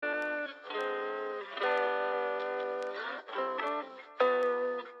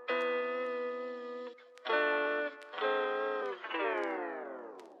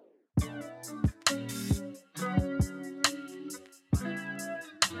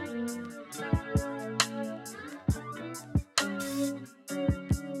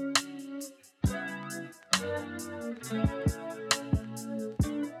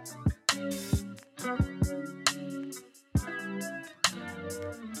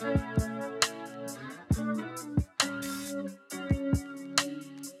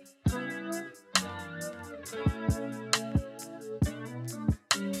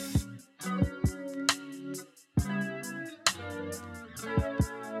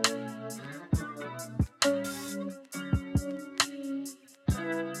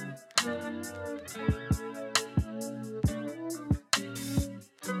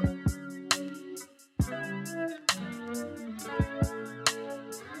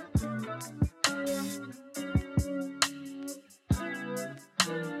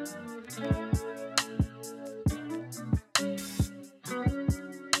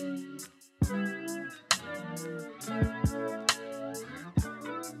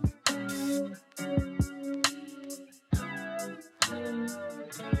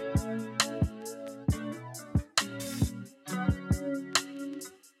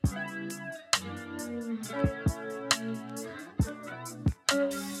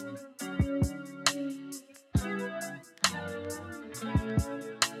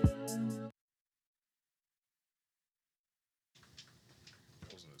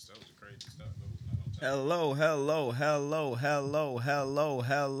Hello, hello, hello, hello, hello,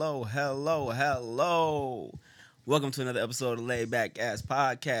 hello, hello, hello. Welcome to another episode of Laid Back Ass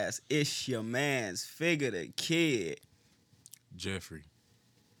Podcast. It's your man's Figure the Kid. Jeffrey.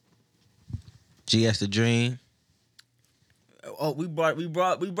 GS the Dream. Oh, we brought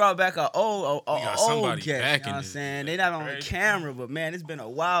back our old We got old somebody guest. back You know in what I'm this saying? bitch. They not on the Crazy. camera, but man, it's been a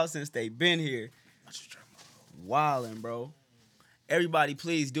while since they been here. Wildin', bro. Everybody,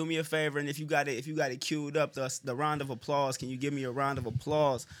 please do me a favor, and if you got it queued up, the round of applause. Can you give me a round of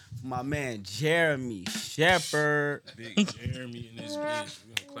applause for my man Jeremy Shepard? Big Jeremy in this bitch.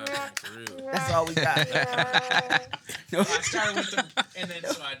 We gonna clap for real. That's all we got. No, I started with the, and then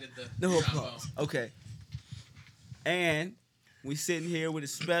so I did the no trombone. applause. Okay. And we sitting here with a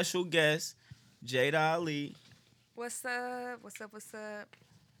special guest, Jada Ali. What's up? What's up? What's up?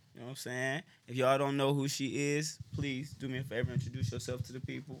 You know what I'm saying? If y'all don't know who she is, please do me a favor, introduce yourself to the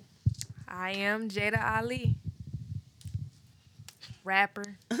people. I am Jada Ali.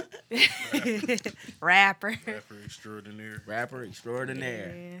 Rapper. Rapper. Rapper extraordinaire. Rapper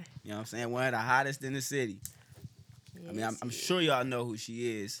extraordinaire. Yeah. You know what I'm saying? One of the hottest in the city. I mean, I'm sure y'all know who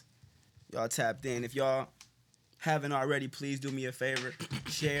she is. Y'all tapped in. If y'all haven't already, please do me a favor.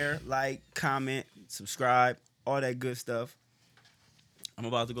 Share, like, comment, subscribe, all that good stuff. I'm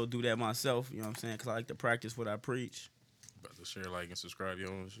about to go do that myself, you know what I'm saying? Because I like to practice what I preach. About to share, like, and subscribe your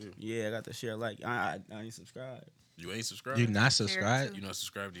own shit. Yeah, I got to share, like, I ain't subscribed. You ain't subscribed? You not subscribed? You not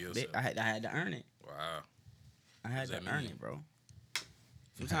subscribed to yourself? I had to earn it. Wow. I had What to does that earn mean? it, bro.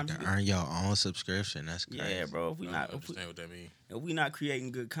 You have Sometimes to earn your own subscription. That's crazy. yeah, bro. I don't understand what that means. If we not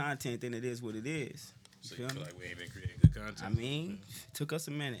creating good content, then it is what it is. So You you feel feel me? like we ain't been creating good content? I mean, took us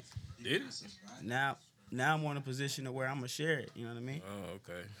a minute. Did it? Now I'm in a position to where I'm gonna share it. You know what I mean? Oh,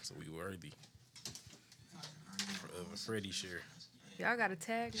 okay. So we worthy. Of a Freddie share. Y'all got to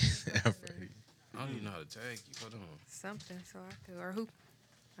tag me I don't even know how to tag you. Hold on. something so I could, or who?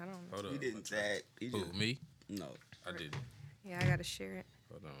 I don't know. Hold up. He didn't tag. He Who, just, me? no, I didn't. Yeah, I got to share it.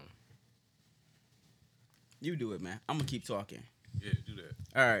 Hold on. you do it, man. I'm gonna keep talking. Yeah, do that.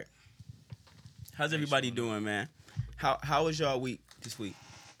 All right. How's everybody doing, man? How was y'all week this week?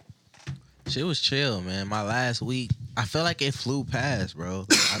 Shit was chill, man. My last week, I felt like it flew past, bro.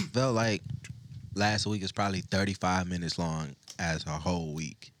 I felt like last week is probably 35 minutes long as a whole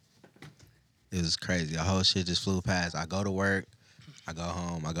week. It was crazy. The whole shit just flew past. I go to work, I go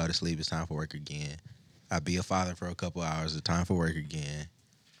home, I go to sleep. It's time for work again. I be a father for a couple hours. It's time for work again.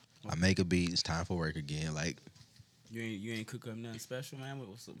 I make a beat. It's time for work again. Like, You ain't cook up nothing special, man.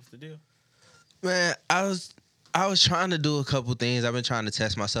 What's the deal? man, I was trying to do a couple things. I've been trying to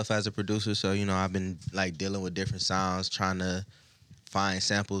test myself as a producer, so I've been like dealing with different sounds, trying to find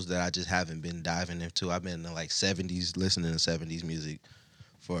samples that I just haven't been diving into. I've been in like 70s, listening to 70s music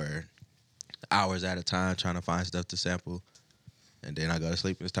for hours at a time, trying to find stuff to sample, and then I go to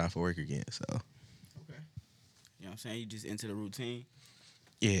sleep and it's time for work again. So Okay. You know what I'm saying? You just into the routine.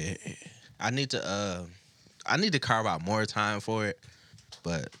 yeah, I need to carve out more time for it,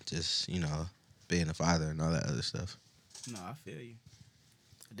 but just being a father and all that other stuff. No, I feel you.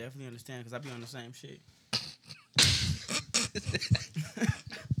 I definitely understand because I be on the same shit.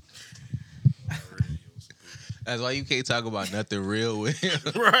 That's why you can't talk about nothing real with him.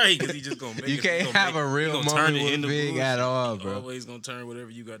 Right, because he just gonna make You it. can't have a real moment with Big at all, bro. Always gonna turn whatever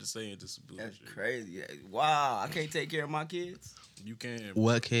you got to say into some That's bullshit. crazy. Wow, I can't take care of my kids. You can.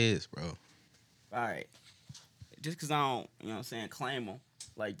 What kids, bro? All right. Just because I don't, you know what I'm saying, claim them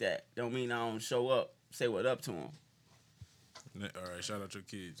like that, don't mean I don't show up, say what up to them, All right, shout out your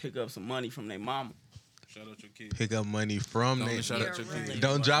kids. pick up some money from their mama. Shout out your kids. Pick up money from Don't them. shout out Yeah, your right. kids.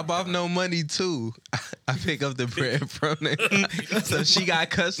 Don't drop off no money too. I pick up the bread from them. So she got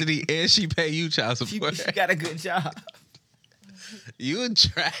custody and she pay you child She, support. she got a good job. You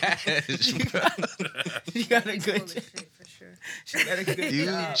trash, bro. She got a Full good of job. shit for sure. She got a good You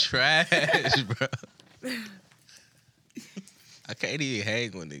job. trash, bro. I can't even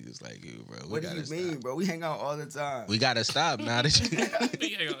hang with niggas like you, bro. What do you mean, bro? We hang out all the time. We gotta stop now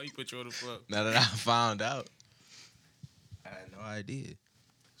that He put you on the fuck. now that I found out. I had no idea.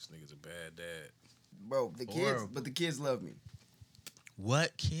 This nigga's a bad dad. Bro, the kids, Horrible. but the kids love me.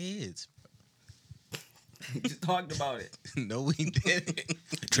 What kids? We just talked about it. No, we didn't.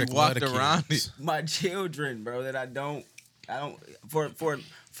 We Trick walked a lot of around kids. it. My children, bro, that I don't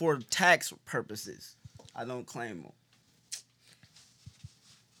for tax purposes, I don't claim them.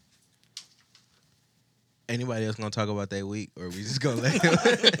 Anybody else gonna talk about their week, or we just gonna let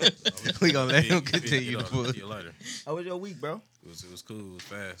him? We gonna let him continue to pull. See you later. How was your week, bro? It was cool. It was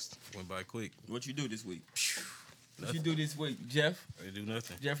fast. Went by quick. What you do this week? What you do this week, Jeff? I didn't do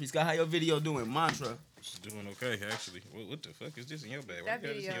nothing. Jeffrey Scott, how your video doing? Mantra. It's doing okay, actually. What the fuck is this in your bag? Why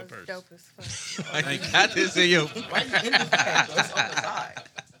That you got this in video your is purse? dope as fuck. I got this in your. Why you in the bag? Though? It's on the side.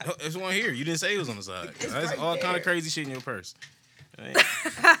 Oh, there's one here. You didn't say it was on the side. It's There's right all kind there. of crazy shit in your purse. Don't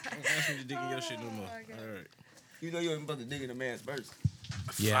ask me to dig in your shit no more. my God. All right. You know you ain't supposed to dig in a man's purse.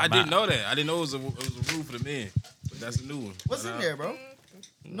 Yeah, I didn't know that. I didn't know it was a rule for the men. But that's a new one. What's But, in there, bro?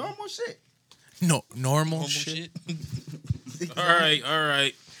 Normal shit. No, normal Normal shit. shit. All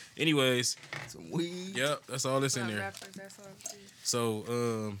right. Anyways, Some weed. yep, that's all that's in My there. rappers, that's all it is. So,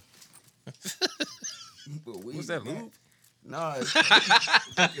 Put weed what's that, in that. lube? No, it's a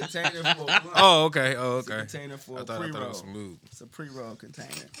container for a blunt. Oh, okay. It's a container for I a thought it pre-roll. was some lube. It's a pre-roll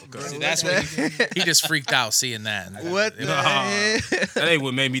container. See, that's what he just freaked out seeing that. What the Nah. hell? That ain't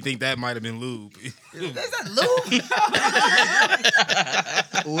what made me think that might have been lube. That's not lube.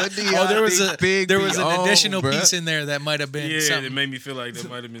 What do Oh, y'all there was think Big there be was an on, additional bruh? piece in there that might have been Yeah, it something. made me feel like that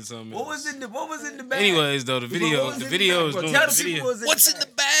might have been something. What else. was in the bag? Anyways, though, the video is bro? doing Tell the the people video. what's What's in the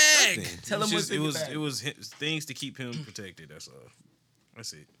bag? Tell It was them what's in the bag. it was things to keep him protected. That's all.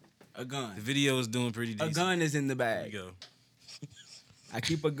 That's it. A gun. The video is doing pretty A decent. gun is in the There you bag. go. I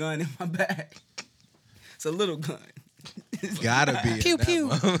keep a gun in my bag. It's a little gun. Gotta be. Pew, in that pew.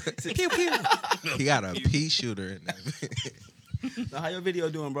 motherfucker. Pew pew. He got a pea shooter in there. So how your video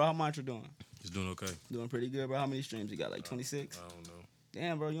doing, bro? How Mantra doing? It's doing okay. Doing pretty good, bro. How many streams you got? Like 26? I don't know.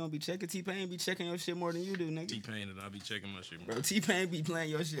 Damn, bro. You don't be checking T-Pain. Be checking your shit more than you do, nigga. T-Pain and I be checking my shit. Bro, T-Pain be playing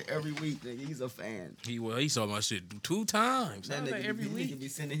your shit every week, nigga. He's a fan. He saw my shit 2 times. That I was like, nigga, every nigga week. be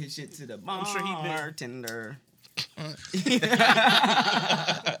sending his shit to the I'm sure he been- bartender.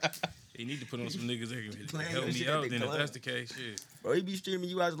 He need to put on some niggas that can Playing help your me shit at out. the Then if club. that's the case, shit. Bro, he be streaming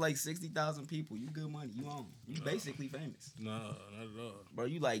you out to like 60,000 people. You good money. You on. You basically famous. Nah, not at all. Bro,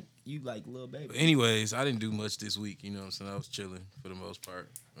 you like Lil Baby. But anyways, I didn't do much this week. You know what I'm saying? I was chilling for the most part.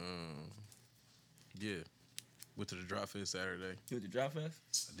 Yeah. Went to the Drop Fest Saturday. You went to Drop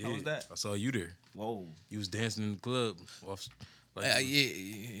Fest? I did. How was that? I saw you there. Whoa. You was dancing in the club. Off, like,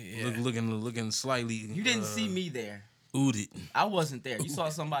 Yeah. looking slightly. You didn't see me there. Ooded. I wasn't there. You saw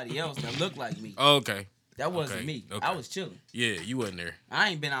somebody else that looked like me. Oh, okay. That wasn't Okay, me. okay. I was chilling. Yeah, you wasn't there. I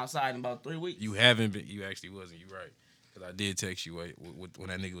ain't been outside in about 3 weeks. You haven't been. You actually wasn't. You right. Because I did text you when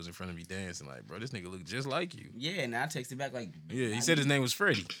that nigga was in front of me dancing. Like, bro, this nigga look just like you. Yeah, and I texted back like. Yeah, he said his name was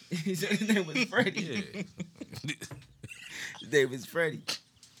Freddie. He said his name was Freddie. Yeah. His name was Freddie.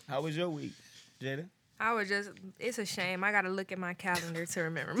 How was your week, Jada? I was just, it's a shame. I got to look at my calendar to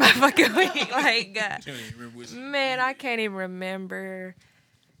remember my fucking week. Like, God. Man, I can't even remember.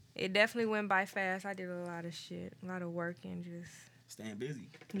 It definitely went by fast. I did a lot of shit, a lot of work, and just. Staying busy.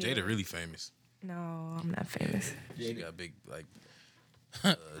 Yeah. Jada really famous. No, I'm not famous. She got big like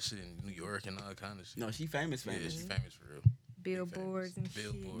shit in New York and all kind of shit. No, she famous. Yeah, she Famous. famous for real. Billboards and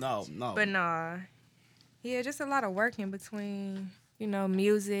shit. Billboards. No. But nah. Yeah, just a lot of work in between,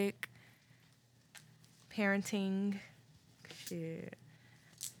 music, parenting, shit,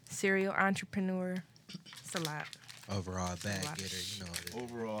 serial entrepreneur. It's a lot. Overall bag Wow. getter, you know what it is.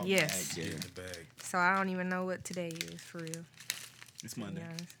 Overall. Yes. bag, Yeah, yeah. in the bag. So I don't even know what today is for real. It's To be Monday.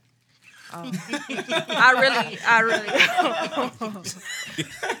 honest. Oh. I really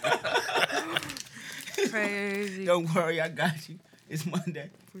crazy. Don't worry, I got you. It's Monday.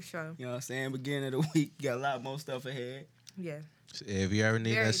 For sure. You know what I'm saying? Beginning of the week. Got a lot more stuff ahead. Yeah. If you ever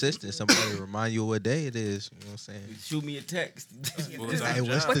need Very assistance, somebody remind you what day it is. You know what I'm saying? Shoot me a text. Full-time Hey,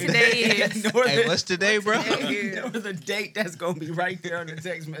 what's job. What today is? Hey, what's today, bro? today? There was a date that's gonna be right there on the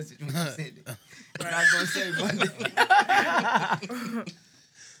text message when you send it. We're not gonna say Monday.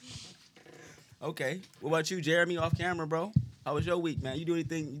 Okay. What about you, Jeremy? Off camera, bro. How was your week, man? You do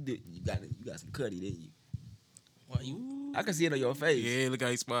anything? You got some cutty, didn't you? I can see it on your face. Yeah, look how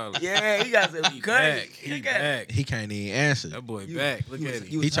he smiling. Yeah, he got some He cutty. back. He got- back. He can't even answer. That boy You- back. Look you at was- him.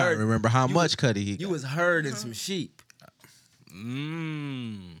 you He was trying to herd- remember how you much Cuddy he You got. was herding some sheep.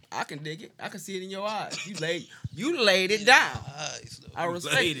 Mmm. I can dig it. I can see it in your eyes. You laid it down. I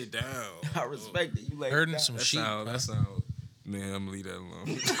respect Laid it. it down. I respect it. You laid Herding it down. some That sheep. sound. That sound. Man, I'm gonna leave that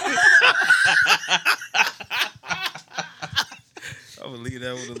alone. I'm gonna leave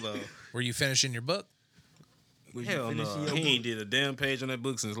that one alone. Were you finishing your book? Was you Hell finishing no. your He book? ain't did a damn page on that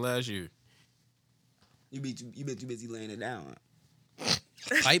book since last year. You been too busy laying it down.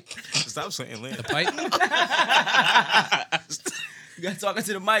 Pipe? Stop saying land. The pipe? You got talking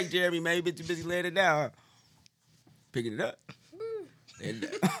to the mic, Jeremy, man. You been too busy laying it down. Huh? Picking it up. Laying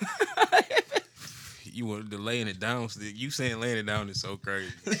it down. You wanted to laying it down. You saying laying it down is so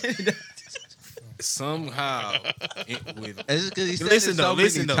crazy. somehow, It's just because he said listen it so though,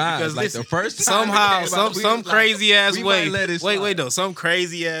 listen many though, times. because Like listen, the first time somehow, it came out, we some was like, crazy ass we way. might let it Wait slide. though, some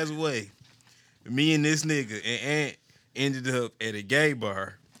crazy ass way. Me and this nigga and Aunt ended up at a gay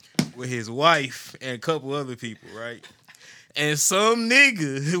bar with his wife and a couple other people, right? And some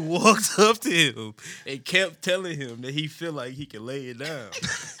nigga walked up to him and kept telling him that he feel like he can lay it down.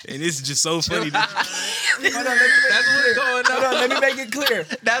 And it's just so funny. Hold on, let me make That's it what's clear. going Hold on, on. let me make it clear.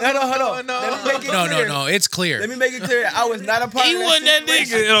 That's Hold on, what's hold on. going on. Let me make it No, clear. no, it's clear. Let me make it clear. I was not a part He of that wasn't that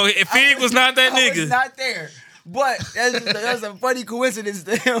situation. nigga. You know, if Fig was not that I was nigga, not there. But that's a funny coincidence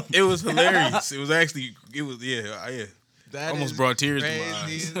to him. it was hilarious. It was actually, yeah. That Almost is brought tears to my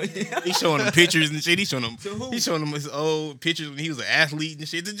crazy. eyes. He's showing them pictures and shit. He's showing who? them his old pictures when he was an athlete and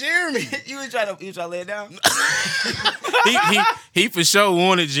shit to Jeremy. You was trying to lay it down? he for sure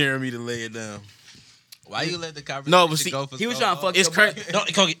wanted Jeremy to lay it down. Why you let the conversation No, but see, go for He was so trying to long? fuck It's your crazy.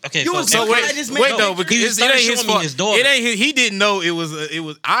 butt. No, okay, You so, was So so wait, I just wait made though, no because He it started ain't his showing me fault. his daughter. It ain't his, he didn't know it was.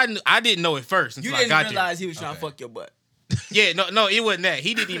 I didn't know it first You until I didn't got realize he was trying to fuck your butt. there. Yeah, no, it wasn't that.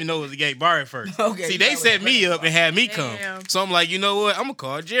 He didn't even know it was a gay bar at first. Okay, See, you they got set what- me up and had me come. Damn. So I'm like, you know what? I'm gonna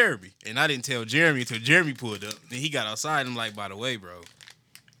call Jeremy, and I didn't tell Jeremy until Jeremy pulled up. Then he got outside. And I'm like, by the way, bro,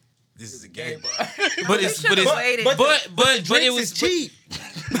 this is a gay bar. But it's should've waited. but it was cheap.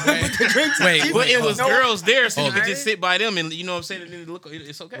 Wait, But it was No. girls there, so you Hold could on. just sit by them and you know what I'm saying. And then look,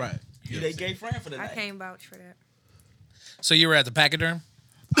 it's okay. Right. You they gay friend for the I night. can't vouch for that. So you were at the Pachyderm?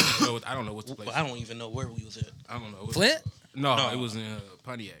 I don't know what's the place. I don't even know where we was at. I don't know. Flint? No, No. it was in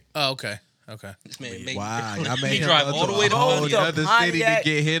Pontiac. Oh, okay. Okay. This man made Wow, y'all me made him drive go all to the way a to whole Pontiac. other city to Pontiac.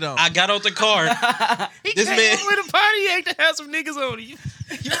 get hit on. I got out the car. This Came man, all the way to Pontiac to have some niggas on you.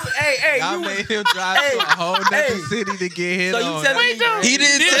 Hey, Y'all you made him drive Hey, to a whole nother hey. city to get hit So you on. telling me he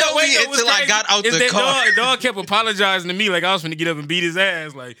didn't tell me until I got out the car. Dog kept apologizing to me like I was finna get up and beat his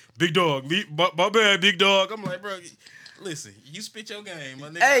ass. Like, big dog, my bad, big dog. I'm like, bro, listen, you spit your game, my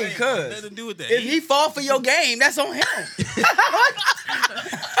nigga. Hey, I ain't cuz, nothing to do with that. if he fall for your game, that's on him.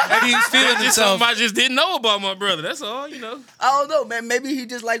 Maybe he was feeling That's just himself. something I just didn't know about my brother. That's all, you know. I don't know, man. Maybe he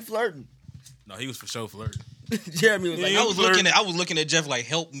just like flirting. No, he was for sure flirting. Jeremy was like, I was looking at Jeff like,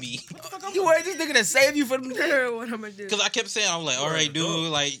 help me, you worried this nigga to save you from them? What I'm gonna do? because I kept saying, I was like, all right, dude,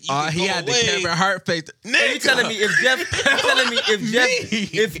 like, you He can go had the away. Kevin Hart face. So you telling me if Jeff,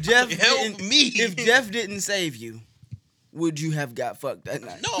 Help didn't, me. if Jeff didn't save you, would you have got fucked that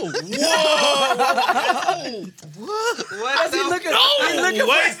night? No, Cause he looking,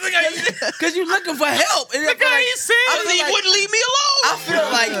 cause you looking for help. And Look how he said I he feel like, wouldn't leave me alone. I feel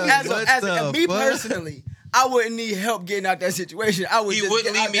like What as the me fuck? personally, I wouldn't need help getting out that situation. I would He just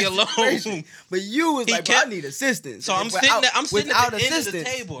wouldn't get out leave me that alone. situation. But you was He like, bro, kept- I need assistance. So I'm And sitting without- I'm sitting without at the end of the assistance,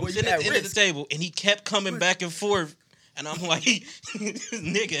 table. I'm well, you sitting at the at end of the risk. table, and he kept coming back and forth. And I'm like,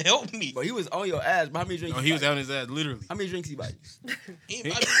 nigga, help me. But he was on your ass. But how many drinks? No, he he was buy you? out his ass, literally. How many drinks he buy you?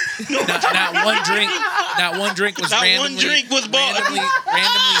 Not one drink was Not one randomly, drink was bought.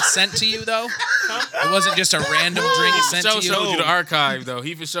 randomly sent to you though. It wasn't just a random drink sent Show to you. showed you the archive though.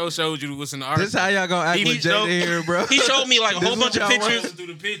 He for sure showed you what's in the archive. This how y'all gonna act He with showed- Jada here, bro? He showed me like a This whole is bunch of what y'all pictures. through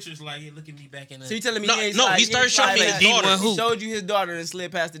the pictures, like, look at me back in So you telling me No, he ain't no, slide- he started ain't showing me slide his past- daughter. He showed you his daughter and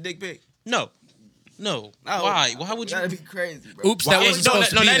slid past the dick pic. No. Oh, Why? Why would you? That'd be crazy, bro. Oops, that Why wasn't No, supposed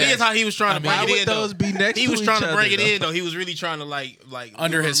to be that there. is how he was trying to Why bring it would in though. those be next He to was each trying to other, bring it though? in though. He was really trying to like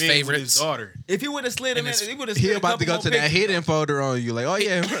Under lure his him in with favorites. his daughter. If he would have slid him in, And he would have. He about to go to that hidden folder on you, like, oh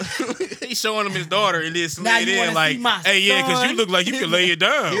yeah, He's showing him his daughter and then Now slid you wanna in like, see my hey yeah, because you son? look like you can lay it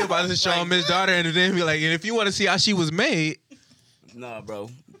down. he about to show him his daughter, and then be like, and if you want to see how she was made, Nah, bro.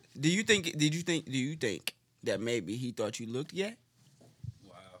 Do you think that maybe he thought you looked yet?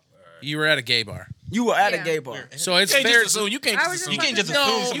 You were at a gay bar, You were at a Yeah. gay bar. so it's You can't fair. just assume. You can't I just was assume. You can't just No,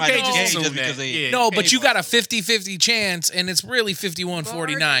 assume you somebody's can't just gay assume just that. because they. Yeah. No, but you got a 50-50 chance, and it's really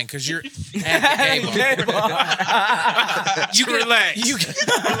 51-49 because you're at the gay bar. You can relax. You can,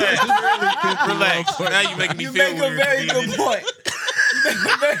 Relax. Now you making me You feel make weird. a very good point. You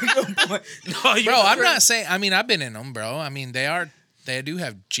make a very good point. No, you- bro, I'm not saying. I mean, I've been in them, bro. I mean, they do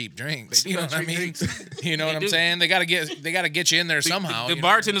have cheap drinks. You know what I mean? You know what I'm do. saying? They gotta get you in there somehow. The you know?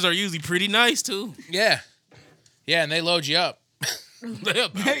 bartenders are usually pretty nice too. Yeah, and they load you up.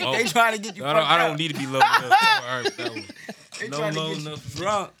 They trying to get you. I don't fucked need to be loaded up. All right, that one. They No trying to low get you enough.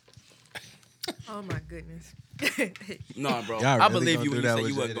 drunk. Oh my goodness. Nah, bro. y'all I really believe gonna you do when you that say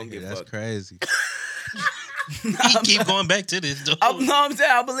with you wasn't Jada gonna here. get That's fucked. crazy. He keep going back to this though. I'm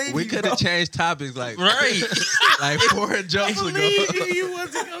saying I believe We you. could bro. have changed topics like Right. like 4 jokes ago. You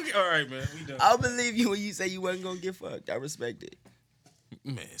wasn't gonna get. All right, man. We done. I believe you when you say you wasn't gonna get fucked. I respect it.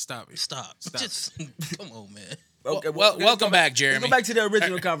 Man, stop it. Stop. Just come on, man. Okay, welcome back, Jeremy. Let's go back to the original I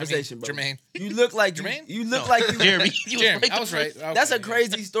mean, conversation, bro. Jermaine. You look like Jermaine? you look like you. Jeremy, Jeremy, I was right. That's a Okay,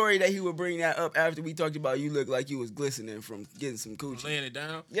 crazy story that he would bring that up after we talked about you look like you was glistening from getting some coochie. Laying it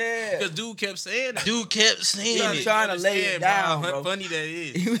down. Yeah. Because dude kept saying that. Dude kept saying He was it. trying to lay it down, how bro. funny that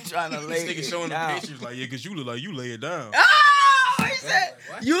is. He was trying to lay This nigga it showing the down. pictures like, yeah, because you look like you lay it down. Oh, he said,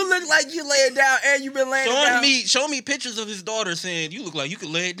 you look like you lay it down and you been laying it down. Show me pictures of his daughter saying you look like you could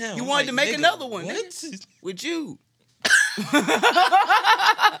lay it down. You I'm wanted like, to make nigga, another one, what? nigga. With you.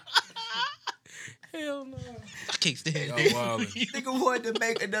 Hell no. I can't stand Y'all it. wildin'. Nigga wanted to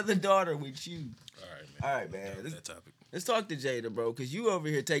make another daughter with you. All right, man. All right, man. That was that topic. Let's talk to Jada, bro, because you over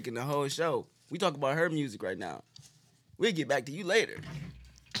here taking the whole show. We talk about her music right now. We'll get back to you later.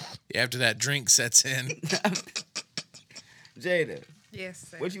 After that drink sets in. Jada, Yes,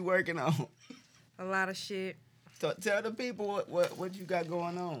 sir. what you working on? A lot of shit. Tell the people what you got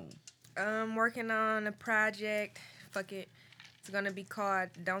going on. Working on a project. Fuck it. It's gonna be called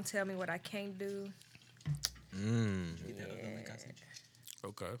 "Don't Tell Me What I Can't Do."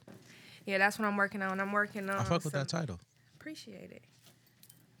 Okay. Yeah, that's what I'm working on. I'm working on. I fuck with some- that title. Appreciate it.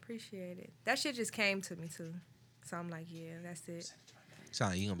 Appreciate it. That shit just came to me too. So I'm like, yeah, that's it.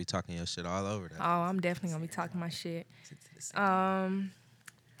 Sound like you gonna be talking your shit all over that. Oh, I'm definitely gonna be talking my shit.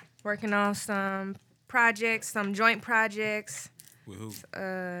 Working on some projects, some joint projects. With who?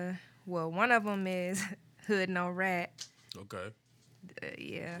 Well, one of them is Hood No Rat. Okay.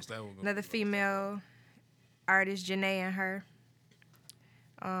 Yeah. What's that one gonna Another be about? female artist, Janae and her.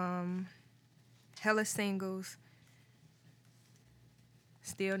 Hella singles.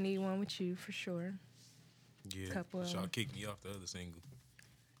 Still need one with you for sure. Yeah. couple of Y'all them. kicked me off the other single.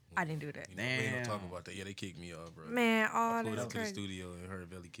 I didn't do that. You know, they don't Damn. talk about that. Yeah, they kicked me off, bro. Man, I oh, pulled that's up to the crazy. studio and her and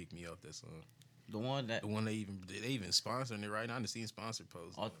Belly kicked me off that song. The one that The one they even sponsoring it right now. I done seen sponsored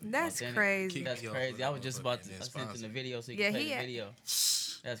posts. That's authentic. crazy. That's Kick me off crazy. for I that was just about to. motherfucker and I sent sponsor. in the video so you Yeah, can play he the had- video.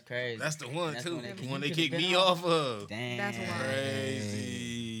 That's crazy. That's the one That's too. when they- The one they you kicked could've me been off of. Damn. That's wild.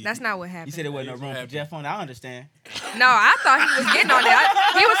 Crazy. That's not what happened. You said there wasn't no What room for happened? Jeff on it. I understand. No, I thought he was getting on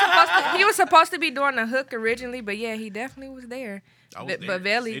it. He was supposed to be doing the hook originally, but yeah, he definitely was there. I was But there,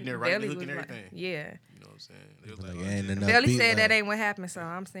 Belly, sitting there writing Belly the was hook and like, everything. yeah. You know what I'm saying? They was Like, like, ain't enough Belly beat said that left. ain't what happened, so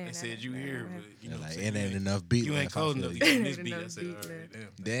I'm saying They that said you ain't here, what but happened. you know what I'm Like, saying? it ain't enough beat You ain't left, I cold feel enough to you. get on Ain't this beat. I enough said, beat all right, left. damn.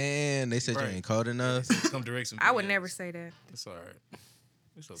 Damn, they said Right. you ain't cold enough. Come direct some I would videos. never say that. It's all right.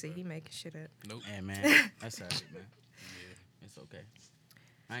 It's okay. See, he making shit up. Nope. Yeah, man. That's all right, man. It's okay.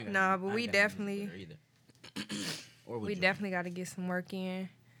 I ain't got Nah, no- but I we ain't got no definitely- music with her either. Or with We Joe. definitely got to get some work in.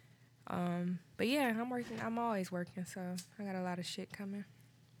 But yeah, I'm working. I'm always working, so I got a lot of shit coming.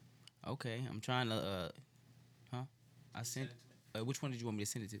 Okay, I'm trying to. I sent. Which one did you want me to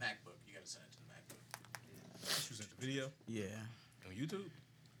send it to? MacBook. You gotta send it to the MacBook. You sent the video Yeah, on YouTube.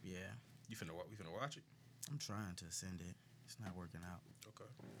 yeah. We finna watch it. I'm trying to send it. It's not working out. Okay.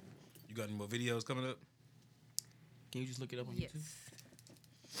 You got any more videos coming up? Can you just look it up on Yes.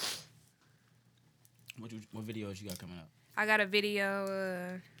 YouTube? What videos you got coming up? I got a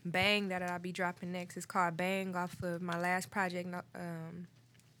video, Bang, that I'll be dropping next. It's called Bang, off of my last project,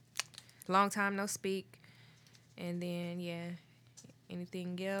 Long Time No Speak. And then, yeah,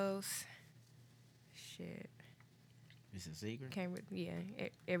 anything else? Shit. It's a secret.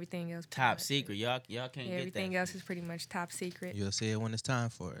 Everything else. pretty Top much- secret. Y'all can't Yeah, get that. everything else is pretty much top secret. You'll see it when it's time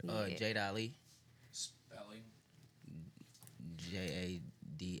for it. Yeah. Jada Ali. Spelling. Jada.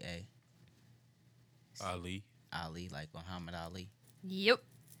 Ali. Ali, like Muhammad Ali. Yep.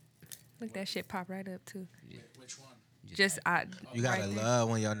 Look, that shit pop right up, too. Which one? Just, I. You gotta right there. love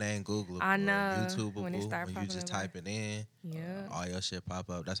when your name Google. I know, YouTube when it start when you popping just up. type it in, Yeah. all your shit pop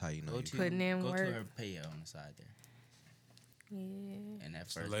up. That's how you know. Go You to Putting in go work. to her page on the side there. Yeah. And that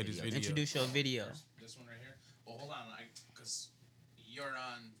the first latest video. video. Introduce your video. This one right here. Well, hold on, because you're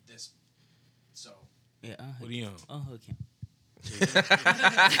on this. So Yeah, What are you on? unhook him. Get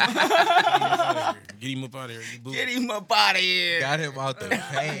him up out of here. You boo. Get him up out of here. got him out the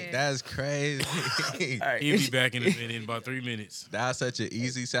paint. That's crazy. All right. He'll be back in a minute, in about 3 minutes. That's such an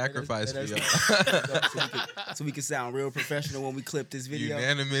easy sacrifice for Let y'all. us- so we can sound real professional when we clip this video.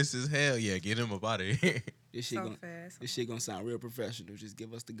 Unanimous as hell. Yeah, get him up out of here. This shit So gonna, fast. this shit gonna sound real professional. Just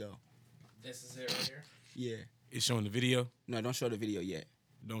give us the go. this is it right here. Yeah. It's showing the video. No, don't show the video yet.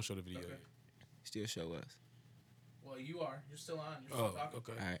 Don't show the video. Okay. yet. Still show us. Well, you are. You're still on. You're Oh, still talking.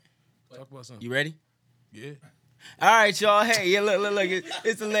 okay. All right. Talk about something. You ready? Yeah. All right, y'all. Hey, yeah, look.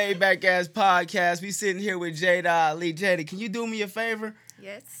 It's a laid back ass podcast. We sitting here with Jada Ali. Jada, can you do me a favor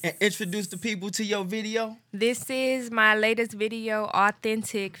Yes. and introduce the people to your video? This is my latest video,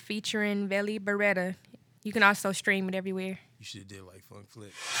 Authentic, featuring Belly Beretta. You can also stream it everywhere. You should have did like Funk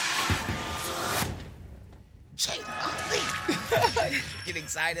Flex. Get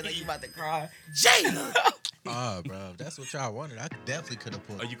excited like you about to cry. Jada. Oh, bro, that's what y'all wanted. I definitely could have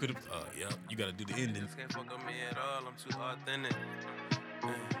put. Oh, you could have. Yeah. You gotta do the ending. Can't fuck with me at all. I'm too authentic.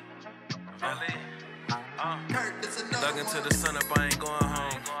 Dug into the sun up, I ain't going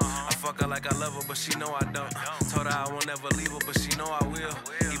home. I fuck her like I love her, but she know I don't. Told her I won't ever leave her, but she know I will.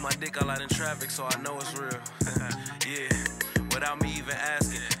 Eat my dick all out in traffic, so I know it's real. Yeah, without me even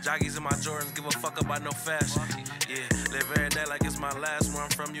asking. Joggies in my Jordans, give a fuck about no fashion. Yeah, live every day like it's my last. Where I'm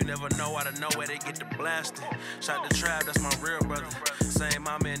from, you never know out of nowhere they get the blasting. Shot the trap, that's my real brother. Same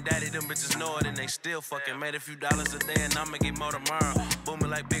mama and daddy, them bitches know it and they still fucking. Made a few dollars a day and I'ma get more tomorrow. Booming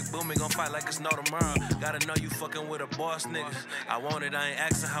like Big Booming, gon' fight like it's no tomorrow. Gotta know you fucking with a boss, nigga. I want it, I ain't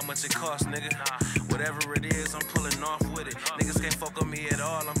asking how much it costs, nigga. Whatever it is, I'm pulling off with it. Niggas can't fuck with me at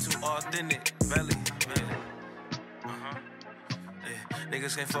all, I'm too authentic. Belly, yeah.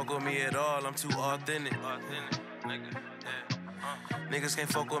 Niggas can't fuck with me at all, I'm too authentic. Niggas can't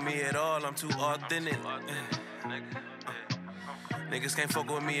fuck with me at all, I'm too authentic. Niggas can't fuck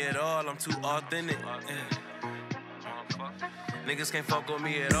with me at all, I'm too authentic. Niggas can't fuck with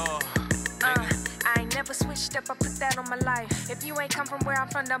me at all. I ain't never switched up, I put that on my life. If you ain't come from where I'm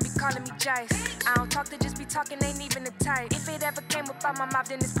from, don't be calling me Jice. I don't talk to just be talking, ain't even the type. If it ever came up out my mouth,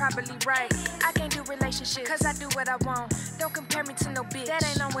 then it's probably right. I can't do relationships, cause I do what I want. Don't compare me to no bitch, that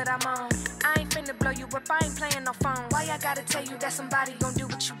ain't on what I'm on. I ain't finna blow you up, I ain't playing no phone. Why I gotta tell you that somebody gon' do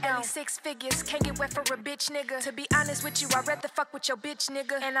what you don't? At least 6 figures, can't get wet for a bitch, nigga. To be honest with you, I'd rather fuck with your bitch,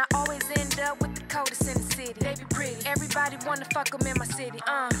 nigga. And I always end up with the coldest in the city. They be pretty, everybody wanna fuck them in my city.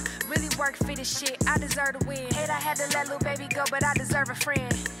 Really work for this shit, I deserve to win. Hate I had to let little baby go, but I deserve a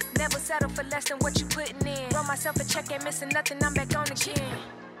friend. Never settle for less than what you putting in. Roll myself a check, ain't missing nothing, I'm back on again.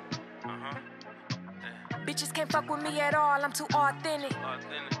 Bitches can't fuck with me at all, I'm too authentic.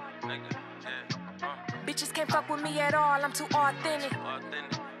 Bitches can't fuck with me at all, I'm too authentic.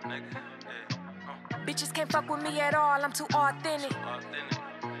 Bitches can't fuck with me at all, I'm too authentic.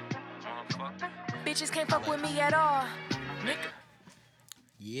 Bitches can't fuck with me at all.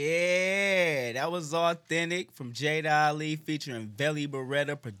 Yeah, that was Authentic from Jada Ali featuring Velly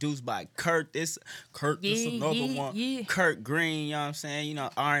Beretta, produced by Kurt. This another one. Yeah. Kurt Green, you know what I'm saying? You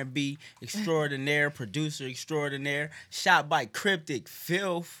know, R&B extraordinaire, producer extraordinaire. Shot by Cryptic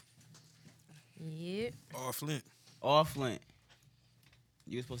Filth. Yep. Oh, Flint. Off Flint.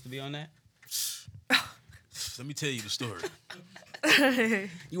 You were supposed to be on that? Let me tell you the story.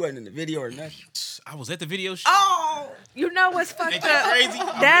 You wasn't in the video or nothing. I was at the video shoot. Oh, you know what's fucked Ain't up? that crazy?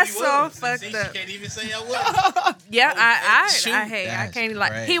 That's Really so was. fucked See, up. She can't even say I wasn't. Yeah, I That's can't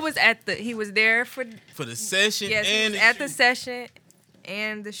like. crazy. He was there for For the session yes, he and was the at shoot. the session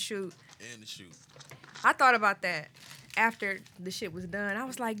and the shoot. And the shoot. I thought about that after the shit was done. I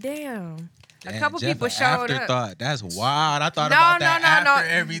was like, damn. A Damn, couple Jeff, people an showed up. afterthought. That's wild. I thought about that after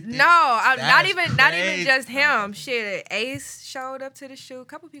everything. No, not That's even crazy. just him. Shit, Ace showed up to the shoot. A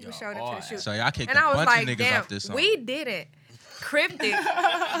couple people showed up to the shoot. So y'all kicked And a I was bunch like, of niggas damn, off this song. we didn't. Cryptic,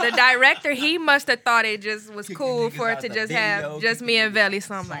 the director, he must have thought it just was Kick the cool niggas for it out to the just video, have just kick me the and niggas Velly.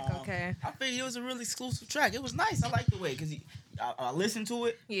 So I'm like, song. okay, I figured it was a really exclusive track. It was nice. I liked the way because I listened to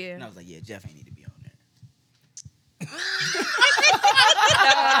it yeah. and I was like, yeah, Jeff ain't need to be on there.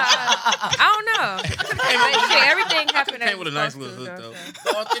 I don't know. But shit, everything happened. Came with a nice little hook though.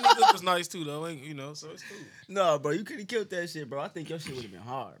 The authentic hook was nice too though. Ain't, you know, so it's cool. No, bro, you could have killed that shit, bro. I think your shit would have been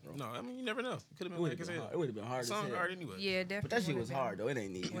hard, bro. No, I mean you never know. Could have It been would like have as been hell. hard. It would have been hard as Song hell. hard anyway. Yeah, definitely. But that shit would've was been. hard though. It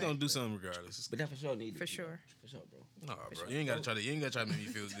ain't needed. We gonna do something regardless. But that for sure needed. For sure. For sure, bro. No, bro. You ain't gotta try to make me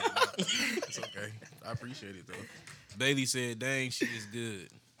feel good. It's okay. I appreciate it though. Bailey said, "Dang, she is good."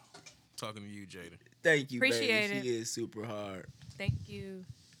 Talking to you, Jada. Thank you, Appreciate baby. it. She is super hard. Thank you.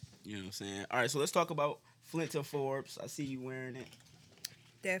 You know what I'm saying? All right, so let's talk about Flint to Forbes. I see you wearing it. You know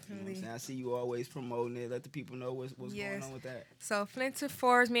what I'm Definitely. saying? I see you always promoting it. Let the people know what's going Yes. on with that. So Flint to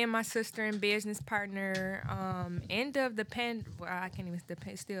Forbes, me and my sister and business partner, end of the I can't even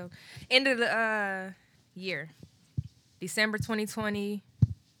still end of the year, December 2020.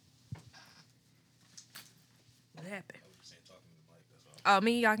 What happened? Oh,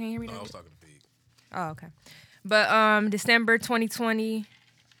 me, y'all can't hear me. No, now? I was talking to Pig. Oh, okay. But December 2020,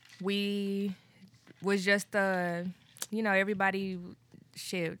 we was just everybody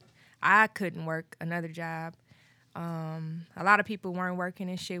shit. I couldn't work another job. A lot of people weren't working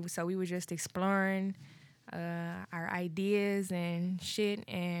and shit, so we were just exploring our ideas and shit.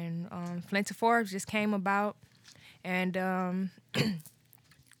 And Flint to Forbes just came about, and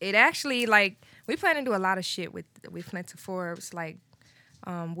it actually we plan to do a lot of shit with Flint to Forbes,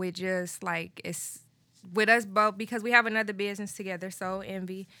 with just with us both, because we have another business together, so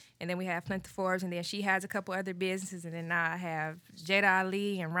Envy, and then we have Flint Forbes, and then she has a couple other businesses, and then now I have Jada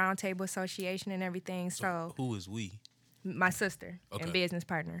Ali and Roundtable Association and everything. So Who is we? my sister Okay. and business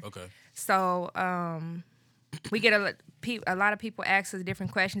partner. Okay. So we get a lot of people ask us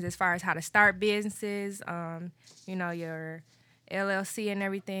different questions as far as how to start businesses, you know, your LLC and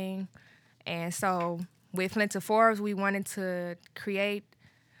everything. And so with Flint Forbes, we wanted to create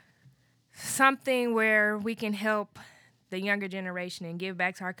something where we can help the younger generation and give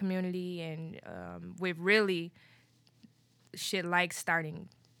back to our community, and with really shit like starting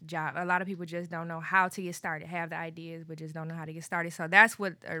job. A lot of people just don't know how to get started, have the ideas, but just don't know how to get started. So that's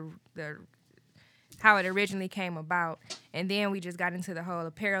what how it originally came about. And then we just got into the whole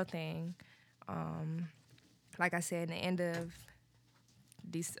apparel thing. Like I said, in the end of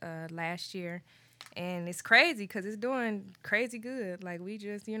this last year. And it's crazy because it's doing crazy good. Like, we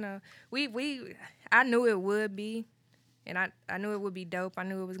just, you know, I knew it would be, and I knew it would be dope. I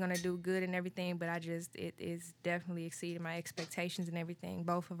knew it was going to do good and everything, but it is definitely exceeded my expectations and everything,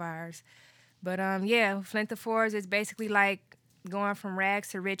 both of ours. But, yeah, Flint Forbes is basically like going from rags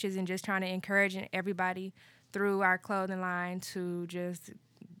to riches and just trying to encourage everybody through our clothing line to just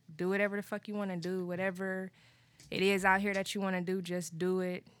do whatever the fuck you want to do. Whatever it is out here that you want to do, just do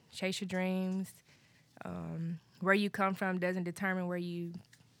it. Chase your dreams. Where you come from doesn't determine where you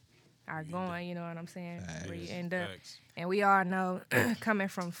are going, you know what I'm saying? Where you end up. And we all know, coming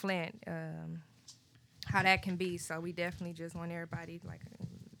from Flint, how that can be. So we definitely just want everybody, like,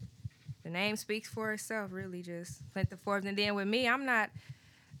 the name speaks for itself, really, just Flint Forbes. And then with me, I'm not,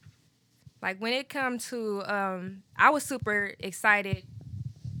 like, when it comes to, I was super excited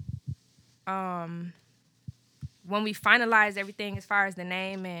when we finalized everything as far as the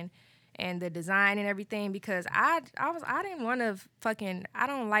name and the design and everything, because I didn't want to I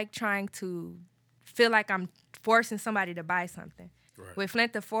don't like trying to feel like I'm forcing somebody to buy something. Right. With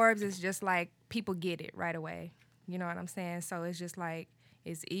Flint Forbes, it's just like people get it right away. You know what I'm saying? So it's just like,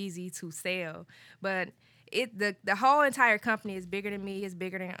 it's easy to sell. But the whole entire company is bigger than me, it's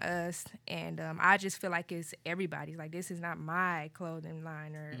bigger than us, and I just feel like it's everybody's. Like, this is not my clothing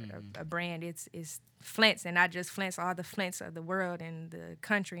line or a brand. It's Flint's, and not just Flint's, all the Flint's of the world and the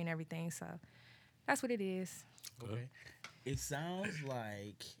country and everything. So that's what it is. Okay. It sounds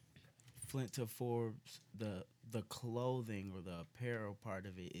like Flint Forbes, the clothing or the apparel part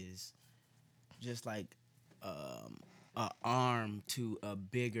of it is just like an arm to a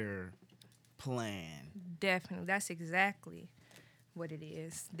bigger plan. Definitely. That's exactly what it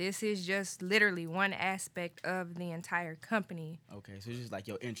is. This is just literally one aspect of the entire company. Okay, so it's just like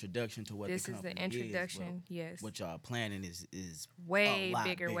your introduction to what this the company is the introduction. Well, yes. What y'all planning is way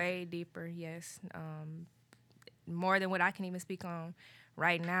bigger, way deeper. Yes, more than what I can even speak on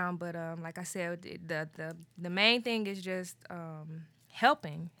right now. But like I said, the main thing is just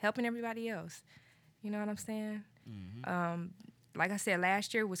helping everybody else. You know what I'm saying? Mm-hmm. Like I said,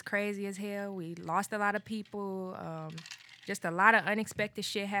 last year was crazy as hell. We lost a lot of people. Just a lot of unexpected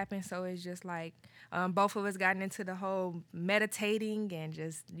shit happened. So it's just like both of us gotten into the whole meditating and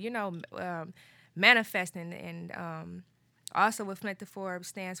just, you know, manifesting. And also what Flint Forbes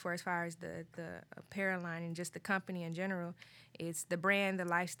stands for as far as the apparel line and just the company in general, it's the brand, the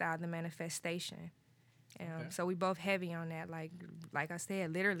lifestyle, the manifestation. So we both heavy on that. Like I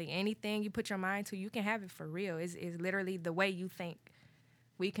said, literally anything you put your mind to, you can have it for real. It's literally the way you think.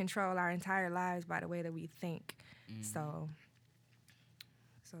 We control our entire lives by the way that we think. So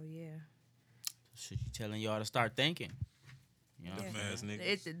yeah. Shit, you telling y'all to start thinking. You know? Dumbass niggas.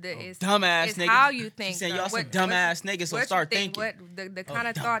 It's dumbass it's niggas. how you think. She said y'all some dumbass niggas, so start thinking. What the kind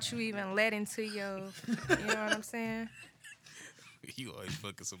of thoughts you even let into your, you know what I'm saying? You always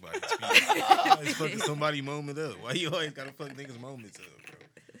fucking somebody's you always fucking somebody's moment up. Why you always gotta fuck niggas' moments up, bro?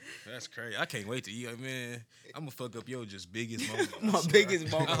 That's crazy. I can't wait to man. I'm gonna fuck up your just biggest moment. My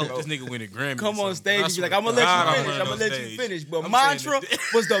biggest moment. I hope bro. this nigga win a Grammy. Come on stage and be like, I'm I'm gonna let you finish. But Mantra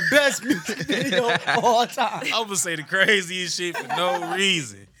was the best music video of all time. I'm gonna say the craziest shit for no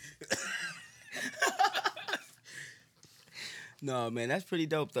reason. No, man, that's pretty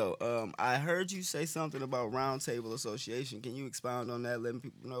dope though. I heard you say something about Roundtable Association. Can you expound on that? Letting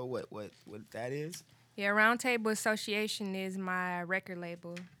people know what that is. Yeah, Roundtable Association is my record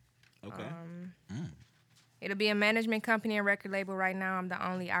label. Okay. It'll be a management company and record label. Right now, I'm the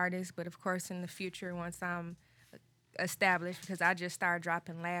only artist, but of course, in the future, once I'm established, because I just started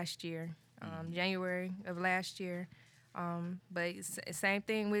dropping last year, January of last year. But it's the same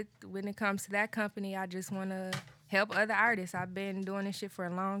thing when it comes to that company. I just want to help other artists. I've been doing this shit for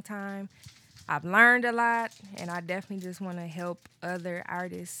a long time. I've learned a lot, and I definitely just want to help other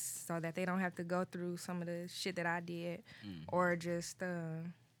artists so that they don't have to go through some of the shit that I did, or just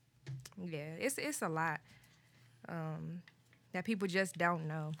it's a lot that people just don't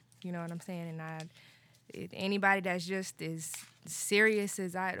know. You know what I'm saying? And anybody that's just as serious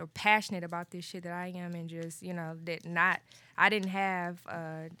as or passionate about this shit that I am, and just I didn't have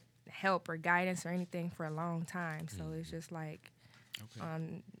help or guidance or anything for a long time, so it's just like.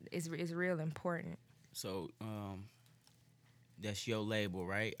 Okay. It's real important. So, that's your label,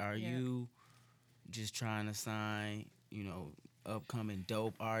 right? Are you just trying to sign, upcoming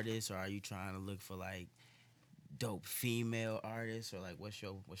dope artists, or are you trying to look for like dope female artists, or like what's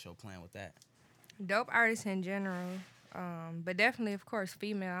your plan with that? Dope artists in general, but definitely, of course,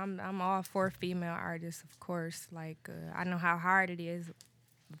 female. I'm all for female artists, of course. Like I know how hard it is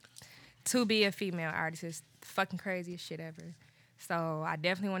to be a female artist. It's the fucking craziest shit ever. So I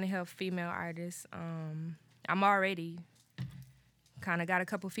definitely want to help female artists. I'm already kind of got a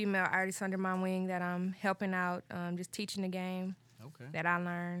couple female artists under my wing that I'm helping out, just teaching the game that I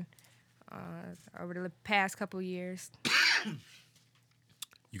learned over the past couple years.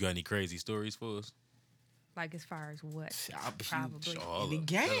 You got any crazy stories for us? Like as far as what? Probably. All In the of them.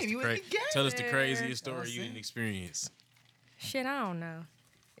 game. You in the game. Tell us the craziest story you didn't experience. Shit, I don't know.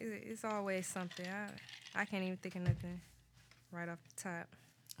 It's always something. I can't even think of nothing right off the top.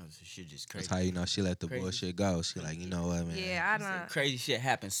 Oh, so shit just crazy. That's how you know she let the bullshit go. She like, you know what, man? Yeah, I don't. Crazy shit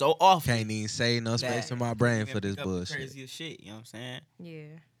happens so often. Can't even say no space in my brain for this bullshit. Craziest shit, you know what I'm saying?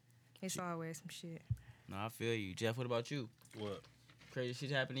 Yeah, it's always some shit. No, I feel you. Jeff, what about you? What? Crazy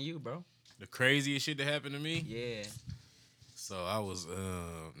shit happened to you, bro? The craziest shit that happened to me? Yeah. So I was, I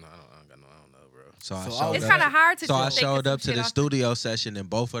don't know, bro. So I It's showed kind up. of hard to. So I just think of showed some up to shit the off studio session, and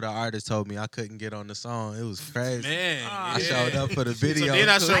both of the artists told me I couldn't get on the song. It was crazy. Man, I showed up for the video. So then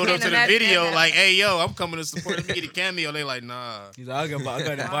I too. showed up to the imagine video that. like, hey, yo, I'm coming to support. Let me get a cameo. They like, nah. He's like, I got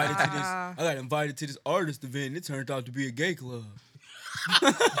invited to this. I got invited to this artist event. And it turned out to be a gay club.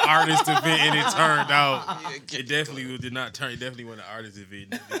 Artist event, and it turned out. It definitely did not turn. It definitely wasn't an artist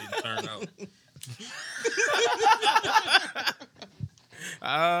event. It didn't turn out.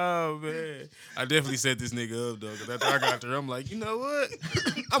 Oh man, I definitely set this nigga up though. Cause after I got there, I'm like, you know what?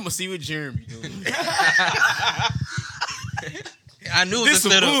 I'm gonna see what Jeremy doing. I knew it This was a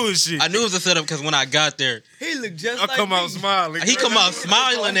some setup. bullshit. I knew it was a setup because when I got there, He looked just I like come out me. smiling. he come out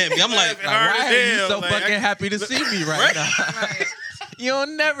smiling at me. I'm like, Hard Why as are you hell, so like, fucking happy to see me right now? You'll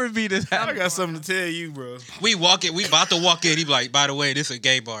never be this I happy. got something to tell you, bro. we about to walk in. He be like, by the way, this is a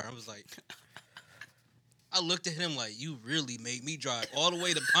gay bar. I was like, I looked at him like, you really made me drive all the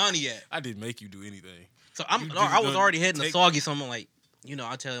way to Pontiac. I didn't make you do anything. So You I was just already heading to take- Soggy, so I'm like,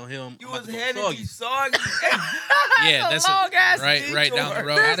 I tell him You I'm about was to go to headed Soggy. to Soggy. Yeah, that's long-ass right down the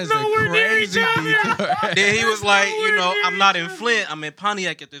road. That is a crazy detour. Then he was like, I'm not in Flint. I'm in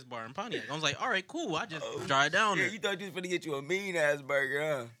Pontiac at this bar in Pontiac. I was like, all right, cool. I just drive down Yeah, there. you thought you was gonna get you a mean ass burger,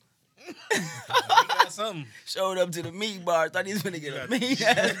 huh? You got something. Showed up to the meat bar. Thought he was gonna get a mean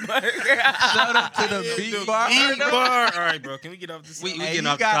ass burger. Shout out to the beat bar. Beat bar. All right, bro. Can we get off this? We Hey, getting you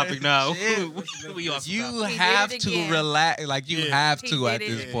off the gotta topic now. chill. we off the You topic. He have did it to again. relax. Like you Yeah. have He to at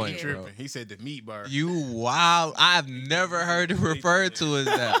did this it He point, again. bro. tripping. He said the meat bar. You wild. I've never heard it referred to as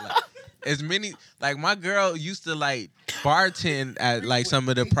that. Like, as many like my girl used to like bartend at like some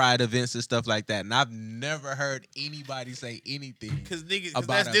of the Pride events and stuff like that, and I've never heard anybody say anything. Cause niggas, About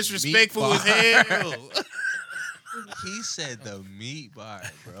that's a disrespectful meat as bar. hell. He said the meat bar,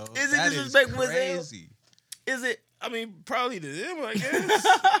 bro. Is it That disrespectful as hell? crazy. Is it? I mean, probably to them, I guess.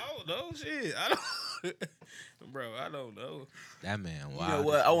 I don't know. Shit, I don't. Bro, I don't know. That man, wow. You know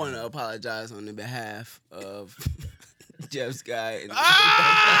what? I want to apologize on the behalf of Jeff Sky. And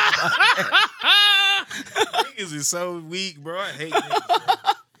Niggas is so weak, bro. I hate niggas.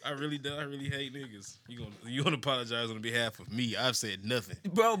 Bro. I really do. I really hate niggas. You gonna apologize on behalf of me? I've said nothing.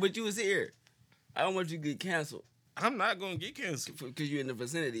 Bro, but you was here. I don't want you to get canceled I'm not gonna get canceled. because you're in the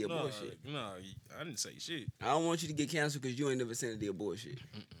vicinity of No, bullshit. no, I didn't say shit. I don't want you to get canceled because you're in the vicinity of bullshit.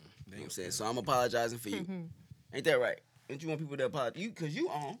 You know what I'm saying? So I'm apologizing for you. Ain't that right? Don't you want people to apologize? Because you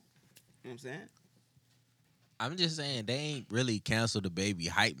on. You know what I'm saying? I'm just saying they ain't really canceled the baby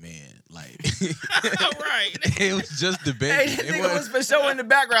hype man. Like Right. it was just the Hey, baby. that It nigga was for show in the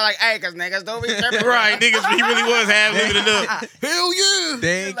background like, hey, cause niggas don't be tripping. Right, niggas. He really was half living it up. Hell yeah.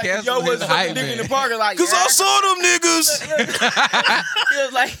 They ain't Like, yo canceled was his sucking hype dick in the man. parking lot. Cause I saw them niggas.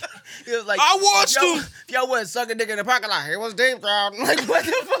 He was like, I watched yo, them. Yo was sucking dick in the parking lot. It was deep throat. Like, what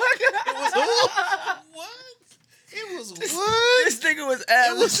the fuck? What? It was what? This nigga was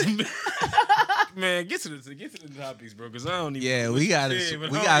ass. Man, get to the topics, bro. Cause I don't even. Yeah, know we what gotta you said,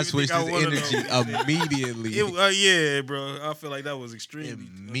 but we I don't gotta even switch think I this wanna energy know. immediately. Yeah, bro. I feel like that was extremely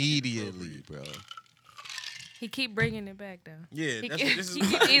Immediately, bro. He keep bringing it back though. Yeah, He that's keep, this is he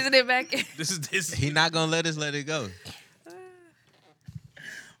keep easing it back in. this. He not gonna let us let it go.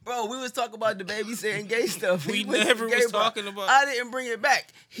 Bro, we was talking about the baby saying gay stuff. We He went to never gay was bar. talking about- I didn't bring it back.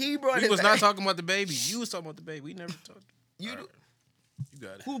 He brought We it was back. not talking about the baby. You was talking about the baby. We never talked. You, You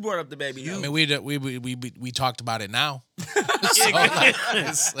got it. who brought up the baby? I You. mean, we talked about it now.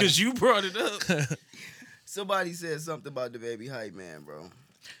 Because you brought it up. Somebody said something about the baby hype man, bro.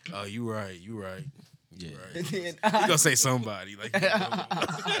 Oh, you right. Yeah. And then You gonna say somebody like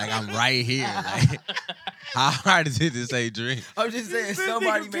Like I'm right here. Like how hard is it to say dream? I'm just saying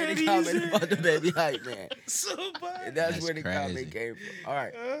somebody made a comment about the baby hype man. somebody. And that's That's where the crazy. comment came from. All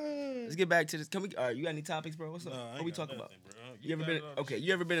right. Let's get back to this. Can we all right, you got any topics, bro? What's up? What we talking about? You ever been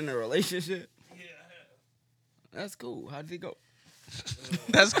you ever been in a relationship? Yeah, I have. That's cool. How did it go?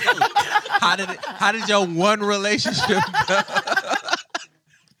 That's cool. How did your one relationship go?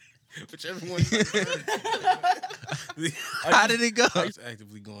 Whichever one. How did it go? It's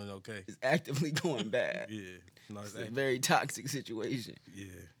actively going okay. It's actively going bad. Yeah. No, it's It's a active. very toxic situation. Yeah.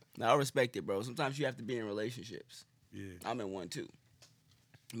 Now I respect it, bro. Sometimes you have to be in relationships. Yeah. I'm in one too.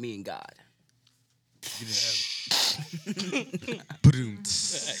 Me and God. You didn't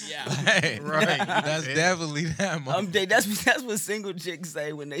have Yeah. Right. That's definitely that. That's what single chicks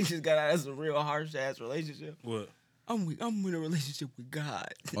say when they just got out of some real harsh ass relationship. what? I'm in a relationship with God.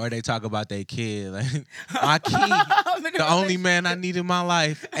 Or they talk about their kid. Like my kid, I'm in a the only man I need in my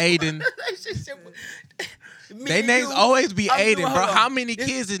life, Aiden. relationship with me They and names you. always be I'm Aiden, doing- bro. hold on. How many This-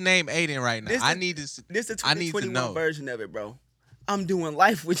 kids is named Aiden right now? this I is- need to. This is the I need to 2021 know. version of it, bro. I'm doing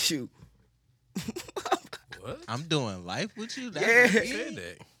life with you. What? I'm doing life with you. Yeah. Who said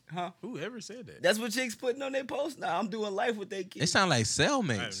that? Huh? Whoever said that? That's what chicks putting on their post now. I'm doing life with their They kids. sound like I've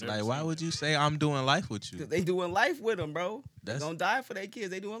cellmates. never Like, why seen would that. you say I'm doing life with you? Cause they doing life with them, bro. They That's- gonna die for their kids.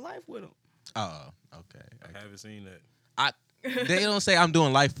 They doing life with them. Oh, okay. I haven't seen that. They don't say I'm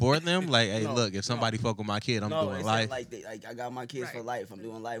doing life for them. Like, hey, No, look, if somebody fuck with my kid, I'm no, doing they life. like I got my kids for Right. life. I'm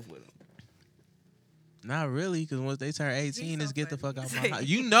doing life with them. Not really, because once they turn 18, so it's get the funny. fuck out my house.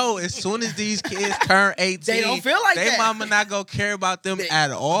 You know, as soon as these kids turn 18, They don't feel like they that. mama not gonna care about them They-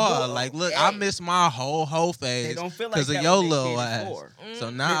 at all. Well, Like, look, I hey. missed my whole phase They don't feel like because that of your when they little kid is ass. 4. So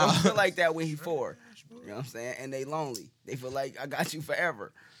They now, don't feel like that when he 4. You know what I'm saying? And they lonely. They feel like I got you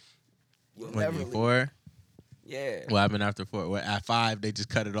forever. You'll when never you leave. 4, Yeah. what happened after 4? Well, at 5, they just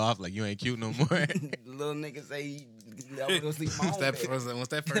cut it off. Like, you ain't cute no more. The little nigga say I'm gonna go sleep in my Once own that, bed. once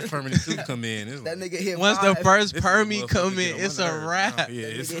that first permanent tooth come in, it's That like, nigga hit Once the 5. first this permie motherfucker come get in, on it's my a nerves. wrap. No, yeah,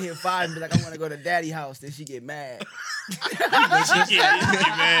 That it's nigga hit 5 and be like, I want to go to daddy house. Then she get mad.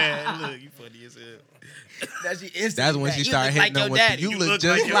 man. Look, you funny as hell. That she instantly That's when mad. she You started look hitting like them your with daddy. you You look look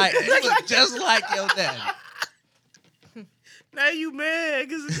just like your like you look just like your daddy. Now you mad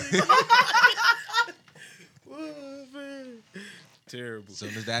because terrible. As soon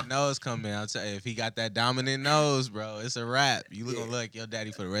as that nose come in, I'll tell you, if he got that dominant nose, bro, it's a wrap. You gonna look like your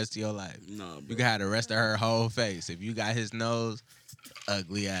daddy for the rest of your life. No, You bro. can have the rest of her whole face. If you got his nose,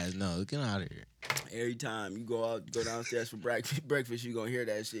 ugly ass nose, get out of here. Every time you go downstairs for breakfast, you gonna hear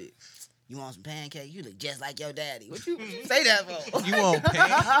that shit. You want some pancakes? You look just like your daddy. What you say that for? You want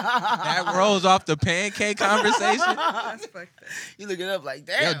that rolls off the pancake conversation. That's fucked up. You looking up like,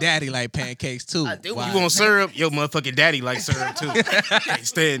 damn. Your daddy like pancakes too. I do. Why? You want syrup? Your motherfucking daddy like syrup too. Can't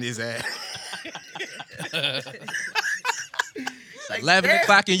stand his ass. Like, 11 damn.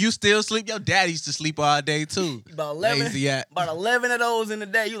 o'clock and you still sleep? Your daddy used to sleep all day too. About 11, Lazy at. about 11 of those in the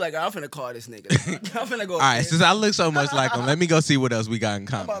day. You like, I'm finna call this nigga. I'm finna go. All right, since I look so much like him, let me go see what else we got in I'm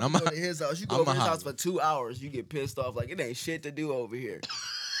common. about to go to his house. You go I'm over a his house holler. for 2 hours. You get pissed off like it ain't shit to do over here.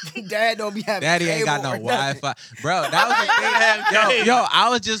 Dad don't be having. Daddy ain't got cable no or nothing. Wi-Fi, bro. That was the thing. Yo, I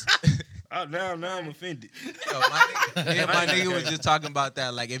was just. Oh, now I'm offended. Yo, my nigga was just talking about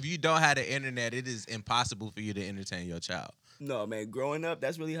that. Like, if you don't have the internet, it is impossible for you to entertain your child. No, man. Growing up,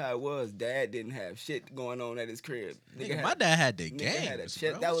 that's really how it was. Dad didn't have shit going on at his crib. Nigga, my dad had the nigga had a games.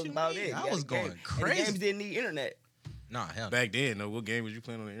 shit. Bro. That What was you about mean? it. He I had was a game. going And the crazy. games didn't need internet. Nah, hell no. Back then, though, what game was you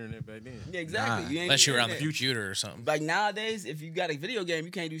playing on the internet back then? Yeah, exactly. Nah. You ain't Unless need you're on the internet. computer or something. Like nowadays, if you got a video game,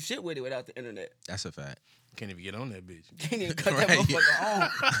 you can't do shit with it without the internet. That's a fact. Can't even get on that bitch. Can't even cut Right. that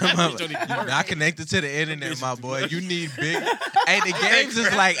motherfucker on. You're not connected to the internet, my boy. You need big. Hey, the games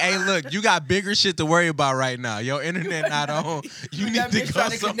is like, hey, look, you got bigger shit to worry about right now. Your internet not on. You need That to bitch go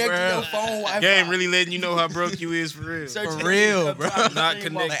trying to connect somewhere to your else. phone Wi-Fi. Game really letting you know how broke you is for real. Search For it real, up, bro. trying to Not stream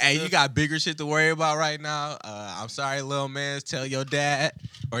connected. Like, hey, you got bigger shit to worry about right now. I'm sorry, little man. Tell your dad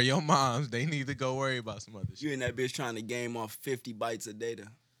or your moms they need to go worry about some other shit. You and that bitch trying to game off 50 bytes of data.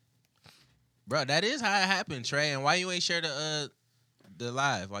 Bro, that is how it happened, Trey. And why you ain't share the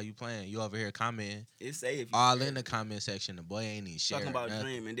live while you playing? You over here commenting It's safe. all in the comment section. The boy ain't even sharing Talking about nothing.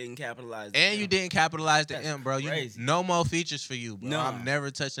 Dream and didn't capitalize. And you didn't capitalize the That's M, bro. You crazy. no more features for you, bro. No. I'm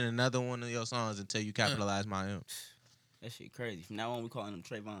never touching another one of your songs until you capitalize my M. That shit crazy. From now on, we calling him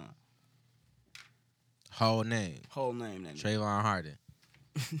Trayvon. Whole name. Whole name, that nigga. Trayvon Harden.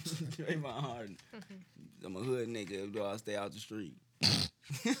 Trayvon Harden. I'm a hood nigga. Do I stay out the street?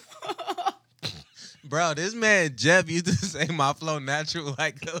 Bro, this man Jeff used to say my flow natural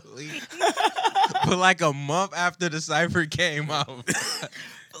like a leaf. But like a month after the cipher came out,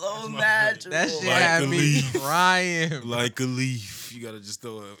 Flow natural. that shit Like had a me leaf. crying. Like a leaf. You gotta just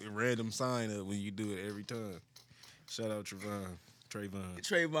throw a random sign up when you do it every time. Shout out Trayvon.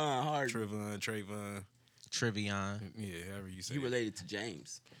 Trayvon Harden. Trayvon. Trivion. Yeah, however you say He it. related to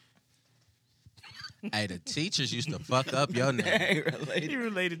James. Hey, the teachers used to fuck up your name. They related. He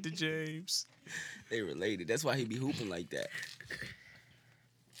related to James. They related. That's why he be hooping like that.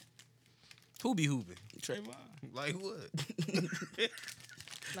 Who be hooping? Trayvon. Like what?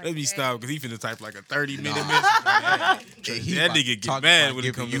 Like Let me that. stop because he finna type like a 30-minute Nah. message. He That about nigga to get talk mad about when it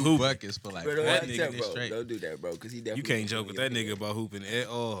giving come to you hooping. buckets for like Bro, don't, 5 that tell, minutes bro. straight. Don't do that, bro. Because he definitely. You can't joke with that nigga about hooping at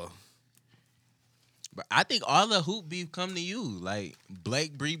all. But I think all the hoop beef come to you. Like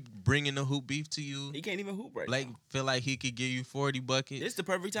Blake bringing the hoop beef to you. He can't even hoop right Blake now. feel like he could give you 40 buckets. This the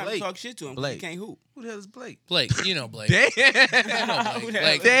perfect time Blake. to talk shit to him. 'cause Blake. He can't hoop. Who the hell is Blake? Blake, you know Blake. Damn. You know Blake.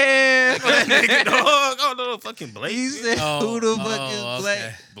 Blake. Damn. Nigga, dog. Oh no, fucking Blake. He said, Oh, who the fuck oh, is Blake?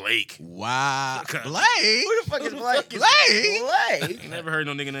 okay. Blake. Wow. Blake? Who the fuck is Blake? Blake? Blake. Never heard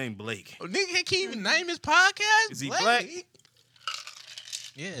no nigga named Blake. Nigga can't even name his podcast. Is he Blake? black?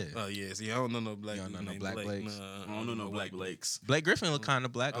 Yeah. Oh yeah, see, I don't know no black. You don't know dude no named black Blake. Blakes? Nah, I don't know no black Blakes. Blake Griffin look kind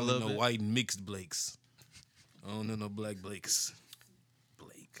of black I a don't little know bit. white mixed Blakes. I don't know no black Blakes.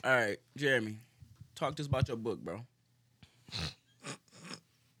 Blake. All right, Jeremy, talk to us about your book, bro.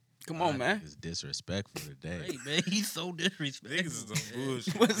 Come on, man. It's disrespectful today. Hey, man, he's so disrespectful. Niggas is on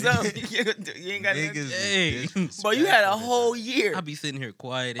bullshit. What's up? You ain't got Niggas is Hey. Bro, you had a disrespectful whole year. I be sitting here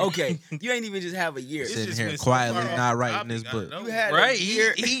quiet. Okay, you ain't even just have a year. It's Sitting just here been so quietly far not off writing topic, this I book. don't You know. had right? a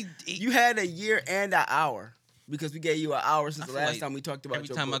year. He You had a year and an hour because we gave you an hour since I the feel last like time we talked about every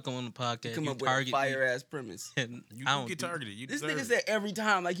your time book. I come on the You podcast, come you up with a target fire me. ass premise. And You I don't get do- targeted. You This deserve nigga it. said every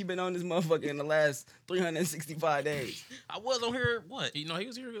time like you been on this motherfucker in the last 365 days. I was on here. What? You know, he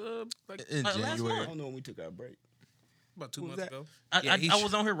was here like In last January. I don't know when we took our break. about 2 Who was months that? ago. I, he I sh-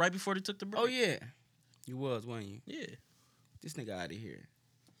 was on here right before they took the break. Oh yeah, you was, wasn't you? Yeah. This nigga out of here,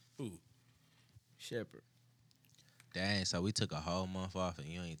 Who? Shepherd. Dang, so we took a whole month off and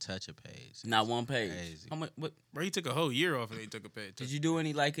you ain't touch a page. Not one page. Crazy. How much? What Bro, he took a whole year off and he took a pay. did you do?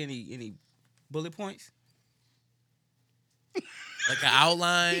 Any bullet points? Like an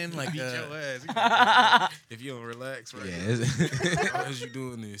outline, like Beat a, your ass. If you don't relax, right? Yeah. it's- How is you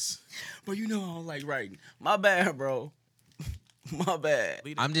doing this? Bro, you know I don't like writing. My bad, bro. My bad.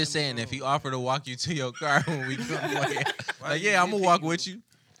 Leave that I'm just camera saying, if he alone. offer to walk you to your car when we come away, like, yeah, I'm gonna walk with you.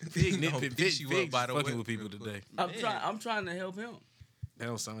 Big Don't nitpick, fix you up by the fucking whip with people real quick. today. I'm trying to help him. That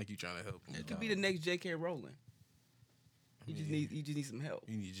don't sound like you trying to help him. You could be the next J.K. Rowling. You just need some help.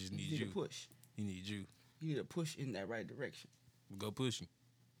 You need, just You need need you. a push. He need you. You need a push in that right direction. Go push him.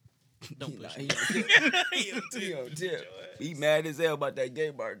 Don't He push not- he on tip. He on tip. He mad as hell about that gay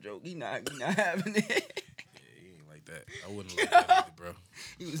bar joke. He not having it. Yeah, he ain't like that. I wouldn't like that either, bro.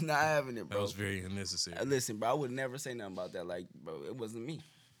 He was not having it, That bro. was very unnecessary. Listen, bro, I would never say nothing about that. Like, bro, it wasn't me.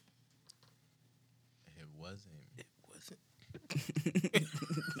 It wasn't.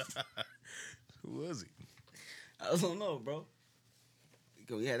 Who was he? I don't know, bro.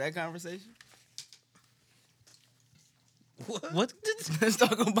 Can we have that conversation? What? Let's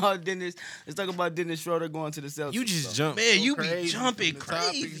talk about Dennis. Let's talk about Dennis Schroeder going to the Celtics. You just bro. jumped. Man, so you be crazy jumping from the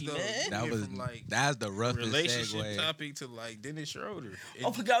topics, crazy, though. man. You That went was from, like that's the roughest relationship segue. topic to like Dennis Schroeder.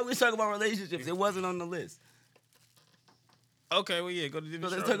 I forgot we was talking about relationships. It wasn't on the list. Okay, well yeah, go to Dennis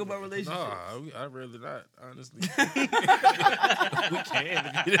So let's Schroeder. talk about relationships. Nah, I'd rather not, honestly. We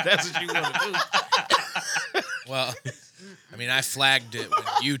can if that's what you want to do. well, I mean, I flagged it when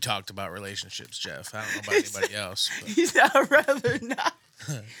you talked about relationships, Jeff. I don't know about anybody else. But He said, I'd rather not.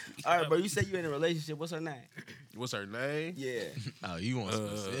 All right, bro. You say you in a relationship. What's her name? What's her name? Yeah. Oh, you want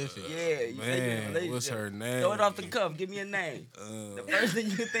specific? Yeah. You say you in a Man, relationship. what's her name? Throw it off the cuff. Give me a name. The first thing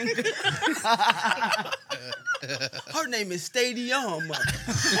you think of. Her name is Stadium. How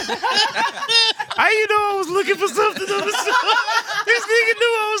you know I was looking for something on the top? This nigga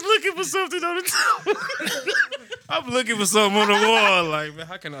knew I was looking for something on the top. I'm looking for something on the wall. Like, man,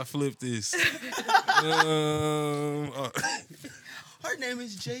 how can I flip this? Her name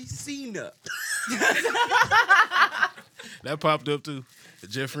is Jay Cena. That popped up too.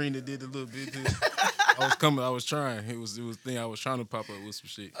 Jeffrina did a little bit too. I was trying. It was the thing I was trying to pop up with some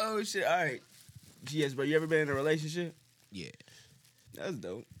shit. Oh shit! All right, GS, bro. You ever been in a relationship? Yeah. That's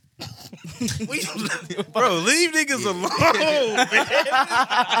dope. Bro, leave niggas alone, man.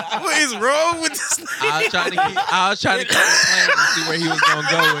 What is wrong with this nigga? I was trying to keep it plain and see where he was gonna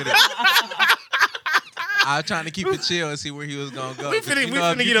go with it. I was trying to keep it chill and see where he was gonna go. We finna get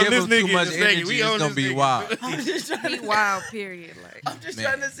on this nigga too much in a second. energy, We it's on gonna this be nigga. wild. I'm just trying He to wild, period. Like, I'm just Man.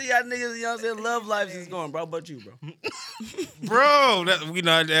 trying to see how niggas, you know what I'm saying, love lives is going, bro. How about you, bro? Bro, we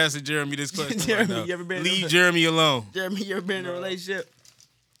not asking Jeremy this question. Jeremy, right now. you ever been in Leave a- Jeremy alone. Jeremy, you ever been in a relationship?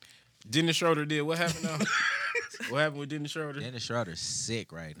 Dennis Schroeder did. What happened now? What happened with Dennis Schroeder? Dennis Schroeder's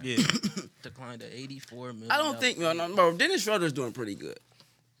sick right now. Yeah. Declined to $84 million. I don't think, no, bro. Dennis Schroeder's doing pretty good.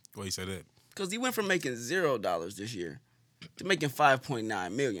 Why you say that? Because he went from making $0 this year to making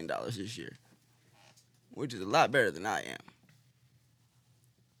 $5.9 million this year, which is a lot better than I am.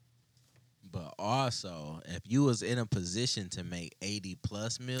 But also, if you was in a position to make 80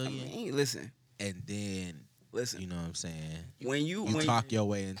 plus I million, mean, listen, and then listen. you know what I'm saying, When you talk your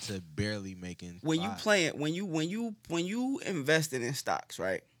way into barely making when you five. playing when you investing in stocks,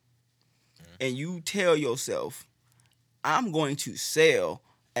 right? And you tell yourself, I'm going to sell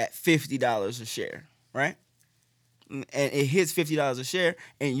at $50 a share, right? And it hits $50 a share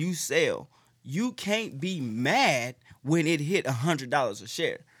and you sell. You can't be mad when it hit $100 a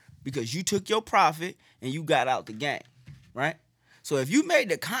share because you took your profit and you got out the game, right? So if you made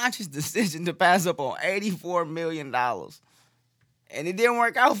the conscious decision to pass up on $84 million and it didn't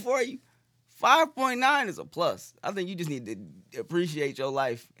work out for you, 5.9 is a plus. I think you just need to appreciate your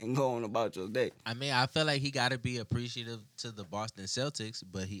life and go on about your day. I mean, I feel like he got to be appreciative to the Boston Celtics,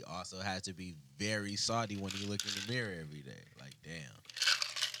 but he also has to be very salty when he look in the mirror every day. Like, damn,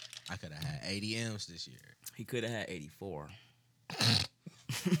 I could have had 80 M's this year. He could have had 84.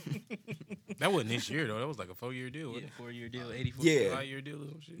 That wasn't this year though. That was like a 4-year deal. Yeah, Wasn't 4-year deal, 84. Yeah. it? 5-year deal or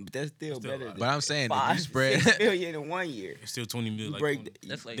some shit. But that's still Still better a lot. than But I'm saying, if you 5 spread, 6 million in 1 year. It's still 20 mil. You Like break 20,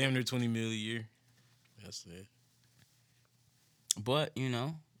 That's like damn near 20 mil a year. That's it. But,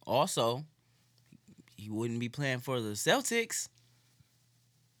 also, he wouldn't be playing for the Celtics.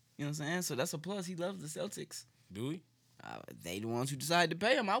 You know what I'm saying? So that's a plus. He loves the Celtics. Do we? They the ones who decided to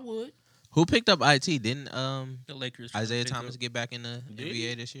pay him. I would. who picked up IT? Didn't the Lakers. Isaiah picked Thomas up- get back in the Did NBA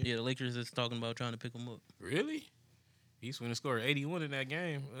he? this year? Yeah, the Lakers is talking about trying to pick him up. Really? He's going to score 81 in that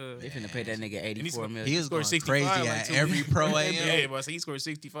game. They finna pay that nigga he's- 84 million. He is scored going 65 crazy like at 2 every pro AM. Yeah, but I say he scored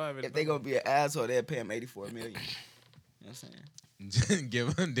 65. If they gonna be an asshole, they'll pay him $84 million. You know what I'm saying?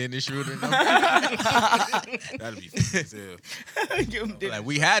 Give him Dennis Schroeder. That'd be funny as hell. Give him Like,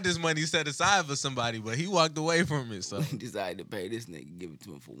 we had this money set aside for somebody, but he walked away from it. So He decided to pay this nigga, give it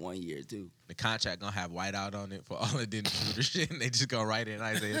to him for 1 year too. the contract gonna have whiteout on it for all of Dennis Schroeder shit, and they just gonna write in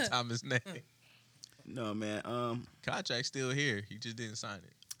Isaiah Thomas' name. No man. Contract still here. He just didn't sign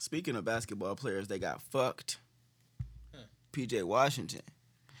it. Speaking of basketball players, they got fucked. PJ Washington.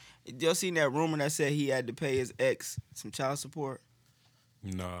 Y'all seen that rumor that said he had to pay his ex some child support?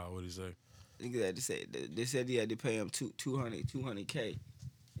 Nah, what did he say? I think they said he had to pay him 200K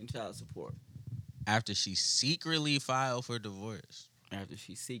in child support After she secretly filed for divorce. After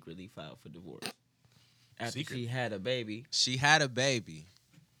she secretly filed for divorce. After Secret? she had a baby. She had a baby.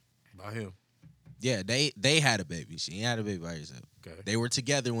 By him. Yeah, they had a baby. She ain't had a baby by herself. Okay. They were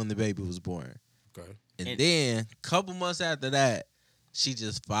together when the baby was born. Okay. And then, a couple months after that, she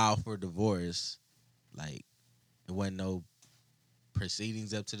just filed for divorce. Like, it wasn't no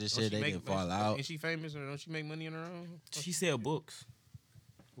proceedings up to this Don't shit. she They make- didn't fall out. Is she famous or don't she make money on her own? She sell books.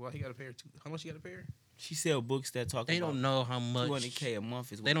 Well, he got to pay her. How much he got to pay her? She sell books that talk They about don't know how much. 200K a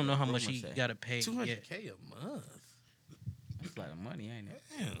month is what They don't know the how much rumor he say. got to pay. 200K a month. That's a lot of money, ain't it?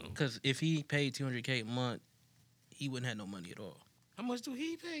 Damn. Because if he paid 200K a month, he wouldn't have no money at all. How much do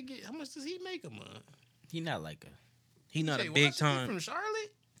he pay? How much does he make a month? He not like a. He not Jay a big Washington time. from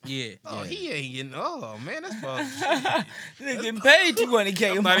Charlotte. Yeah. Oh, he ain't getting. Oh man, that's about. Nigga getting paid 200K a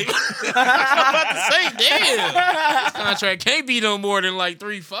I'm month. about to say, damn. This contract can't be no more than like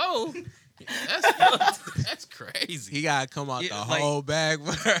 3-4. That's crazy. He gotta come out Yeah, the like- whole bag.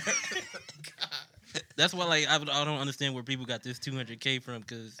 That's why, like, I don't understand where people got this $200K from.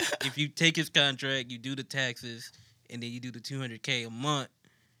 Because if you take his contract, you do the taxes, and then you do the $200K a month,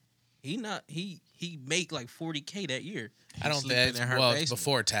 he make like $40K that year. I don't sleeping think in her well, it's basement.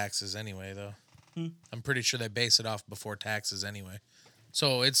 before taxes anyway, though. I'm pretty sure they base it off before taxes anyway.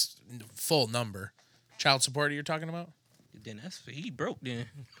 So it's full number. Child support you're talking about? Then he broke then.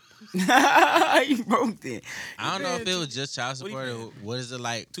 You broke then. I don't know if it was just child support or what is it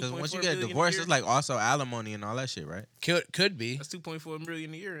like? Because once you get a 2.4 divorce, million a it's like also alimony and all that shit, right? Could be. That's 2.4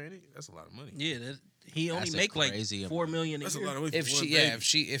 million a year, ain't it? That's a lot of money. Yeah, he only That's a make like crazy $4 million a That's a year. lot of money. If for one she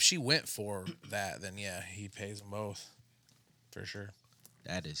baby. if she went for that, then yeah, he pays them both. For sure.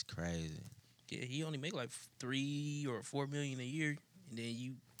 That is crazy. Yeah, he only make like $3 or $4 million a year, and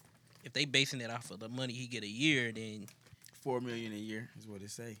then if they basing it off of the money he get a year, then $4 million a year is what it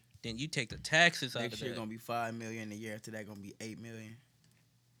say. then you take the taxes out Next of year that. gonna be $5 million a year. After that gonna be $8 million.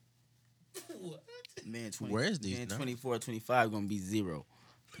 What? Man, Where is these numbers? 24, 25 gonna be zero,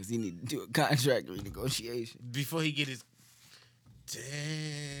 cause he need to do a contract renegotiation. Before he get his.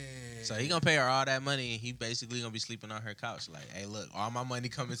 Damn. So he gonna pay her all that money, and he basically gonna be sleeping on her couch. Like, hey, look, all my money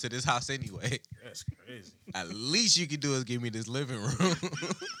coming to this house anyway. That's crazy. At least you can do is give me this living room.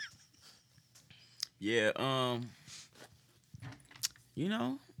 Yeah, you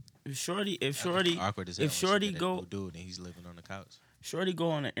know, if Shorty Awkward as hell if when she Shorty get that go new dude and he's living on the couch. Shorty go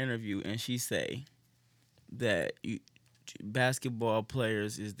on an interview and she say that basketball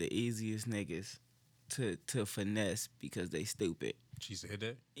players is the easiest niggas to finesse because they stupid. She said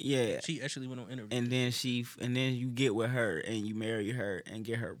that. Yeah. She actually went on interview. And then you get with her and you marry her and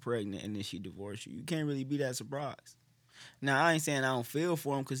get her pregnant and then she divorce you. You can't really be that surprised. Now I ain't saying I don't feel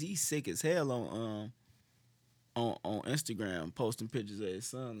for him because he's sick as hell on Instagram posting pictures of his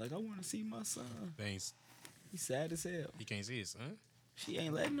son. Like, I want to see my son. Thanks. He's sad as hell. He can't see his son. She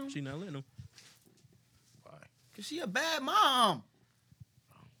ain't letting him. She not letting him. Why? Cause she a bad mom.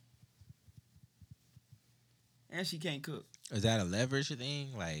 And she can't cook. Is that a leverage thing?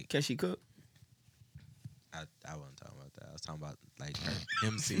 Like, Can she cook? I wasn't talking about that. I was talking about like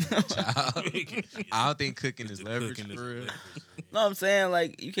him seeing the child. I don't think cooking is leverage Cooking is for real. leverage. No, I'm saying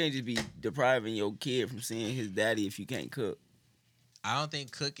like you can't just be depriving your kid from seeing his daddy if you can't cook. I don't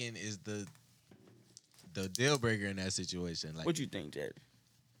think cooking is the deal breaker in that situation. Like, What you think, Jared?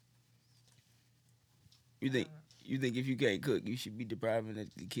 You think if you can't cook, you should be depriving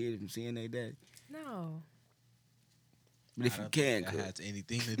the kid from seeing their daddy? No. But if I you don't can think cook, that has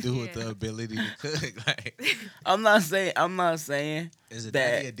anything to do with the ability to cook. Like, I'm not saying is a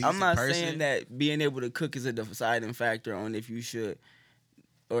that daddy a decent I'm not person? saying that being able to cook is a deciding factor on if you should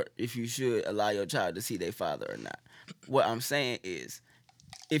allow your child to see their father or not. What I'm saying is,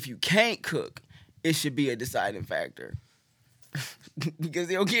 if you can't cook, it should be a deciding factor because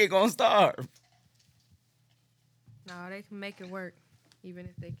your kid gonna starve. No, they can make it work, even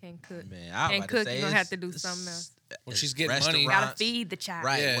if they can't cook. Man, I was And about to cook, say you gonna have it's- to do it's- something else. When it's she's getting money- restaurants. Gotta feed the child.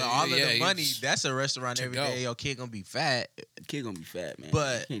 Right. Yeah, well, all yeah, of the you money, just- that's a restaurant to every go. day. Your kid gonna be fat. Kid gonna be fat, man.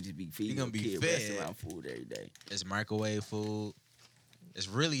 But you can't just be feeding gonna your be kid fed. restaurant food every day. It's microwave food. It's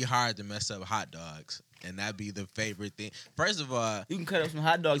really hard to mess up hot dogs, and that'd be the favorite thing. First of all, You can cut up some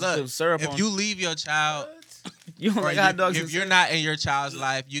hot dogs and look, put syrup on. if you leave your child, You don't or like hot dogs. if and you're syrup? not in your child's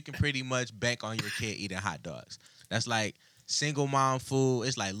life, you can pretty much bank on your kid eating hot dogs. That's like single mom food.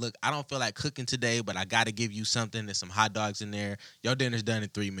 It's like, look, I don't feel like cooking today, but I got to give you something. There's some hot dogs in there. Your dinner's done in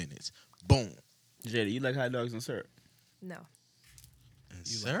 3 minutes. Boom. Jada, you like hot dogs and syrup? No. And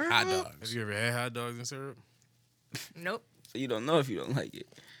You syrup? like hot Have dogs. you ever had hot dogs and syrup? Nope. So you don't know if you don't like it.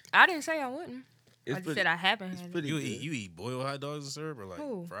 I didn't say I wouldn't. It's I just pretty, said I haven't it's had it. pretty You good. eat boiled hot dogs and syrup or like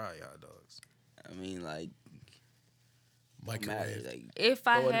Who? fried hot dogs? I mean, like, don't matter. Microwave. Like, If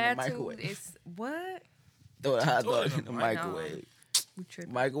I Throw it in the had to, microwave. it's what? throw the hot Throw it dog in in the the microwave. You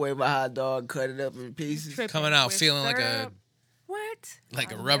tripping. Microwave a hot dog, cut it up in pieces. Tripping Coming out with feeling like a syrup? What?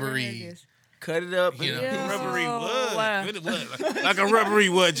 like a I've never rubbery- heard this. Cut it up. You know. in Yeah. pieces. Rubbery Oh, wow. what? Like a rubbery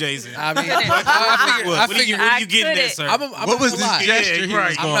what, Jason? I mean, What? I What are you figured. getting I at, sir? I'm What was this lie. gesture Yeah, he right.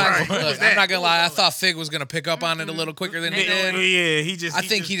 was I'm going not, for? look, I'm not gonna lie. I thought Fig was gonna pick up on it a little quicker than he Yeah, did. he just. I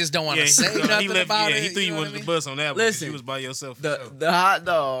think he just don't want to say he nothing about He it. threw you you know under what I the mean? bus on that one. 'Cause Listen, you was by yourself. for The sure. the hot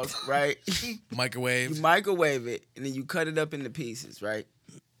dog, right? Microwave. You microwave it and then you cut it up into pieces, right?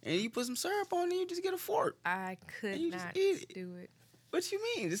 And you put some syrup on it. And you just get a fork. I could You just not eat it. do it. What you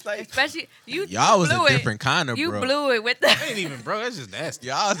mean? It's like Especially you. Y'all was blew a it. different kind of You bro. blew it with the. Ain't even, bro. That's just nasty.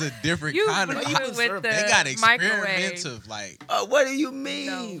 Y'all was a different You kind of. blew it with They got the microwave. experimental, like. what do you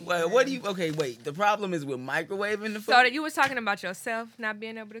mean? No, What do you? Okay, wait. The problem is with microwaving the food. So that you was talking about yourself not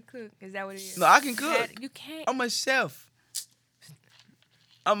being able to cook. Is that what it is? No, I can cook. You can't. I'm a chef.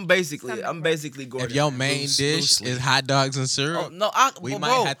 I'm basically Something Gordon. If your main dish loosely. is hot dogs and syrup, Oh, no, we bro,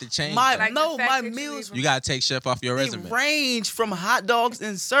 might have to change my that. Like the no, fact my that you meals even- you gotta take chef off your they resume. range from hot dogs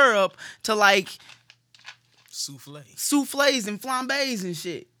and syrup to like Souffle. souffles and flambés and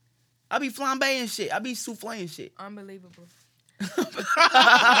shit. I be flambeing shit. I be souffling shit. Unbelievable.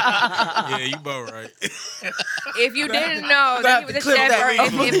 Yeah, you both right. If you didn't know that he was a Clip chef, that. or if,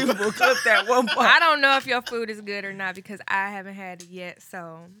 Unbelievable. Clip that one part. I don't know if your food is good or not because I haven't had it yet.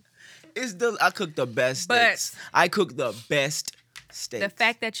 So I cook the best But- steaks. I cook the best steaks. the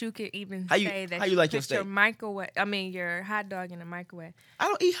fact that you could even How you- say that how you like your put your steak? microwave, your hot dog in the microwave. I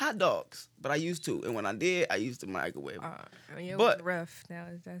don't eat hot dogs, but I used to, and when I did, I used to microwave. It But- was rough.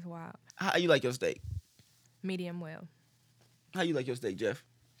 That's wild. How you like your steak? Medium well. How you like your steak, Jeff?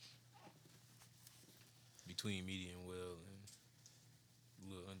 Between medium well and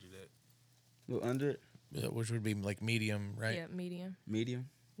a little under that. A little under it? Yeah, which would be like medium, right? Yep, medium. Medium?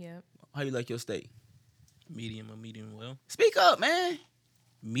 Yep. How you like your steak? Medium or medium well. Speak up, man.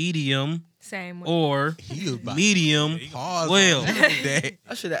 Medium Same way. or He was about medium pause well. on that.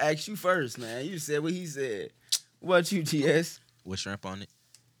 I should have asked you first, man. You said what he said. What about you, GS? With shrimp on it.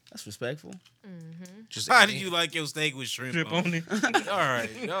 That's respectful. Just How did you like your steak with shrimp Drip on on it? it. All right,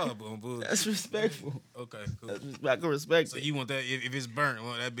 y'all boom boom. That's respectful. Okay, cool. I can respect So it. you want that if it's burnt,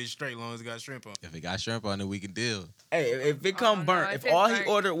 want that bitch straight, long as it got shrimp on. If it got shrimp on it, we can deal. Hey, if it come no, burnt, if if it's all he burnt-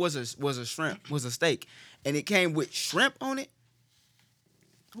 ordered was a shrimp, was a steak, and it came with shrimp on it,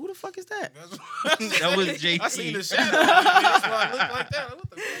 who the fuck is that? That was JT. I seen the shadow. That's why I look like that.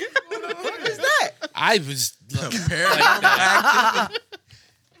 What the fuck? What is that? I was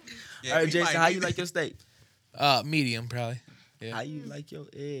All right, Jason, how you like your steak? medium probably. Yeah. How you like your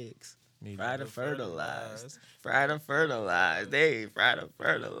eggs? Medium. Fried or fertilized? Fried or fertilized? They ain't fried or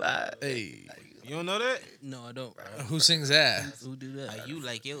fertilized. Hey, You don't know that? No, I don't. who sings that? Who do that? How you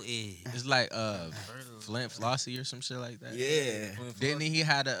like your egg? It's like Flint Flossie or some shit like that. Yeah. Didn't he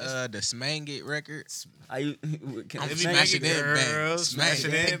had the Smangit record? How you? Can I'm I smashing smack it, it, bang. girl. Smash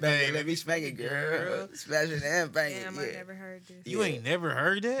Smashing it. it, bang? baby. Let me smack it, girl. Smash it and bang Damn, it. I Yeah. never heard this. You ain't never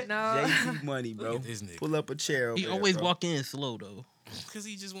heard that? No. JT money, bro. Look at this nigga. Pull up a chair. Over He there, always bro. walk in slow though. Because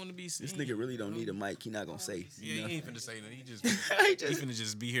he just want to be seen. This nigga really don't need a mic. He not gonna say. Yeah, he ain't finna say nothing. He just, He he just- finna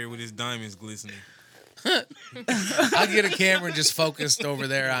just be here with his diamonds glistening. I'll get a camera just focused over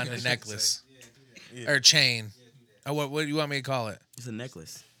there on the necklace or chain. Oh, what do you want me to call it? It's a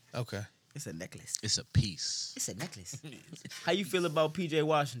necklace. Okay. It's a necklace. It's a piece. It's a necklace. How you feel about PJ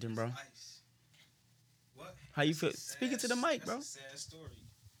Washington, bro? How you feel? Speaking to the mic, bro.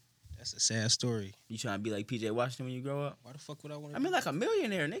 That's a sad story. You trying to be like PJ Washington when you grow up? Why the fuck would I want I to? mean, like a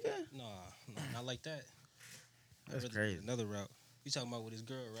millionaire, nigga. No, not like that. That's I'd rather crazy. Another route. You talking about with his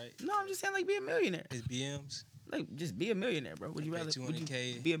girl, right? No, I'm just saying, like, be a millionaire. His BMs Like, just be a millionaire, bro. Would you Pay rather would you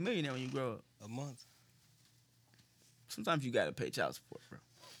 200K. be a millionaire when you grow up? a month. Sometimes you gotta pay child support, bro.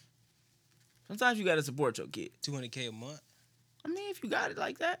 Sometimes you gotta support your kid. 200K a month. I mean, if you got it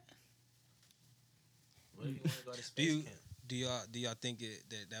like that. Do y'all think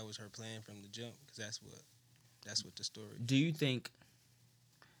that was her plan from the jump? Because that's what the story. Do you think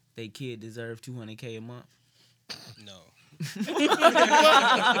they kid deserve $200K a month? No.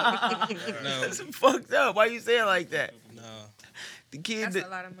 That's fucked up. Why you say it like that? No. The kid. That's a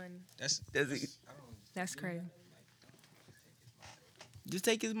lot of money. Does he, That's crazy. just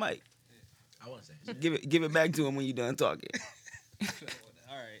take his mic. I want to say. Give it back to him when you're done talking. All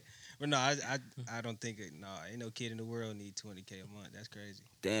right. But no, I don't think it. No, ain't no kid in the world need 200K a month. That's crazy.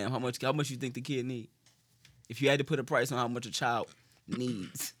 Damn, how much you think the kid need? If you had to put a price on how much a child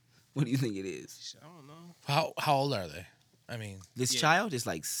needs, what do you think it is? I don't know. How old are they? I mean, This Yeah. child is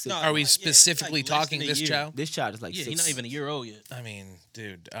like 6. No, are we yeah, specifically like less talking than a this year. child? This child is like Yeah, 6. he's not even a year old yet. I mean,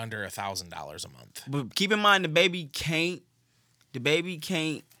 dude, under $1,000 a month. But keep in mind, the baby can't.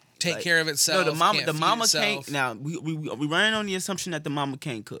 Take like- care of itself. No, can't the feed mama itself. can't. Now we running on the assumption that the mama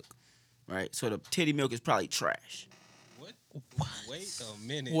can't cook, right? So the titty milk is probably trash. What? Wait a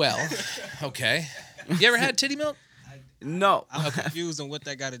minute. Well, okay. You ever had titty milk? No, I'm confused on what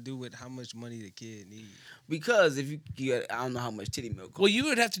that got to do with how much money the kid needs. because if you I don't know how much titty milk costs. Well, you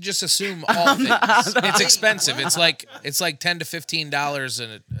would have to just assume all things. It's expensive. It's like $10 to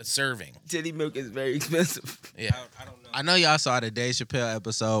 $15 a serving. Titty milk is very expensive. Yeah. I don't know. I know y'all saw the Dave Chappelle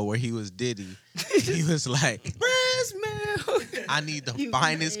episode where he was Diddy. He was like, Breast milk. I need the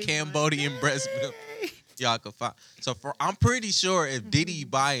finest Cambodian breast milk y'all can find. So I'm pretty sure if Diddy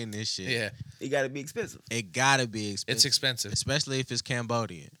buying this shit, Yeah, It got to be expensive. it gotta be expensive. it's expensive. especially if it's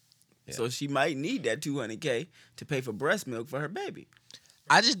Cambodian. Yeah. So she might need that $200K to pay for breast milk for her baby.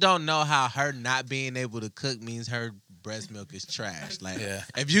 I just don't know how her not being able to cook means her breast milk is trash. Like, Yeah.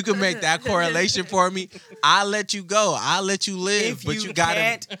 if you can make that correlation for me, I'll let you go. I'll let you live. If But you you gotta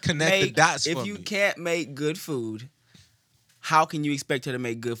can't connect the dots If for you me. can't make good food, how can you expect her to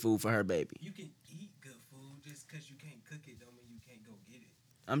make good food for her baby? You can eat good food just because you can't cook it. Don't mean you can't go get it.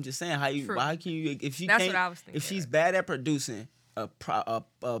 I'm just saying True. how can you if she That's can't what I was thinking. if she's bad at producing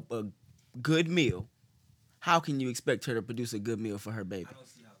a good meal, how can you expect her to produce a good meal for her baby? I don't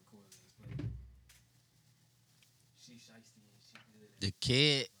see how it correlates, but she's shiesty and she good. The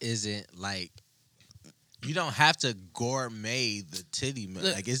kid isn't like, you don't have to gourmet the titty milk.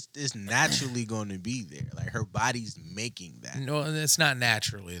 Look. Like, it's naturally going to be there. Like, her body's making that. No, it's not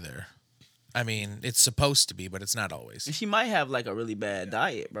naturally there. I mean, it's supposed to be, but it's not And always. she might have like a really bad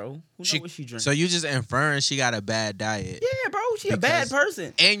diet, bro. Who knows She- what she drinks? So you just inferring she got a bad diet. Yeah, bro, she a bad Because-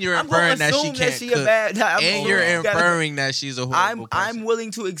 person. And you're I'm gonna inferring that she assume can't that she cook. a bad I'm And assuming you're she got a- inferring that she's a horrible person. I'm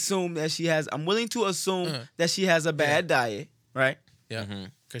willing to assume that she has. I'm willing to assume that she has a bad diet, right? Yeah,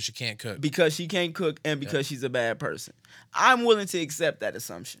 Mhm. because she can't cook. Because she can't cook and because she's a bad person. I'm willing to accept that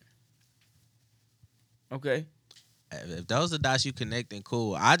assumption. Okay. If those are dots you connecting,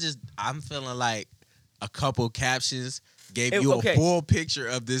 cool. I'm feeling like a couple captions gave you Okay. a full picture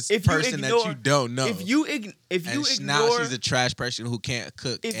of this If you person that ignore- you don't know. If you now ignore, she's a trash person who can't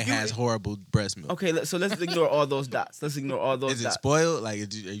cook If and you has ig- horrible breast milk. okay, so let's ignore all those dots. Let's ignore all those Is it dots. spoiled?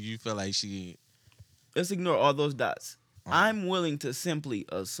 Like, you feel like she? Let's ignore all those dots. I'm willing to simply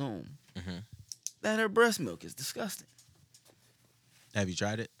assume Mhm. that her breast milk is disgusting. Have you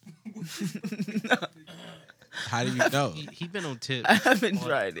tried it? How do you know? He been on tip. I haven't on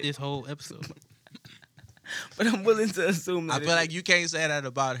tried it, this whole episode. but I'm willing to assume that. I feel like you can't say that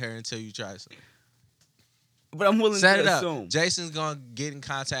about her until you try something. but I'm willing Set to it up. assume. Jason's gonna get in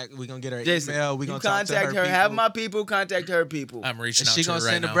contact. We're gonna get her Jason, email. We're you gonna talk to contact her. her. Have people. my people contact her people. I'm reaching And out she to gonna her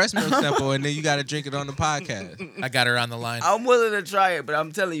right send a now. breast milk sample, and then you gotta drink it on the podcast. I got her on the line. I'm willing to try it, but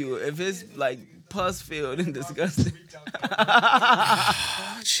I'm telling you, if it's like pus filled and disgusting,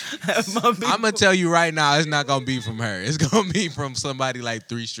 have my people- I'm gonna tell you right now, it's not gonna be from her. It's gonna be from somebody like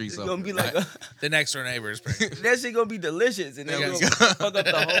 3 streets it's over. gonna be like a, The next door neighbor is pregnant. that shit gonna be delicious, and then There we we gonna go. fuck up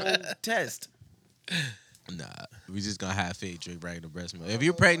the whole test. Nah, we just gonna have Fig drink regular breast milk. If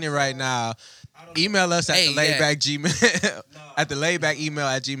you're pregnant right now, email us at Hey, the laidback Gmail at the laidback email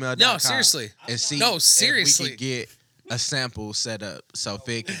at gmail.com. No, seriously. And see No, if seriously. we can get a sample set up so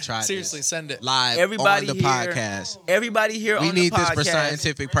Fig can try Seriously, this send it. live Everybody on the here- podcast. Everybody here We on the need this for podcast,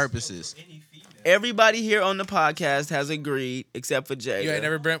 scientific purposes. everybody here on the podcast has agreed, except for Jay, You ain't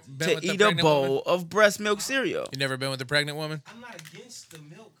never been to with the eat a pregnant bowl woman? of breast milk cereal. You never been with a pregnant woman? I'm not against the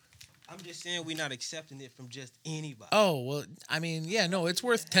milk. I'm just saying we're not accepting it from just anybody. Oh well, I mean, yeah, no, it's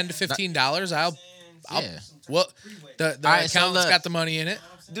worth $10 to $15. I'll Yeah. well, the All right, so accountant's look. got the money in it.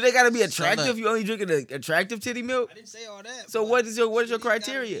 Do they gotta be attractive? look. You only drinking the attractive titty milk? I didn't say all that. So but what is your it gotta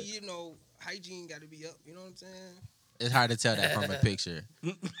criteria? be, you know, hygiene got to be up. You know what I'm saying? It's hard to tell that from a picture.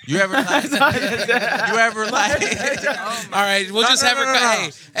 You ever like? you ever like? All right, we'll just have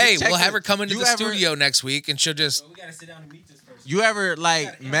her. Hey, Check we'll have it. her come into You the ever- studio next week, and she'll just. We gotta sit down and meet this person. You ever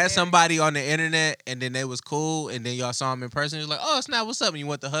like met somebody on the internet and then they was cool and then y'all saw them in person? You're like, oh snap, what's up? And you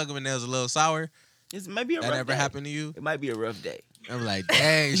went to hug them and they was a little sour. It's maybe a That rough ever day. happened to you? It might be a rough day. I'm like,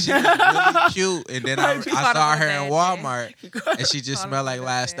 dang, she was really cute. And then I Might be saw on a her in bad Walmart and she just On a smelled like bad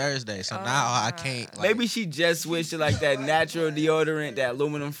last day. Thursday. So Oh, now I God. can't. Like, Maybe she just switched to like that natural deodorant, that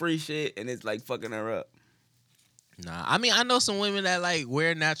aluminum free shit, and it's like fucking her up. Nah, I mean, I know some women that like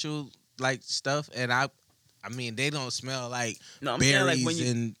wear natural like stuff, and I mean, they don't smell like No, I'm saying like berries when you.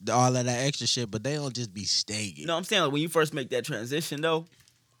 and all of that extra shit, but they don't just be staking. No, I'm saying like when you first make that transition though,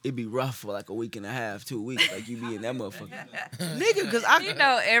 it'd be rough for like a week and a half, 2 weeks. Like you be in that motherfucker, nigga. Cause You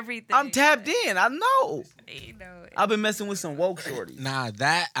know everything. I'm tapped in. I know. You know I've been messing with some woke shorties. Nah,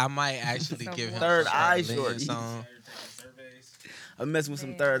 that I might actually Some give him third some eye lens shorties. on. I've been messing with some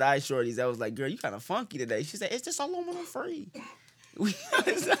Man. third eye shorties. I was like, girl, you kind of funky today. She said, it's just aluminum free.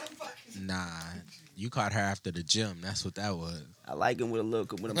 Nah, you caught her after the gym. That's what that was. I like him with a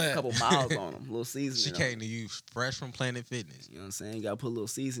couple miles on him, a little She seasoning. on came him. to you fresh from Planet Fitness. You know what I'm saying? You gotta put a little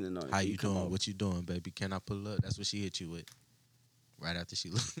seasoning on it. How so you come doing? over. What you doing, baby? Can I pull up? That's what she hit you with. Right after she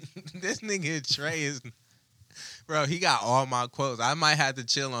looked. This nigga Trey is, bro. He got all my quotes. I might have to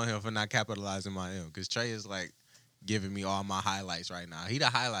chill on him for not capitalizing my M, because Trey is like giving me all my highlights right now. He the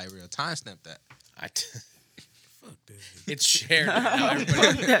highlight reel. Timestamp that. It's shared. Now.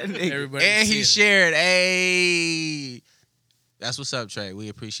 Everybody And he seeing it. shared. Hey, that's what's up, Trey. We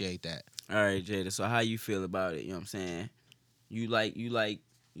appreciate that. All right, Jada. So how you feel about it? You know what I'm saying? You.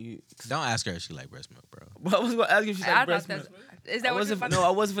 Don't ask her if she like breast milk, bro. Well, I was going to ask you if she I like thought breast that's. milk. Is that what you're No, I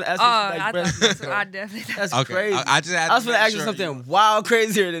wasn't going to ask you if she like I breast thought milk. that's what I definitely. That's Okay, crazy. I just had I was to going to make ask you sure something wild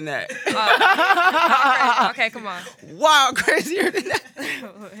crazier than that. Okay, come on. Wild crazier than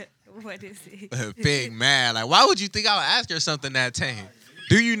that. What is it? Big man. Like, why would you think I would ask her something that tame?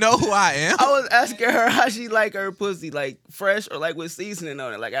 Do you know who I am? I was asking her how she like her pussy, like fresh or like with seasoning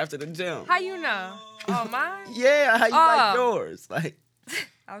on it, like after the gym. How you know? Oh, mine? Yeah, how you like Oh. yours? Like,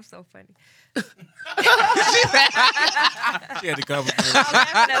 I'm so funny. She had to cover. I'm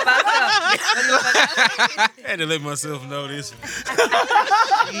laughing at myself. Had to let myself know this.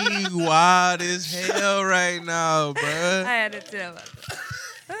 She wild as hell right now, I bruh. had to tell myself.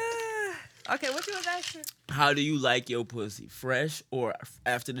 Okay, what you was asking? how do you like your pussy? Fresh or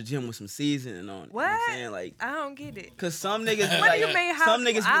after the gym with some seasoning on it? What? You know what I'm saying? Like, I don't get it. cause some niggas be What like, do you mean, how some do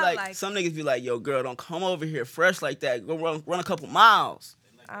niggas be I like, like some niggas be like, yo, girl, don't come over here fresh like that. Go run a couple miles.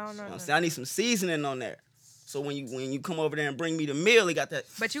 I don't know. You know what I'm saying? I need some seasoning on there. So when you come over there and bring me the meal, it got that.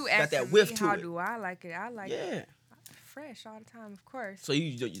 But you got asking that whiff me to how it. do I like it? I like Yeah. it fresh all the time, of course. So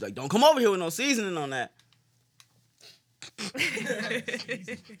you like, don't come over here with no seasoning on that.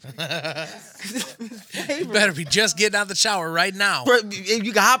 You better be just getting out the shower right now. Bro, if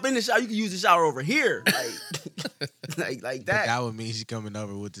you can hop in the shower, you can use the shower over here, like But that. that would mean she coming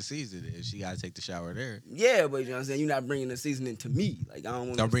over with the seasoning if she gotta take the shower there. Yeah, but you know what I'm saying. You're not bringing the seasoning to me. Like I don't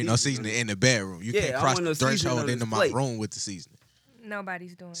want. Don't bring no seasoning in the bedroom. You Yeah, I can't don't cross want the no seasoning threshold on into this my plate. room with the seasoning.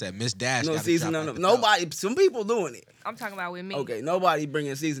 Nobody's doing Said it. Miss Dash. No gotta seasoning drop on at them. the door. Nobody. Some people doing it. I'm talking about with me. Okay, nobody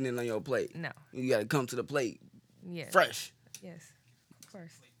bringing seasoning on your plate. No. You got to come to the plate Yes. fresh. Yes. Of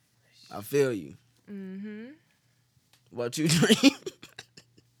course. I feel you. Mm-hmm. What you Dream?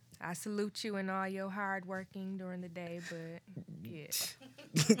 I salute you and all your hard working during the day, but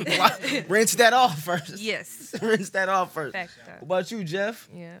yeah. Why- Rinse that off first. Yes. Rinse that off first. Fact What though. about you, Jeff?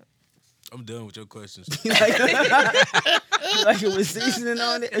 Yeah. I'm done with your questions. You like, you like it with seasoning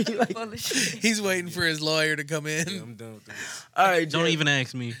on it? Or you like, Full of shit. He's waiting for his lawyer to come in. Yeah, I'm done with this. all right, Don't Jeff. even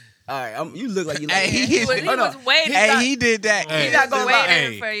ask me. All right, you look like you like. Hey, it. he was waiting. Hey, he did that. Hey, He not gonna waiting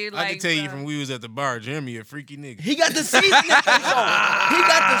Hey, for you. I Like, can tell you bro. from when we was at the bar, Jeremy a freaky nigga. He got the seasoning face on. He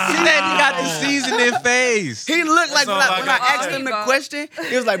got the He seasoning. said he got the seasoning face. He looked like That's when all I I got. asked him the Bro. question,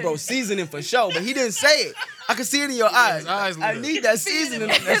 he was like, bro, seasoning for sure. But he didn't say it. I could see it in your eyes. his eyes lit I up. need that seasoning on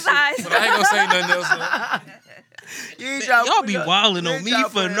that His shit. eyes. But I ain't gonna say nothing else. though. You ain't tryna Y'all put be that- wilding you on ain't me tryna for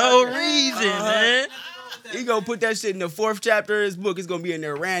put it no out there. reason, man. He gonna put that shit in the 4th chapter of his book. It's gonna be in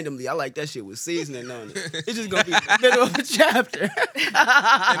there randomly. I like that shit with seasoning on it. It's just gonna be in the middle of a chapter. In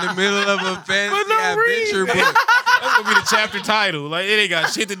the middle of a fantasy adventure book. That's gonna be the chapter title. Like it ain't got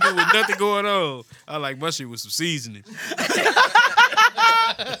shit to do with nothing going on. I like my shit with some seasoning.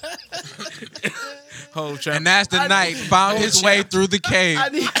 Whole chapter. And that's the night found his way through the cave. I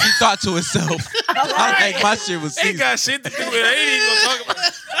need- He thought to himself, I like my shit was ain't seasoned. got shit to do with it. I ain't even gonna talk about it.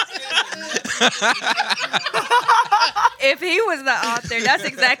 If he was the author, that's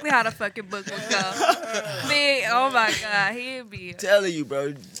exactly how the fucking book would go. Me, oh my god, he'd be. Telling you,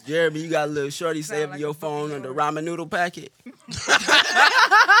 bro. Jeremy, you got a little shorty saving like your a phone fucking on the ramen noodle packet.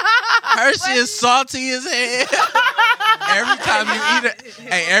 Her shit is salty as hell. Every time you eat it,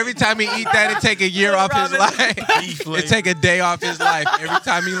 hey, every time he eat that, it take a year off his life. Beef It take a day off his life every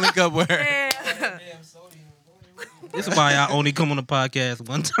time you link up with her. Yeah. This is why I only come on the podcast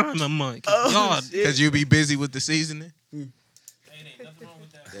one time a month. God, shit. Cause you be busy with the seasoning.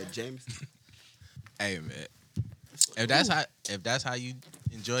 That James. Hey man, if that's how you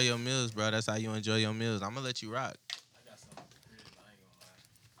enjoy your meals, bro, that's how you enjoy your meals. I'm gonna let you rock.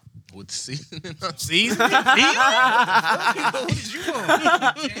 With the seasoning. Seasoning?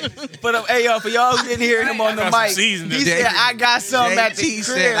 But hey, yo, for y'all who didn't hear him on the I got some mic, seasoning. he said, I got something at the JT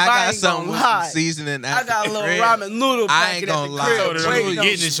crib. said I got ain't something gonna with some lie. seasoning at I got a the little crib. ramen noodle I packet ain't at gonna the lie. crib. So that I'm waiting gonna on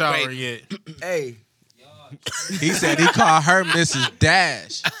get in the you. shower yet. Hey, He said he called her Mrs.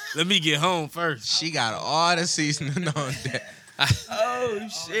 Dash. Let me get home first. She got all the seasoning on that. oh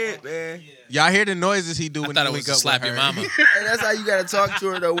shit, man. Y'all hear the noises he do I when thought he it was link to up slap with your her. mama. And that's how you gotta talk to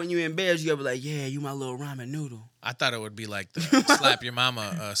her though. When you in bed, you gotta be like, yeah, you my little ramen noodle. I thought it would be like the slap your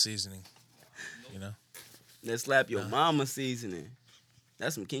mama seasoning. You know? Let's slap your mama seasoning.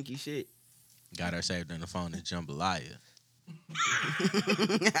 That's some kinky shit. Got her saved on the phone as jambalaya.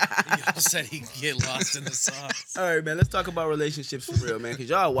 Y'all said he'd get lost in the sauce. All right, man. Let's talk about relationships for real, man. Cause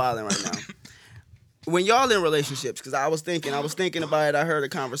y'all wilding right now. when y'all in relationships, because I was thinking about it. I heard a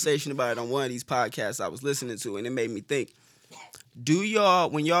conversation about it on one of these podcasts I was listening to, and it made me think.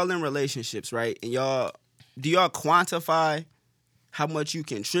 When y'all in relationships, right, and do y'all quantify how much you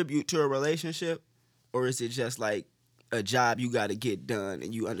contribute to a relationship, or is it just like a job you got to get done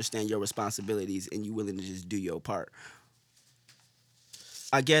and you understand your responsibilities and you willing to just do your part?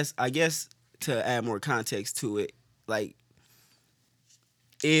 I guess to add more context to it, like,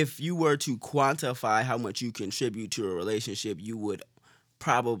 if you were to quantify how much you contribute to a relationship, you would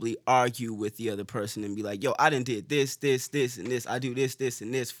probably argue with the other person and be like, yo, I done did this, this, this, and this. I do this, this,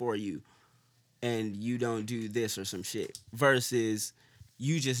 and this for you. And you don't do this or some shit. Versus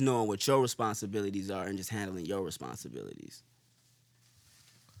you just knowing what your responsibilities are and just handling your responsibilities.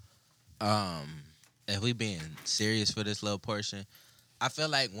 If we being serious for this little portion, I feel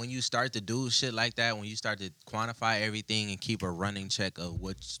like when you start to do shit like that, when you start to quantify everything and keep a running check of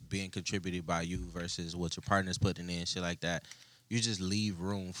what's being contributed by you versus what your partner's putting in, shit like that, you just leave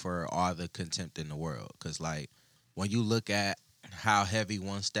room for all the contempt in the world. Because, like, when you look at how heavy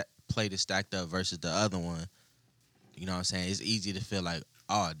one plate is stacked up versus the other one, you know what I'm saying? It's easy to feel like,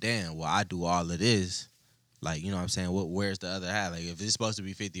 oh, damn, well, I do all of this. Like, you know what I'm saying? Where's the other half? Like, if it's supposed to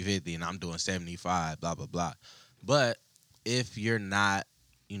be 50-50 and I'm doing 75, blah, blah, blah. But if you're not,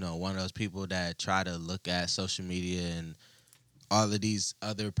 you know, one of those people that try to look at social media and all of these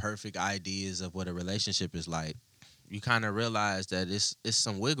other perfect ideas of what a relationship is like, you kind of realize that it's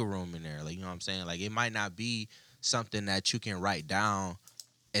some wiggle room in there. Like, you know what I'm saying? Like, it might not be something that you can write down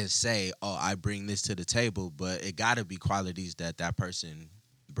and say, oh, I bring this to the table, but it got to be qualities that person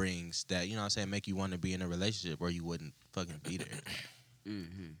brings that, you know what I'm saying, make you want to be in a relationship or you wouldn't fucking be there.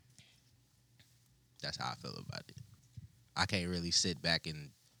 Mm-hmm. That's how I feel about it. I can't really sit back and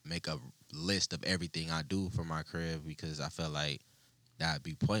make a list of everything I do for my crib because I feel like that'd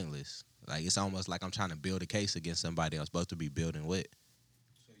be pointless. Like, it's almost like I'm trying to build a case against somebody I'm supposed to be building with.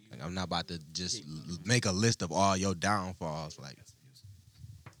 Like, I'm not about to just make a list of all your downfalls. Like,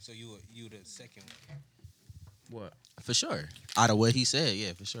 So you the second one. What? for sure. Out of what he said,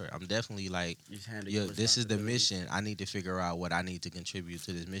 yeah, for sure. I'm definitely like, Just handle yo, your this is the responsibilities. mission. I need to figure out what I need to contribute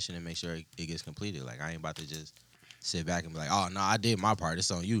to this mission and make sure it gets completed. Like, I ain't about to just sit back and be like, oh, no, I did my part.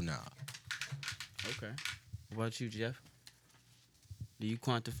 It's on you now. Okay. What about you, Jeff? Do you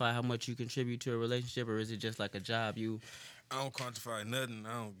quantify how much you contribute to a relationship, or is it just like a job? I don't quantify nothing.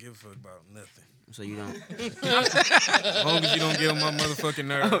 I don't give a fuck about nothing. So you don't. As long as you don't get on my motherfucking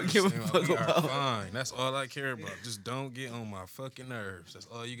nerves, don't give a then fuck we are about- fine. That's all I care about. Just don't get on my fucking nerves. That's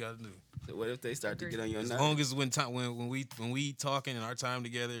all you gotta do. So what if they start to get on your As nerves? long as when we talking and our time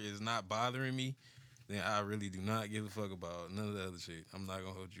together is not bothering me, then I really do not give a fuck about none of the other shit. I'm not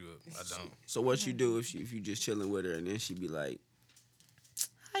gonna hold you up. I don't. So what you do if you just chilling with her and then she be like,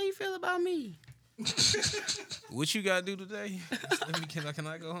 "How you feel about me?" What you gotta do today? Can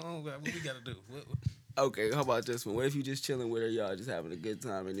I go home? What we gotta do? What? Okay, how about this one? What if you just chilling with her, y'all just having a good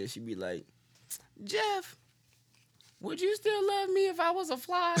time, and then she be like, "Jeff, would you still love me if I was a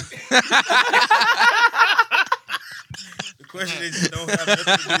fly?" The question is, you don't have nothing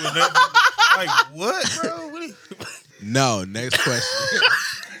to do with nothing. Like what, bro? No, next question.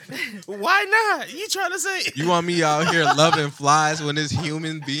 Why not? You trying to say? You want me out here loving flies when there's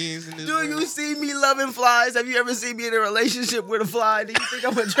human beings in this Do world? you see me loving flies? Have you ever seen me in a relationship with a fly? Do you think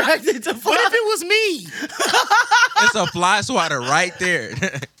I'm attracted to flies? What if it was me? It's a fly swatter right there.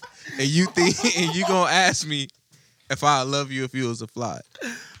 And you gonna ask me if I love you if you was a fly.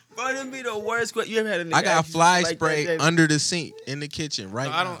 Bro, that'd be the worst question. You ever had a nigga I got ask you fly like spray that, James? under the sink in the kitchen right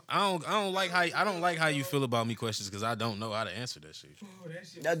I now. don't like how you feel about me questions because I don't know how to answer that shit.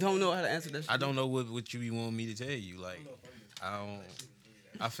 I don't know how to answer that shit. I don't know what you want me to tell you. Like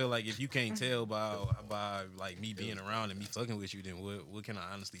I feel like if you can't tell by like me being around and me fucking with you, then what can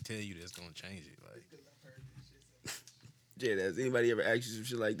I honestly tell you that's gonna change it? Like Jada, has anybody ever asked you some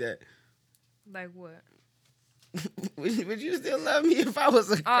shit like that? Like what? Would you still love me if I was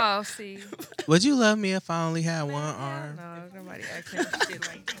a... Oh, see. Would you love me if I only had one arm? No, nobody asking shit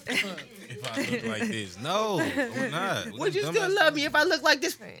like that. if I look like this, no, I'm not. Would you still love me if I look like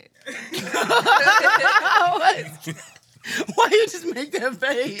this? Why you just make that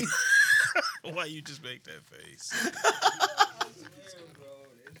face? Why you just make that face?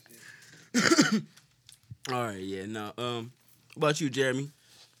 All right, yeah, no. What about you, Jeremy?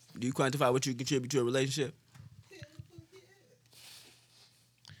 Do you quantify what you contribute to a relationship?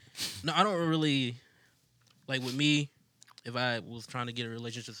 No, I don't really like with me. If I was trying to get a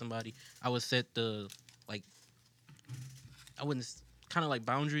relationship with somebody, I would set I wouldn't kind of like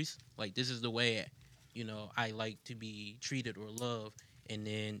boundaries. Like this is the way, I like to be treated or loved. And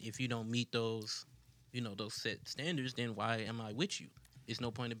then if you don't meet those those set standards, then why am I with you? It's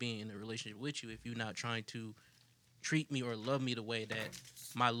no point of being in a relationship with you if you're not trying to treat me or love me the way that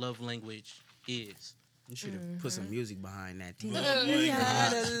my love language is. You should have put some music behind that.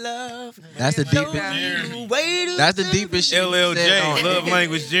 That's the deepest. That's the deepest shit. LLJ, love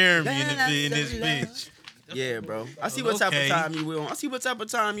language Jeremy in this bitch. Yeah, bro. I see what type of time you on. I see what type of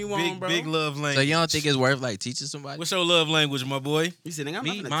time you on, bro. Big love language. So you don't think it's worth like teaching somebody? What's your love language, my boy? You said, nigga, I'm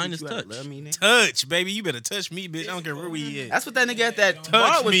not gonna mine teach is you how to touch. love me, nigga. Touch, baby. You better touch me, bitch. I don't care where we at. That's what that nigga at that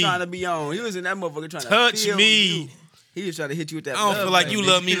bar was me. trying to be on. He was in that motherfucker trying to Touch feel me. you. He was trying to hit you with that. I don't love feel like you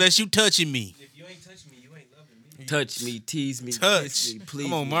language. love me unless you touching me. If you ain't touching me, you ain't loving me. Touch me, tease me, Touch. kiss me, please.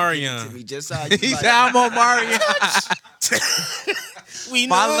 I'm on me, Marion. give it to me just how you He like said I'm on Mario. We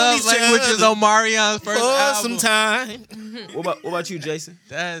My know love each language is other on Marion's first for album. some time. What about you, Jason?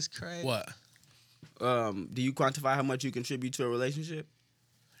 That's crazy. What? Do you quantify how much you contribute to a relationship?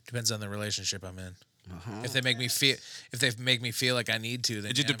 Depends on the relationship I'm in. Uh-huh. If they make me feel like I need to,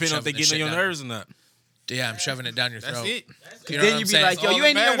 then It just yeah, I'm depends on if they shoving the getting on your shit down. nerves or not. Yeah, I'm shoving it down your That's throat. it. You know Then what you I'm be saying? like, yo, all you that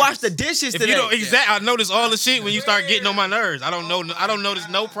ain't even matters. washed the dishes If today. you don't exactly, I notice all the shit when you start getting on my nerves. I don't notice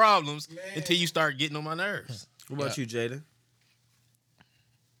no problems until you start getting on my nerves. What about you, Jada?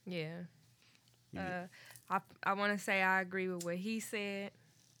 Yeah. I want to say I agree with what he said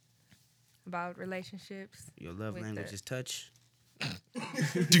about relationships. Your love With language the- is touch.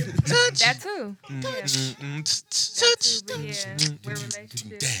 That too. Yeah. That too, but yeah, with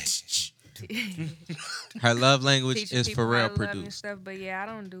relationships. Her love language Teaching is people for how real to love and produced. stuff, but yeah, I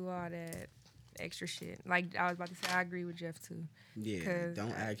don't do all that extra shit. Like I was about to say, I agree with Jeff too. Yeah, 'Cause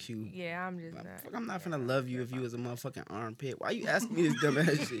don't ask you. Yeah, I'm just not. Fuck, I'm not finna love you if you was a motherfucking armpit. Why you asking me this dumb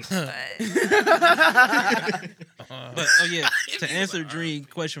ass shit? But to answer Dream's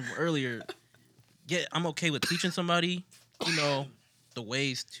question from earlier, yeah, I'm okay with teaching somebody, the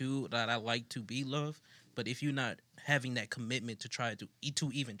ways that I like to be loved. But if you're not having that commitment to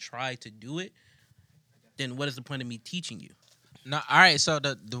even try to do it, then what is the point of me teaching you? No, all right. So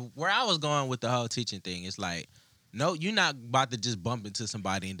the where I was going with the whole teaching thing is like, no, you're not about to just bump into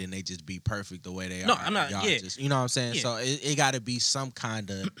somebody and then they just be perfect the way they are. No, I'm not. Y'all Yeah. just, you know what I'm saying? Yeah. So it got to be some kind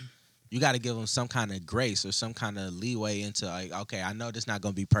of, you got to give them some kind of grace or some kind of leeway into like, okay, I know this not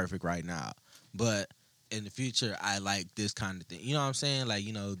gonna be perfect right now, but in the future, I like this kind of thing. You know what I'm saying? Like,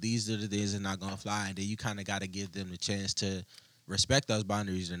 these are the things that are not gonna fly, and then you kind of got to give them the chance to respect those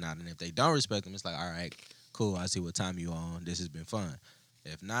boundaries or not. And if they don't respect them, it's like, all right, cool. I see what time you on. This has been fun.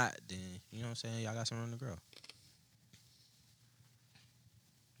 If not, then you know what I'm saying. Y'all got some room to grow.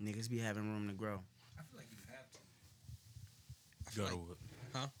 Niggas be having room to grow. You gotta what?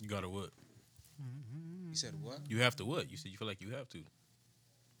 Huh? You gotta what? You said what? You have to what? You said you feel like you have to.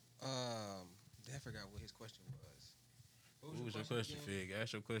 I forgot what his question was. What was your question, Fig?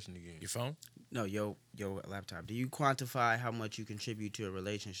 Ask your question again. Your phone? No, yo, laptop. Do you quantify how much you contribute to a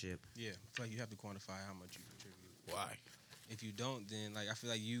relationship? Yeah, I feel like you have to quantify how much you contribute. Why? If you don't, then like I feel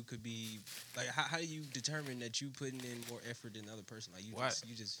like you could be like, how do you determine that you putting in more effort than the other person? Like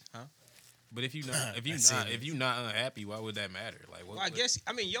you just, huh? But if you not unhappy, why would that matter? Like, what? Well, I guess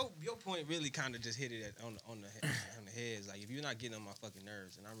your point really kind of just hit it on the head. Like if you're not getting on my fucking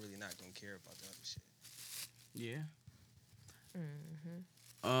nerves, then I'm really not gonna care about the other shit. Yeah.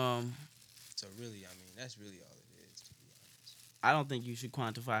 So really, that's really all it is. To be honest. I don't think you should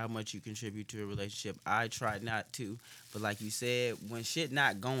quantify how much you contribute to a relationship. I try not to, but like you said, when shit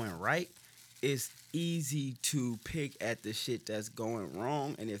not going right, it's easy to pick at the shit that's going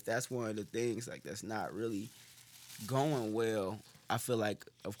wrong. And if that's one of the things like that's not really going well, I feel like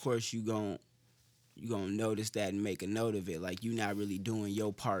of course you gonna notice that and make a note of it. Like you not really doing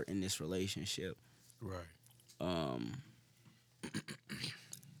your part in this relationship. Right.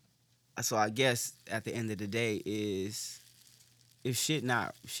 So I guess at the end of the day is if shit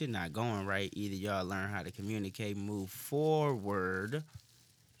not going right, either y'all learn how to communicate, move forward,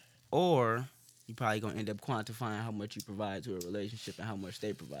 or you probably gonna end up quantifying how much you provide to a relationship and how much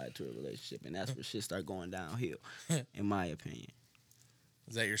they provide to a relationship, and that's where shit start going downhill, in my opinion.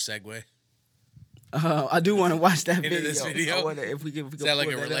 Is that your segue? I do want to watch that Into video. this video? I wonder if we can Is that like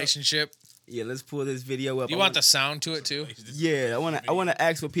pull a that up. relationship? Yeah, let's pull this video up. Do you want the sound to it too? Yeah, I want to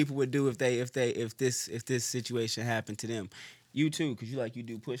ask what people would do if this situation happened to them. You too, cause you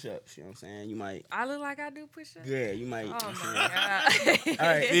do push-ups. You know what I'm saying? You might. I look like I do push-ups. Yeah, you might. Oh my god! All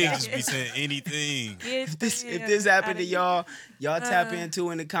right, Fig just be saying anything. if this happened to y'all tap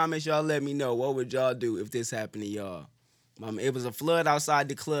into in the comments. Y'all let me know. What would y'all do if this happened to y'all? It was a flood outside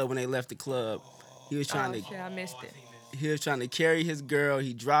the club when they left the club. He was trying I missed it. He was trying to carry his girl.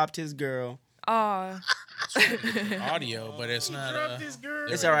 He dropped his girl. Oh, audio, but it's not.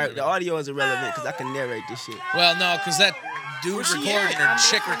 It's all right. The audio is irrelevant because I can narrate this shit. Well, no, because that dude recording or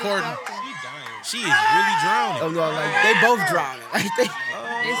chick recording. She is really drowning. Oh no, like they both drowning. Like they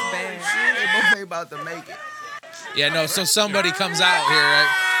bad. They both ain't about to make it. Yeah, no. So somebody comes out here, right?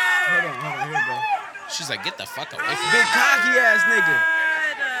 Hold on, here we go. She's like, "Get the fuck away from me." Big cocky ass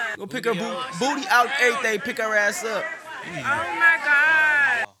nigga. Go pick her booty out everything. Pick her ass up. Oh my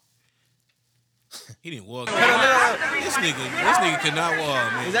god. He didn't walk. No. This nigga could not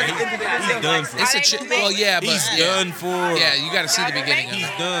walk, man. Is that the end of the He's done for. It's a chick. Well, yeah, but He's done for. Yeah, you got to see the beginning of He's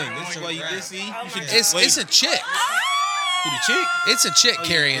it. done. This is why you did see. It's a chick. Who, the chick? It's a chick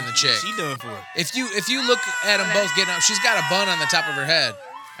carrying the chick. She done for. If you look at them both getting up, she's got a bun on the top of her head.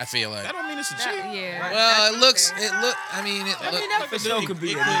 I feel like. That don't mean it's a chick. Yeah. Well, it looks. I mean, it. That for sure could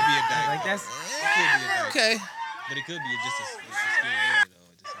be. It could be a dyke. Like that's. Okay. But it could be just a skinny nigga though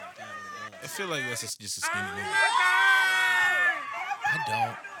at the same time. I feel like that's just a skinny nigga. I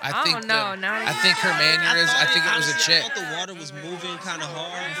don't. I think don't know. I think her mannerisms. I think it was a chick. I thought the water was moving kind of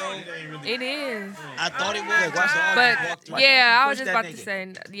hard, bro. It is. I thought it was. But yeah, I was Push just that about to nigga.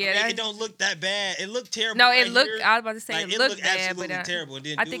 say, yeah, it that's, don't look that bad. It looked terrible. no, right it looked. here. I was about to say Like, it it looked looked bad, absolutely but terrible. And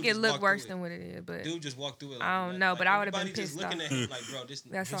then I dude think just it looked walked worse through than what it is. But Dude just walked through it. Like, I don't know, but I would've been everybody just pissed off. looking at him like, bro, this.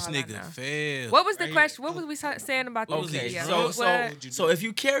 that's This all I nigga know. failed. What was the Right question? What was we saying about the Okay, video? so if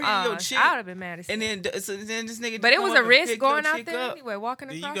you carry your chick, I would have been mad as and shit. then this nigga. But it come was up a and risk pick your going out chick there up. anyway, walking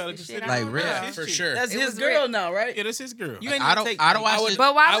Then you across gotta the shit. consider- I Like don't risk. know. Yeah, for sure. That's It his was girl risk. now, right? Yeah, that's his girl. You ain't I even don't. take. I don't watch the.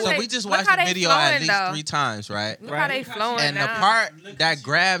 But why would So they? we just look watched how the they video flowing, at least though. 3 times, right? Look how they flowing And the now. part that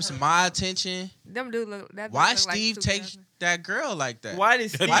grabs my attention, Them dude look. That why look like Steve two takes thousand. that girl like that? Why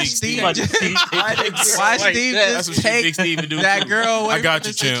did Why Steve? Steve Why just did why Steve? Steve That's just what Big take Steve would do that too. girl away I got from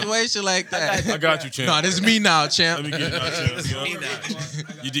you, the champ. situation like that? I got you, champ. No, this is me now, champ. Let me get it now, champ.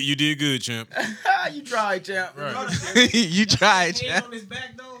 You did good, champ. You tried, champ. Right. You tried, champ. on his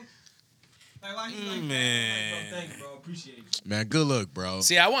back though. Like why he like Man. Bro, thank you, bro. Appreciate it. Man, good look, bro.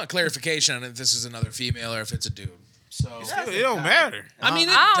 See, I want clarification on if this is another female or if it's a dude. So It don't matter. I mean,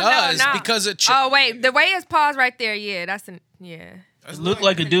 it I don't know, does no. because a chick. Oh wait, the way it's paused right there. Yeah, that's an yeah. Look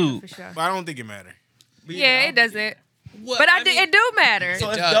like a dude. For sure. But I don't think it matter. Yeah, it doesn't. What- But I mean, it do matter.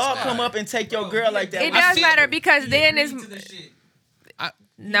 So if does dog matter. come up and take your girl like that, It I does feel- matter because then it's. To the shit.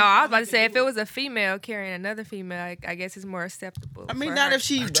 No, I was about to say if it was a female carrying another female, I guess it's more acceptable. I mean, for not her. if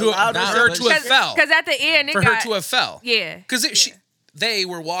she to allowed nah, her herself to have fell. Because at the end, it For got her to have fell. yeah. Because they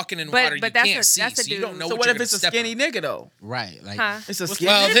were walking in But- water you but that's can't a- see, that's a so you don't dude. know So what what you're if it's a gonna step skinny on. nigga though? Right, like Huh? It's a skinny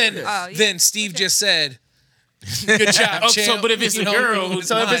Well, nigga. Oh, yeah. then Steve just said, "Good job, champ." So, but if it's a You know, girl who's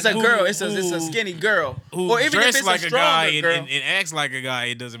So if it's a who- girl, it's a who- skinny girl. who Or even if dressed it's like a a guy stronger girl. and acts like a guy,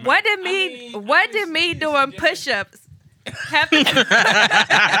 it doesn't matter. What did me doing push-ups? Have to- What the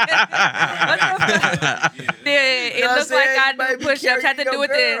fuck? It You know what looked I'm like saying? I You might do be push-ups. Had to carrying do with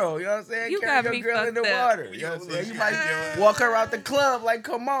your this. girl, you know what I'm saying? You Carry got me your girl in the fucked up. water. You know what I'm saying? You might walk her out the club like,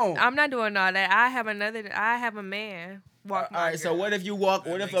 come on. I'm not doing all that. I have a man walk All my right, so girl. what if you walk?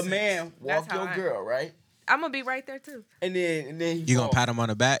 What if a man That's walk how your I- girl, right? I'm gonna be right there too. And then he you gonna fall. pat him on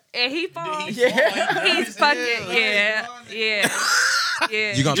the back? And he falls. Yeah. He's fucking yeah.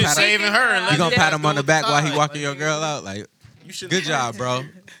 You gonna Just pat him? saving her and You gonna pat him on the back while he side. walking your girl out? Like, You should. good job, bro.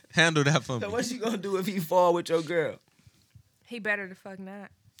 Handle that for me. So what you gonna do if he fall with your girl? He better to fuck not.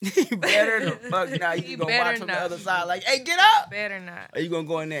 You better the fuck now. He You gonna better watch from the not. other side like, hey, get up. Better not. Or you gonna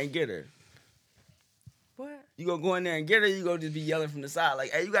go in there and get her? What? You gonna go in there and get her? You gonna just be yelling from the side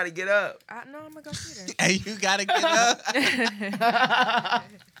like, hey, you gotta get up. No, I'm gonna go get Hey, you gotta get up. her.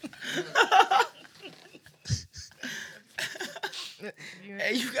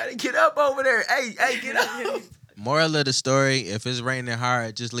 Hey, you gotta get up over there. Hey, get up. Moral of the story: if it's raining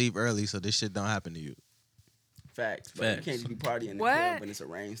hard, just leave early so this shit don't happen to you. Facts. But you can't just be partying in the What? club when it's a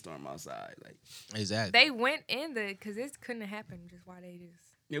rainstorm outside. Like Exactly. They went in because this couldn't have happened. Just why they just.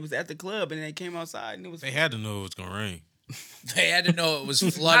 it was at the club and they came outside and it was. They had to know it was gonna rain. They had to know it was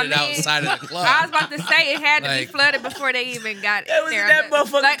flooded outside of the club. I was about to say it had to be Like- flooded before they even got It was there. in that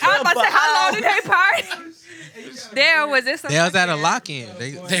motherfucking Like I was about to say, club how long for did they party? There was this. They was at a lock-in.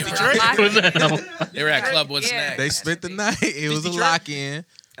 They They were at Club What's Yeah. Next. they spent the night. It was a Detroit? lock-in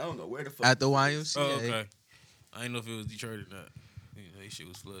I don't know where the fuck. at the YMCA. Oh, okay. I didn't know if it was Detroit or not. That shit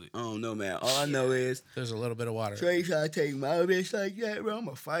was flooded. I don't know, man. All I know is There's a little bit of water. Trey tried to take my bitch like that, bro. I'm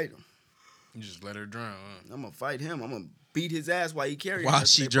gonna fight him. You just let her drown. Huh? I'm gonna fight him. I'm gonna beat his ass while he carrying While her.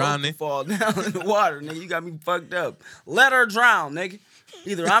 she They both drowning? can fall down in the water, nigga. You got me fucked up. Let her drown, nigga.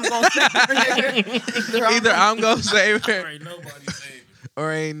 Either I'm gonna save her, nigga. Either I'm gonna save her Ain't nobody saving.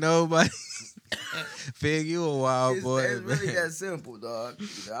 or ain't nobody. Fig, you a wild It's, boy. it's really man. that simple, dog.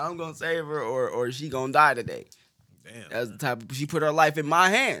 Either I'm gonna save her or she gonna die today. Damn. That's the type of, she put her life in my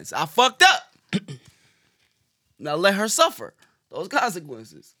hands. I fucked up. Now let her suffer those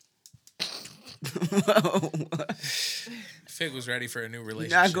consequences. Fig was ready for a new You're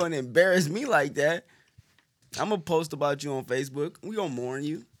relationship. not gonna embarrass me like that. I'm gonna post about you on Facebook. We gonna mourn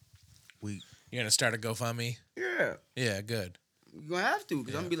you. You're gonna start a GoFundMe? Yeah. Yeah, good. You're gonna have to,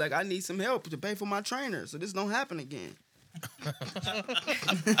 because I'm gonna be like, I need some help to pay for my trainer so this don't happen again.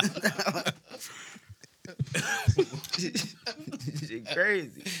 Shit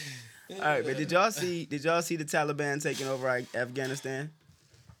crazy. All right, but did y'all see the Taliban taking over Afghanistan?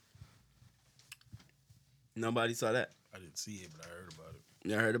 Nobody saw that? I didn't see it, but I heard about it.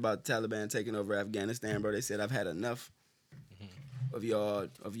 You heard about the Taliban taking over Afghanistan, bro? They said, I've had enough of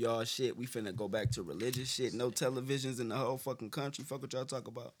y'all shit. We finna go back to religious shit. No televisions in the whole fucking country. Fuck what y'all talk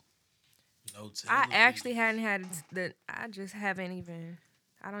about. No I actually hadn't had the. I just haven't even.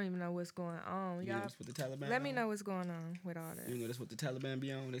 I don't even know what's going on. You know Y'all, what's with the Taliban? let me on? know what's going on with all that. You know that's what the Taliban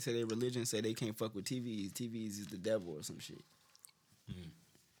be on? They say their religion say they can't fuck with TVs. TVs is the devil or some shit.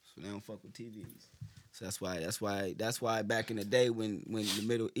 So they don't fuck with TVs. So that's why back in the day when the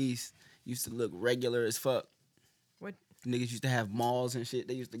Middle East used to look regular as fuck. What? Niggas used to have malls and shit.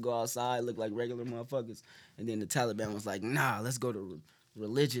 They used to go outside, look like regular motherfuckers. And then the Taliban was like, nah, let's go to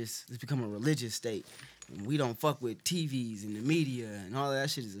religious. Let's become a religious state. And we don't fuck with TVs and the media and all of that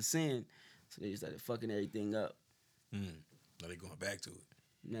shit is a sin. So they just started fucking everything up. Now they going back to it.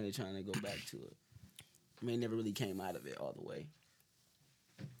 Now they're trying to go back to it. I mean, they never really came out of it all the way.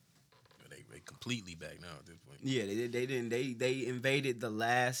 They completely back now at this point. Yeah, they didn't. They invaded the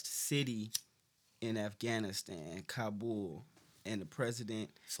last city in Afghanistan, Kabul, and the president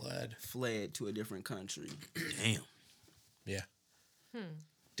fled to a different country. Damn. Yeah.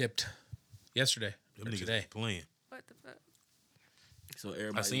 Dipped yesterday or Them niggas today. playing. What the fuck? So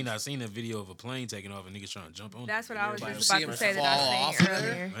everybody. I seen a video of a plane taking off and niggas trying to jump on. That's it. what I was Everybody just see about to him say that fall I off was of saying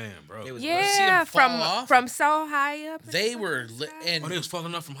there? earlier. Man, bro. It was- See Yeah, him fall off? from so high up. and They stuff were like li- that. and Oh, they was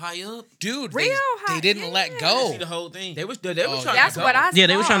falling off from high up. dude, Real they high, didn't let yeah. go. See the whole thing. They was Oh, trying That's to go. what I. Yeah,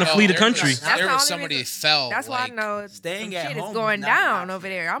 they were saw. trying to flee the there country. Was, That's there the was only somebody reason- fell. That's why I like, know staying some at shit home is going is not an down option. over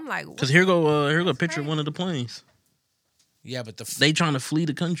there. I'm like, Cause here go a That's picture of crazy. one of the planes. Yeah, but They trying to flee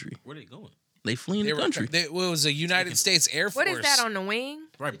the country. Where they going? They fleeing they the were, country. it was a United States Air Force. what is that on the wing?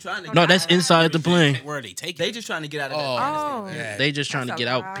 Right. Trying to No, that's inside the plane. Where are they taking? They just trying to get out of Oh, Afghanistan. yeah. They just trying to That's a get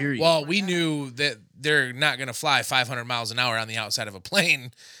out. lot. Period. Well, we knew that they're not going to fly 500 miles an hour on the outside of a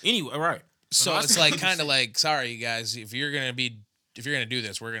plane. Anyway, right. So it's like kind of like, sorry, you guys, if you're going to do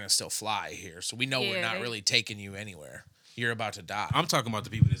this, we're going to still fly here. So we know we're Yeah, not they- really taking you anywhere. You're about to die. I'm talking about the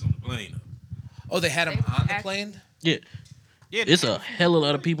people that's on the plane. Oh, they had him They on the actually- plane? yeah, Yeah, it's a hell of a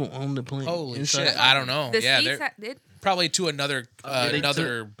lot of people on the plane. Holy Inside. shit. I don't know. The Yeah, seats they're it, probably to another they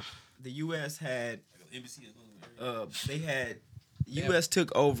another The U.S. had U.S.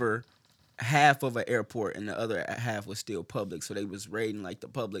 took over half of an airport and the other half was still public, so they was raiding like the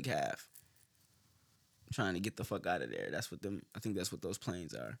public half, trying to get the fuck out of there. I think that's what those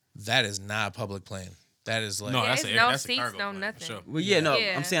planes are. that is not a public plane. That is like No, Yeah, that's it's a no that's a seats, cargo no plane, nothing. for sure. Well, yeah, no,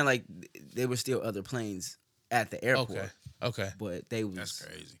 Yeah. I'm saying like there were still other planes at the airport, okay. but they was That's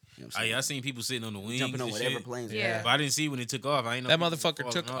crazy. You know what I'm saying? I seen people sitting on the wings jumping on and whatever shit. planes. Yeah. they But I didn't see when it took off. I ain't know That people motherfucker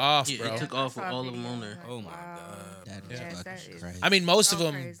falling took off, Yeah, bro. it took off with I saw all a of them on video. there. Oh my Wow. god. That Yeah, is that fucking is- crazy. I mean, most of So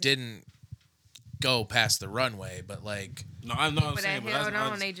them crazy. didn't go past the runway, but like No, I know what I'm But saying. that But held I on,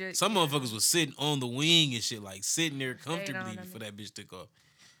 just, they just- some motherfuckers was sitting on the wing and shit, like sitting there on comfortably them. before that bitch took off.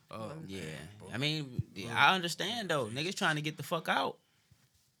 Oh Yeah. I mean, I understand though. Niggas trying to get the fuck out.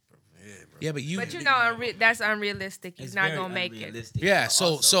 yeah, bro. yeah, but you But you know, that's unrealistic. He's It's not very gonna make it. unrealistic. yeah. So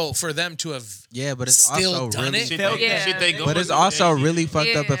Also- for them to have Yeah, but it's still also done really it. Shit, felt they, that. shit they But going But it's through, also they- really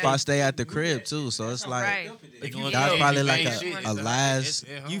fucked up if Yeah. I stay at the crib too. So it's like Right. they going That's through probably the like same a- shit. a It's like, last-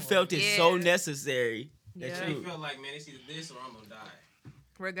 You felt it so Yeah. necessary that Yeah. They you. felt like, man, it's either this or I'm gonna die.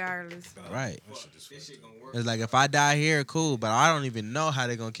 Regardless. right. Fuck, this shit gonna work. It's like if I die here, cool. But I don't even know how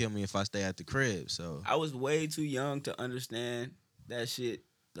they're gonna kill me if I stay at the crib. So I was way too young to understand that shit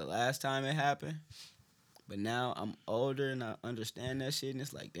the last time it happened. But now I'm older and I understand that shit, and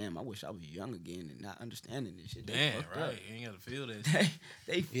it's like, damn, I wish I was young again and not understanding this shit. They Damn, fucked right. up. You ain't gotta feel that.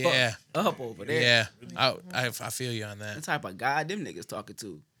 They Yeah. fucked up over there. yeah. I feel you on The that. type of guy them niggas talking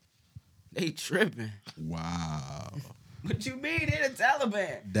to. They tripping. wow, What you mean? They the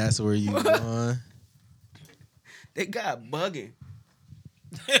Taliban. that's where you going. They got bugging.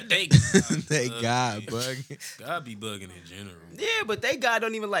 they They got bugging. God be bugging in general. Yeah, but they guy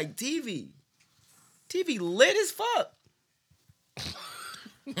don't even like TV. TV lit as fuck.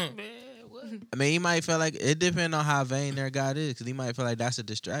 I mean, he might feel like it depends on how vain their God is, because he might feel like that's a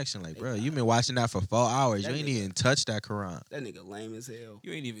distraction. Like, bro, you've been watching that for 4 hours. That You ain't nigga- even touched that Quran. That nigga lame as hell.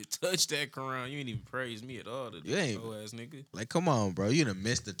 You ain't even touched that Quran. You ain't even praised me at all. You ain't- ass nigga. Like, come on, bro. You done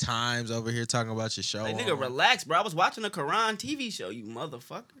missed the times over here talking about your show. Like, nigga, relax, bro. I was watching a Quran TV show, you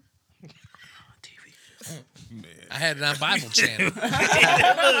motherfucker. Man. I had it on Bible Channel.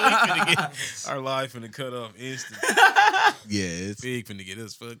 Our life finna cut off instant. Yeah, it's Big finna get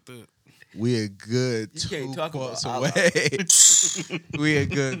us fucked up. we a good You can't 2 talk quotes about Allah. away. We a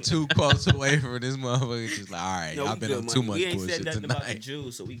good 2 quotes away from this motherfucker. Just like, all right, No, y'all we been good, on money. too much We ain't said bullshit nothing about the tonight.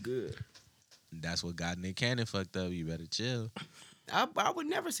 Jews, so we good. That's what got Nick Cannon fucked up. You better chill. I would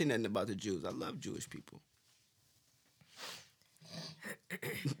never say nothing about the Jews. I love Jewish people.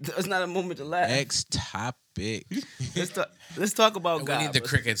 That's not a moment to laugh. Next topic. Let's talk about We God. need the bro.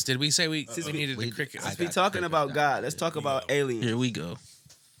 crickets. Did we say we we- needed the crickets? I Since we got talking the about cricket. God, let's talk about aliens. Here we go.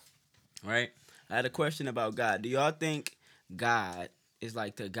 Right? I had a question about God. Do y'all think God is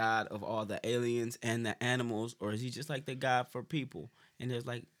like the God of all the aliens and the animals, or is he just like the God for people? And there's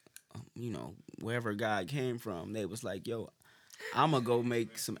like, wherever God came from, they was like, yo, I'm going to go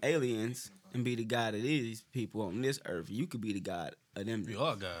make some aliens and be the God of these people on this earth. You could be the God of them. We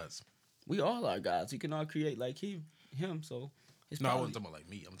all gods. We all are gods. We can all create like him. So it's No, I probably- wasn't talking about like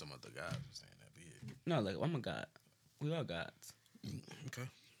me. I'm talking about the God. I'm saying that big. No, like I'm a god. We all gods. Okay.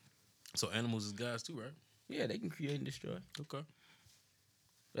 So animals is gods too, right? Yeah, they can create and destroy. Okay.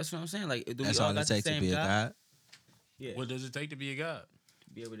 That's what I'm saying. Like, do That's we all all got it the takes to same be a god. Yeah, What does it take to be a god?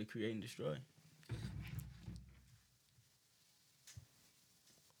 be able to create and destroy.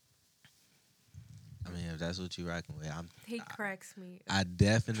 I mean, if that's what you rocking with, He cracks me. I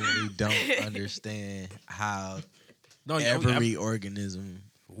definitely don't understand how No, every organism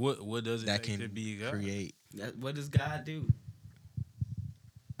what does it that take to can be a god? create. What does God do?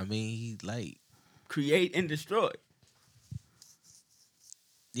 I mean, he like Create and destroy.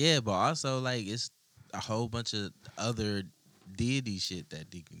 yeah, but also like it's a whole bunch of other deity shit that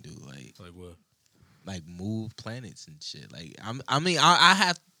he can do, like what? like move planets and shit. Like I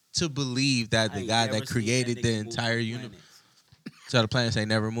have to believe that I the ain't God never that seen created that the nigga move entire no universe. planets. So the planets ain't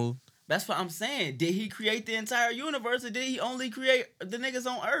never moved. That's what I'm saying. Did he create the entire universe, or did he only create the niggas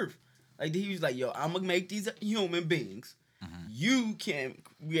on Earth? Like he was like, yo, I'm gonna make these human beings. You can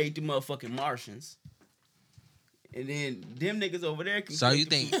create the motherfucking Martians. And then them niggas over there can So create you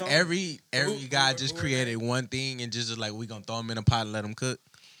the think Plutonians. every guy just created one thing and just like we gonna throw them in a pot and let them cook?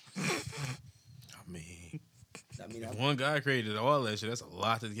 I mean, I mean, if one guy created all that shit, that's a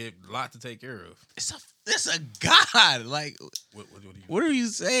lot to take care of. It's a god. Like What are you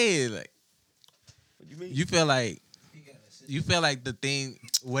saying? Like what do you mean? you feel like the thing,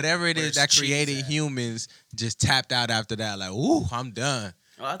 whatever it is Where's that cheese created at? humans, just tapped out after that. Like, ooh, I'm done.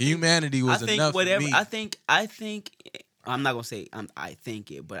 Oh, I think- Humanity was I think enough whatever. for me. I think. I'm not gonna say I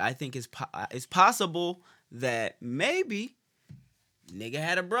think it, but I think it's possible that maybe nigga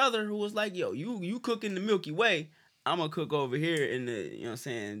had a brother who was like, yo, you cook in the Milky Way, I'm gonna cook over here in the, you know what I'm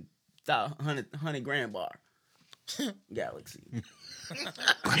saying, 100 grand bar galaxy.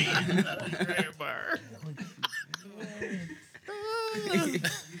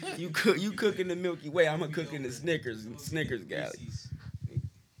 you cook in the Milky Way, I'm gonna cook in the Snickers galaxy.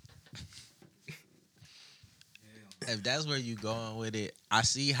 If that's where you going with it, I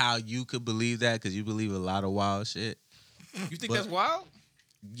see how you could believe that because you believe a lot of wild shit. You think But- that's wild?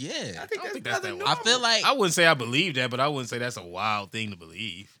 Yeah, I think think that's that's that nothing wild. I feel like I wouldn't say I believe that, but I wouldn't say that's a wild thing to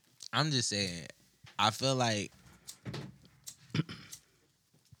believe. I'm just saying, I feel like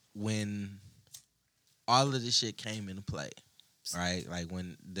when all of this shit came into play, right? Like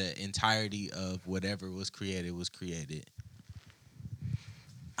when the entirety of whatever was created,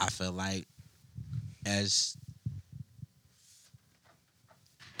 I feel like as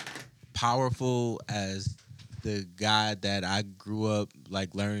powerful as the God that I grew up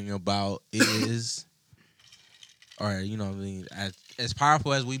like learning about is, or you know what I mean, as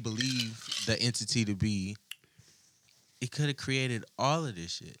powerful as we believe the entity to be, it could have created all of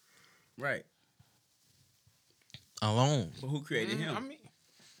this shit Right. alone. But who created him? I mean,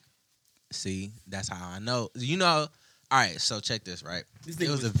 See, that's how I know. You know, all right, so check this, right? This There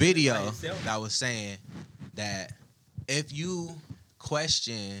nigga was a was created by video himself. that was saying that if you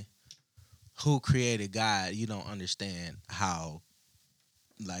question who created God, you don't understand how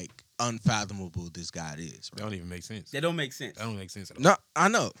like unfathomable this God is. that don't even make sense. That don't make sense. That don't make sense at all. No, I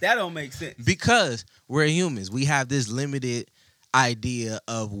know. That don't make sense. Because we're humans. We have this limited idea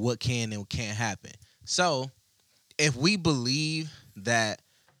of what can and can't happen. So if we believe that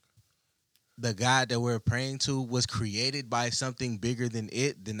the God that we're praying to was created by something bigger than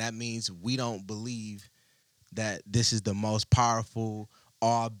it, then that means we don't believe that this is the most powerful,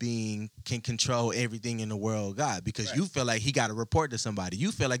 all being, can control everything in the world God. Because you feel like he got to report to somebody.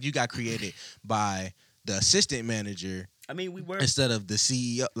 You feel like you got created by the assistant manager. I mean, we were instead of the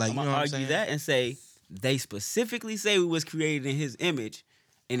CEO. Like, I'm you know gonna what I'm argue saying? that and say they specifically say we was created in His image,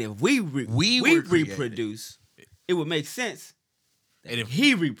 and if we were created. reproduce, it would make sense that And if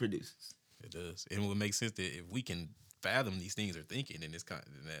He reproduces. It does. And it would make sense that if we can fathom these things or thinking in this kind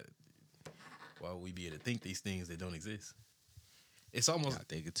of that, why would we be able to think these things that don't exist? It's almost I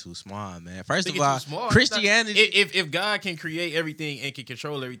think it's too small, man. First think of all, it's too small. Christianity. If God can create everything and can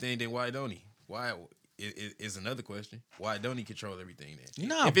control everything, then why don't He? Why is another question? Why don't He control everything then?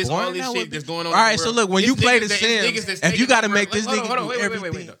 No, if it's boring, all this that shit would be- that's going on. All in right, the so world, look, when it's you play niggas The that- it's Sims, niggas that's if you taking gotta over- make this hold on, nigga hold on, do wait,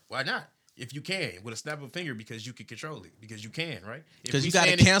 everything- no. Why not? If you can, with a snap of a finger, because you can control it, because you can, right? If Because we you got to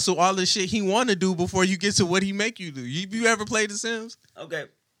saying it- cancel all the shit he want to do before you get to what he make you do. You ever played The Sims? Okay.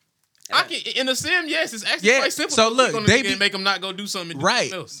 I can in a sim, yes, it's actually Yeah, quite simple. so to look, click on the they nigga be- and make them not go do something and do Right.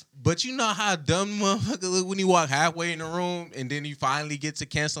 something else. But you know how dumb motherfucker look when he walk halfway in the room and then he finally get to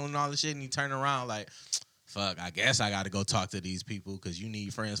canceling all the shit and he turn around like, fuck, I guess I got to go talk to these people because you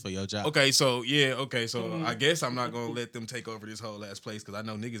need friends for your job. Okay, so I guess I'm not gonna let them take over this whole ass place because I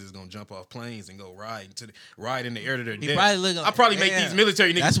know niggas is gonna jump off planes and go ride in the air to their He death. probably looking I probably make like, these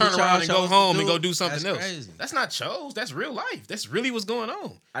military that's niggas what turn y'all around and go chose to home and do? go do something That's else. crazy. That's not chose. That's real life. That's really what's going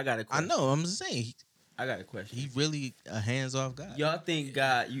on. I got a I question. know. I'm just saying. I got a question. He really a hands-off guy. Y'all think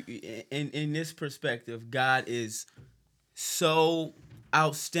God, in this perspective, God is so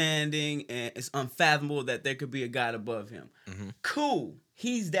outstanding and it's unfathomable that there could be a God above Him? Cool.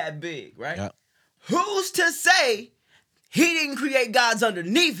 He's that big, right? Yep. Who's to say He didn't create gods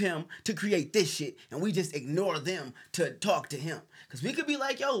underneath Him to create this shit, and we just ignore them to talk to Him? Because we could be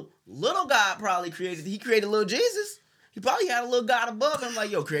like, yo, little God probably he created little Jesus. He probably had a little God above him,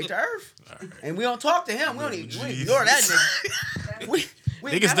 like, yo, create the earth. And we don't talk to him. We don't ignore that nigga. we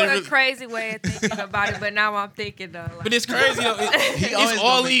Niggas That's never- a crazy way of thinking about it, but now I'm thinking though. Like, But it's crazy though. always It's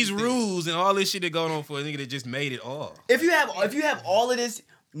all gonna make these you think. rules and all this shit that going on for a nigga that just made it all. If you have all of this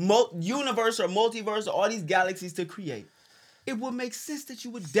universe or multiverse or all these galaxies to create, it would make sense that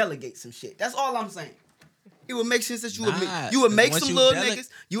you would delegate some shit. That's all I'm saying. It would make sense that you would make once some you little delegate-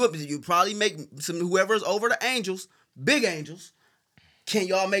 niggas. You'd probably make some whoever's over the angels, big angels. Can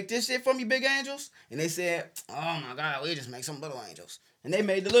y'all make this shit for me, big angels? And they said, oh my God, we just make some little angels. And they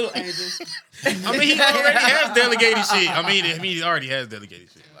made the little angels. I mean, he already has delegated shit. I mean, he already has delegated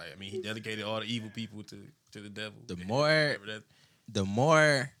shit. Like, I mean, he delegated all the evil people to the devil. The And more, whatever that- the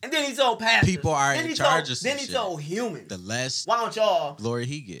more And then he told pastors. people are Then in he charge told, of some Then he shit, told humans. the less Why don't y'all glory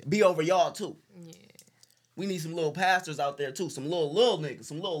he get. be over y'all too? yeah. We need some little pastors out there too. Some little niggas.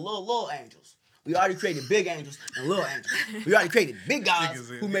 Some little angels. We already created big angels and little angels. We already created big gods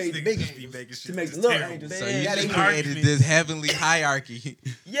Niggas- who made niggas big just be angels making shit to make the just little terrible. angels. So Yeah, you that just ain't created this heavenly hierarchy.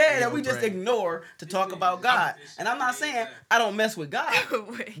 Yeah, that we just ignore to talk about God. And I'm not saying I don't mess with God.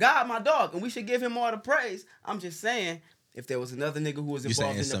 Wait. God, my dog, and we should give him all the praise. I'm just saying, if there was another nigga who was You involved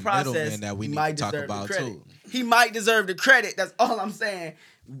saying in the some process, middlemen that we he need might to talk deserve the about, credit. too. He might deserve the credit. That's all I'm saying.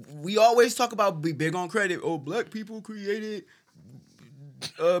 We always talk about be big on credit. Oh, black people created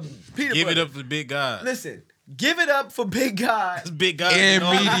peanut Give it butter. up for Big God. Listen, give it up for Big God. That's Big God. And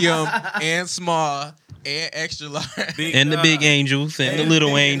all- medium, and small, and extra large. Big And the God. big angels, and the little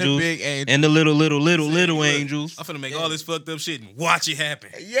And the angels, big angels. and the little Look, angels. I'm finna make all this fucked up shit and watch it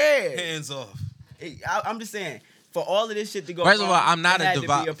happen. Yeah. Hands off. I'm just saying, for all of this shit to go First of all, wrong, I'm not it a had to be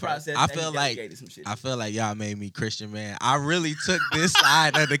devout. a process I that he feel like delegated some shit. I feel like y'all made me Christian, man. I really took this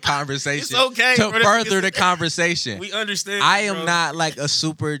side of the conversation It's okay, to bro. further the conversation. We understand. I am bro. not like a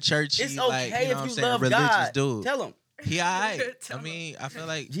super churchy, It's like okay you know what I'm if you saying, love religious God. dude. Tell him. He alright. Tell I mean, I feel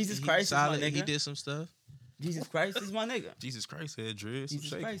like Jesus he Christ is my solid. He nigga. did some stuff. Jesus Christ is my nigga. Jesus Christ had dreads. Jesus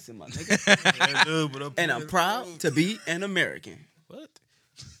Shake. Christ is my nigga. Yeah, dude, but And I'm proud to be an American. What?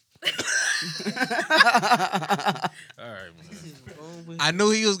 All right, man. I knew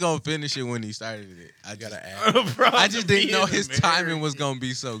he was gonna finish it when he started it. I gotta add. Bro, I just didn't know his American. timing was gonna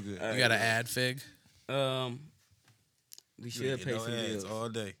be so good. You got to add Fig. We should Get pay no some ads bills. all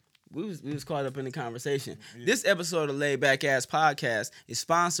day. We was caught up in the conversation. This episode of Laid Back Ass Podcast is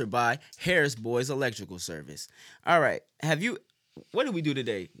sponsored by Harris Boys Electrical Service. All right, what did we do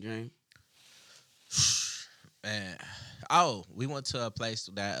today, Dream? Man. Oh, we went to a place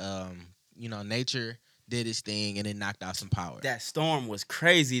that nature did its thing and it knocked out some power. That storm was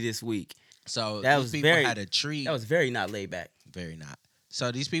crazy this week. So that these was people very had a tree. That was very not laid back. Very not.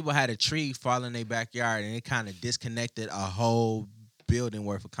 So these people had a tree fall in their backyard and it kind of disconnected a whole building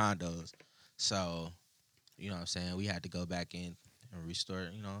worth of condos. So, you know what I'm saying? We had to go back in and restore,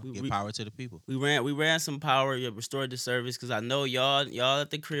 give We- power to the people. We ran some power. You restored the service because I know y'all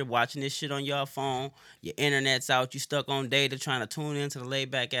at the crib watching this shit on y'all phone. Your internet's out. You stuck on data trying to tune into the laid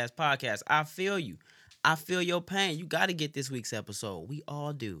back ass podcast. I feel you. I feel your pain. You got to get this week's episode. We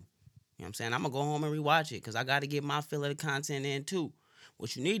all do. You know what I'm saying? I'm gonna go home and rewatch it because I got to get my fill of the content in too.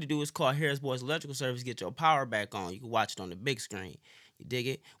 What you need to do is call Harris Boys Electrical Service, get your power back on. You can watch it on the big screen. You dig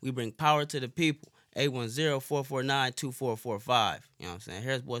it? We bring power to the people. 810-449-2445. You know what I'm saying?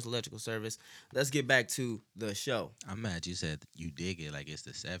 Harris Boys Electrical Service. Let's get back to the show. I'm mad you said you dig it like it's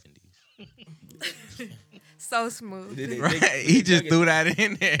the 70s. So smooth. Did they Right? dig it? He Did they just dig threw it? that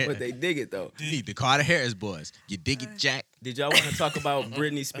in there. But they dig it though. You need to call the Harris Boys. You dig it, Jack? Did y'all want to talk about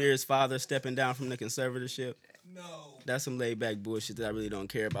Britney Spears' father stepping down from the conservatorship? No. That's some laid back bullshit that I really don't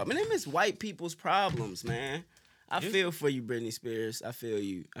care about. Man, them is white people's problems, man. I feel for you, Britney Spears. I feel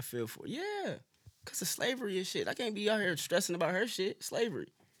you. I feel for yeah. Cause of slavery and shit. I can't be out here stressing about her shit. Slavery.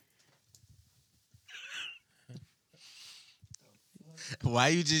 Why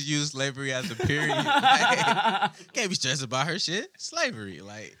you just use slavery as a period? Can't be stressed about her shit. Slavery,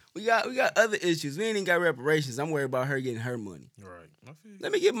 like We got other issues. We ain't even got reparations. I'm worried about her getting her money. Right. I feel you.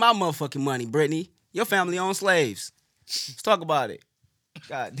 Let me get my motherfucking money, Brittany. Your family owned slaves. Let's talk about it.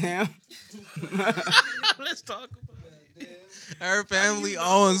 God damn. Let's talk about her family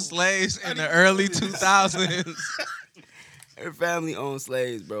owned slaves in the early 2000s. Her family owned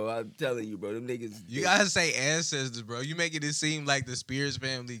slaves, bro. I'm telling you, bro. Them niggas. You gotta say ancestors, bro. You making it seem like the Spears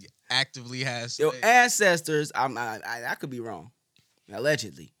family actively has Your slaves. ancestors. I could be wrong.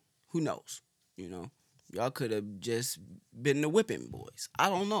 Allegedly. Who knows? You know. Y'all could have just been the whipping boys. I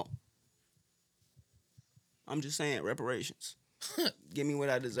don't know. I'm just saying reparations. Give me what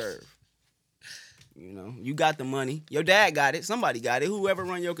I deserve. You know, you got the money. Your dad got it. Somebody got it. Whoever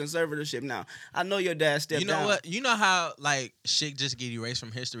run your conservatorship now. I know your dad stepped You know down. what? You know how like shit just get erased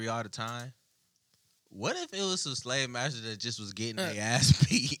from history all the time? What if it was some slave master that just was getting their ass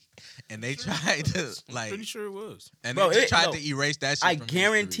beat and they tried to like Pretty sure it was. and Bro, they just it- tried no. to erase that shit I from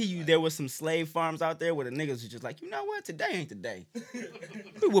guarantee history. you there was some slave farms out there where the niggas was just like, you know what? Today ain't the day.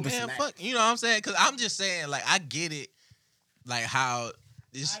 We whooping Man, some ass. fuck, you know what I'm saying? Cause I'm just saying, like, I get it, like how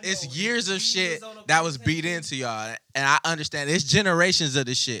it's years of shit that was beat into y'all, and I understand it's generations of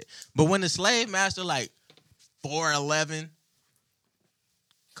this shit. But when the slave master like 4'11",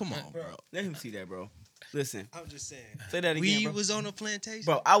 come on, bro. Let him see that, bro. Listen, I'm just saying. say that again, We bro. was on a plantation.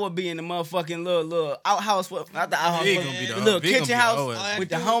 Bro, I would be in the motherfucking little outhouse, not the outhouse, Fig but gonna be the the little Fig gonna kitchen be the house hoe ass. with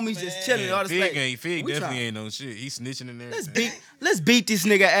the homies just chilling. All the Fig slaves. Fig We definitely trying- ain't no shit. He's snitching in there. Let's beat this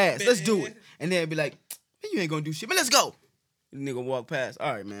nigga ass. Let's do it. And then be like, man, you ain't gonna do shit, but let's go. The nigga walk past.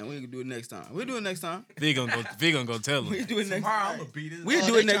 All right, man, we can do it next time. We'll do it next time. Fig gonna go tell We'll him. do it next time. beat his We'll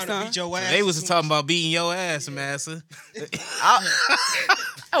do it next time. They was talking about beating your ass, massa.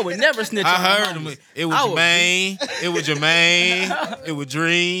 I would never snitch on I my heard homies. him. It was I would Jermaine. It was Jermaine. It was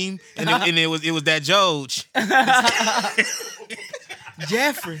Dream. And it was that George.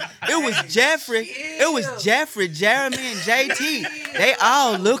 Jeffrey. It was Jeffrey. It was Jeffrey, Jeremy, and JT. They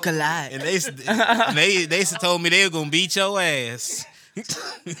all look alike. And they told me they were gonna beat your ass.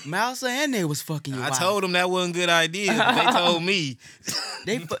 Mouser and they was fucking your I wife. told them that wasn't a good idea. But they told me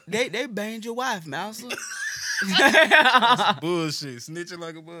They banged your wife, Mouser. bullshit, snitching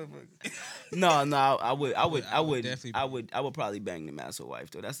like a motherfucker. No, I would definitely- I would probably bang the Mouser wife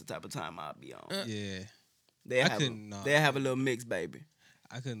though. That's the type of time I'd be on. Yeah, They I have couldn't, they have a little mix, baby.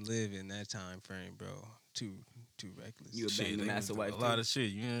 I couldn't live in that time frame, bro. Too reckless. You would bang the they Mouser was wife. a lot too. of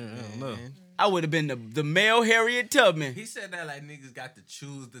shit. I don't know. Man. I would have been the male Harriet Tubman. He said that like niggas got to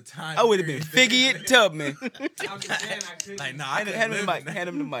choose the time. I would have been Figgy Tubman. I'm just saying I couldn't. Like, nah, I Hand him couldn't the live mic. Hand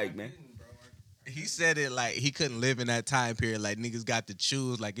him the mic, man. He said it like he couldn't live in that time period. Like niggas got to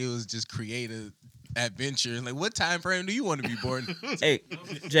choose. Like it was just creative adventure. Like what time frame do you want to be born? Hey,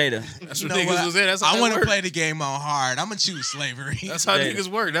 Jada. That's You what know niggas what? was in. That's how I that want to work. play the game on hard. I'm gonna choose slavery. That's how Jada. niggas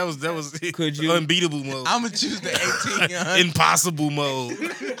work. That was Could you- unbeatable mode. I'm gonna choose the 1800. Impossible mode.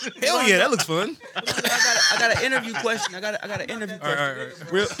 Hell yeah, that looks fun. I got an interview question. I got an interview All question.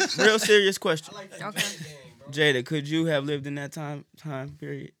 right, all right. Real serious question. Okay. Jada, could you have lived in that time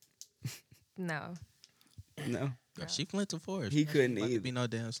period? No. No. She went to forest. He couldn't About to either. be no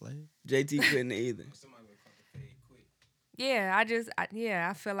damn slave. JT couldn't either. Yeah,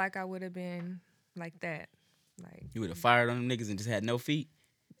 I feel like I would have been like that. Like You would have fired on them niggas and just had no feet.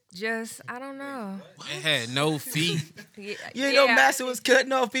 Just I don't know. It had no feet. Yeah, You ain't know yeah. Master was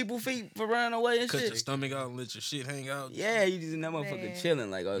cutting off people's feet for running away and Cut your shit. stomach out and let your shit hang out. Yeah, you just in that motherfucker Man.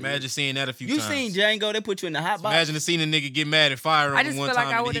 chilling like. Oh, Imagine seeing that a few you times. seen Django? They put you in the hot box. Imagine seeing a nigga get mad and fire I on just him one feel like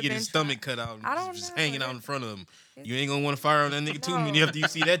time I and he would've get his been stomach cut out and I don't just know. hanging out in front of him. You ain't gonna want to fire on that nigga too No. many after you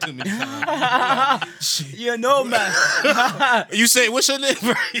see that too many times. You know, Master. You say, what's your name?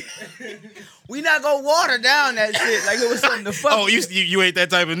 We not gonna water down that shit like it was something to fuck. Oh, with. you ain't that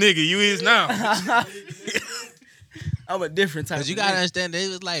type of nigga. You is now. I'm a different type. Because you of gotta nigga. understand, they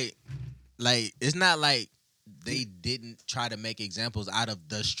was like it's not like they didn't try to make examples out of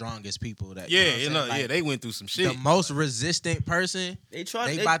the strongest people that. Yeah, what I'm you saying? know, Like, yeah, they went through some shit. the most resistant person. They tried.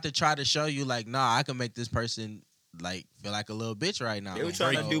 They They, about to try to show you like, nah, I can make this person like feel like a little bitch right now. they were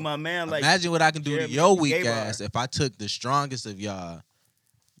trying to So, do my man like. imagine what I can do to Jeremy your weak Gabar. ass if I took the strongest of y'all.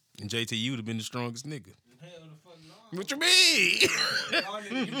 And JT, you would have been the strongest nigga. What you mean?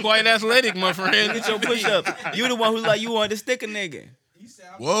 You quite athletic, my friend. Get your push up. You the one who like you wanted to stick a nigga.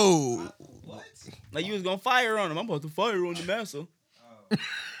 Whoa. Like you was gonna fire on him. I'm about to fire on the Master.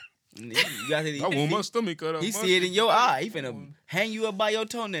 You got it. I want my stomach cut out. He see it in your eye. He finna hang you up by your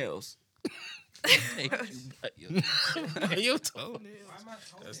toenails. Your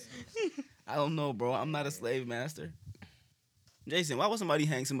toenails. I don't know, bro. I'm not a slave master. Jason, why would somebody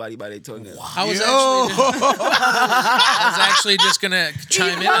hang somebody by their toenails? I was actually just gonna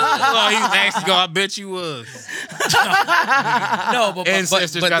chime in on that. Oh, he's actually go. I bet you was. No, but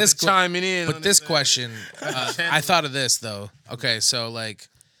Ancestors got this to chiming in. But this question, I thought of this though. Okay, so like,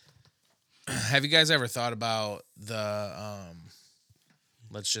 have you guys ever thought about the,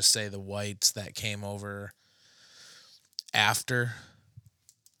 let's just say the whites that came over after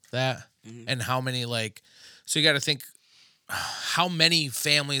that, and how many like, so you got to think, how many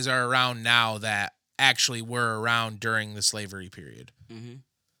families are around now that actually were around during the slavery period?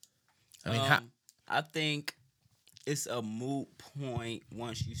 I mean, I think it's a moot point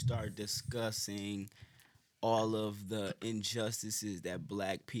once you start discussing all of the injustices that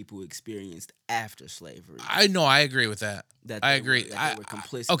black people experienced after slavery. I know, I agree with that. That I they agree. Were, that they were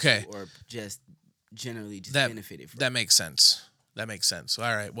complicit okay. or just generally just that benefited from. That makes sense. That makes sense.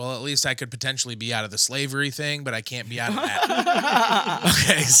 All right. Well, at least I could potentially be out of the slavery thing, but I can't be out of that.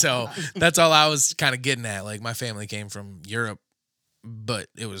 Okay, so that's all I was kind of getting at. Like my family came from Europe, but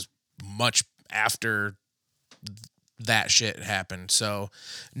it was much after that shit happened. So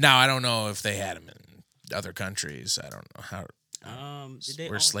now I don't know if they had them in other countries. I don't know how. Did they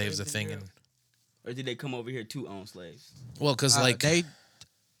were own slaves a in thing? Europe? Or did they come over here to own slaves? Well, because like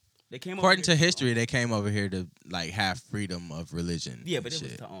they came according over to here history, they came over here to like have freedom of religion. Yeah, but and it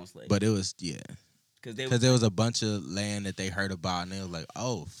was shit. to own slaves. But it was because there was a bunch of land that they heard about, and they was like,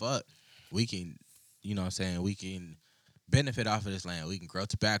 "Oh fuck, we can, you know what I'm saying? We can benefit off of this land. We can grow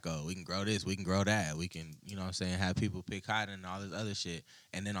tobacco. We can grow this. We can grow that. We can, you know what I'm saying, have people pick cotton and all this other shit.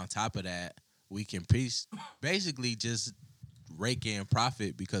 And then on top of that, we can basically just rake in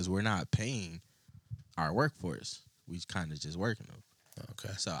profit because we're not paying our workforce. We kind of just working them.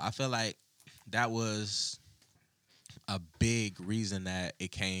 Okay. So I feel like that was a big reason that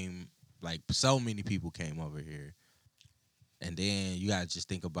it came, like so many people came over here. And then you gotta just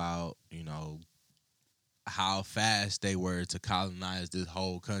think about, you know, how fast they were to colonize this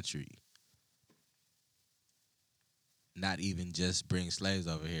whole country. Not even just bring slaves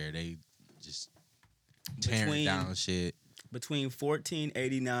over here. They just tearing down shit. Between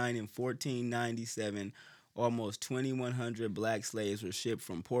 1489 and 1497, almost 2,100 black slaves were shipped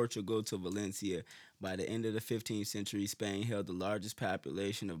from Portugal to Valencia. By the end of the 15th century, Spain held the largest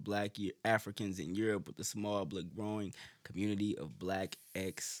population of black Africans in Europe with a small but growing community of black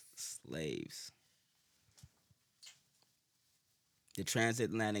ex-slaves. The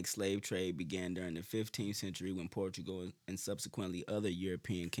transatlantic slave trade began during the 15th century when Portugal and subsequently other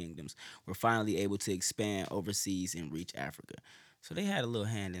European kingdoms were finally able to expand overseas and reach Africa. So they had a little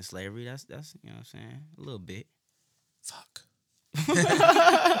hand in slavery. That's you know what I'm saying? A little bit. Fuck.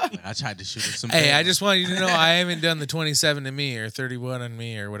 I tried to shoot him some. Hey, I arrows. just want you to know I haven't done the 27 to me or 31 on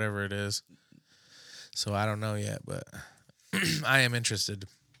me or whatever it is. So I don't know yet, but I am interested.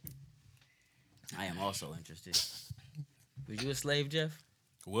 I am also interested. Was you a slave, Jeff?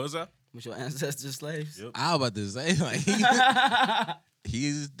 Was I? Was your ancestors slaves? Yep. I was about to say, like,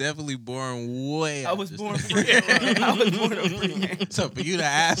 he's definitely born way. I was after born slavery. free. I was born a free man. So for you to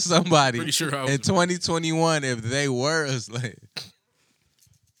ask somebody Pretty sure I was. in 2021 if they were a slave,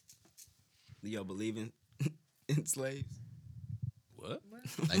 Do y'all believe in slaves? What?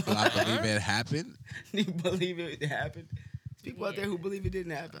 like, do I believe it happened? Do you believe it happened? There's people out there who believe it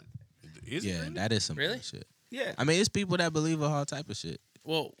didn't happen. Is it Yeah, really? that is some Really? shit. Yeah. I mean, it's people that believe a whole type of shit.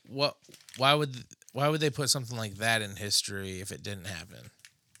 Well, what? Why would they put something like that in history if it didn't happen?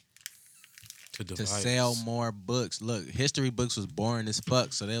 To sell more books. Look, history books was boring as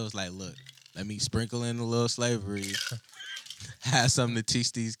fuck, so they was like, look, let me sprinkle in a little slavery, have something to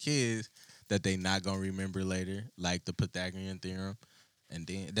teach these kids that they not gonna remember later, like the Pythagorean theorem. And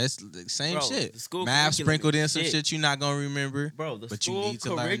then that's the same shit. Math sprinkled in some shit you're not gonna remember. Bro, the but you school need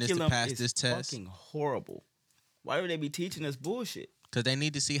to learn this to curriculum pass is this test. fucking horrible. Why would they be teaching us bullshit? Because they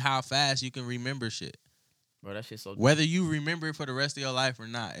need to see how fast you can remember shit. Bro, that shit's so Whether you remember it for the rest of your life or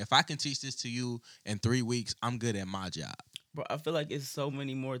not. If I can teach this to you in 3 weeks, I'm good at my job. Bro, I feel like it's so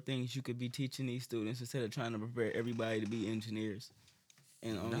many more things you could be teaching these students instead of trying to prepare everybody to be engineers.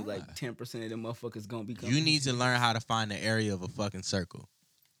 And only like 10% of them motherfuckers gonna become You need to learn how to find the area of a fucking circle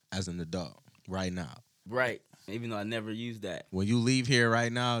as an adult right now. Right. Even though I never used that. When you leave here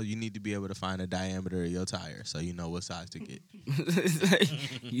right now, you need to be able to find the diameter of your tire so you know what size to get.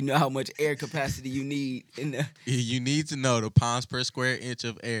 You know how much air capacity you need in the. You need to know the pounds per square inch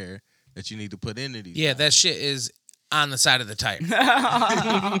of air that you need to put into these. Yeah, that shit is on the side of the tire.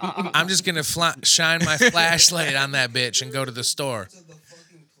 I'm just gonna shine my flashlight on that bitch and go to the store. To the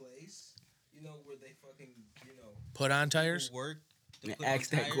fucking place, you know, where they fucking, you know, Put on tires. work. And ask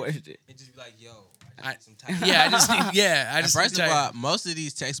that question. And just be like, yo, I- some tires. Yeah, I just. First need of tires. all, most of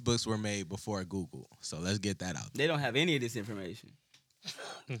these textbooks were made before Google, so let's get that out. They don't have any of this information.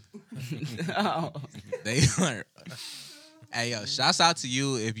 No. They learn. Hey yo, shouts out to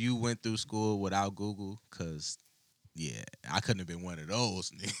you if you went through school without Google, cause yeah, I couldn't have been one of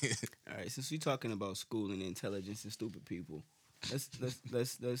those. All right, since we're talking about school and intelligence and stupid people, let's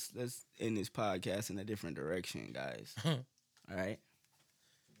end this podcast in a different direction, guys. All right.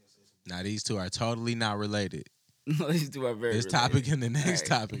 Now these two are totally not related. These two are very This related. topic and the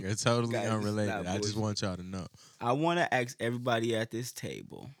next All right. topic are totally Guys, this is unrelated. not I just bullshit. want y'all to know. I want to ask everybody at this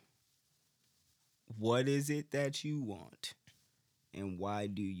table, what is it that you want, and why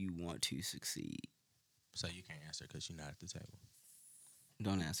do you want to succeed? So you can't answer because you're not at the table.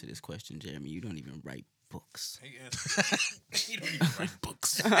 Don't answer this question, Jeremy. You don't even write books. You don't even write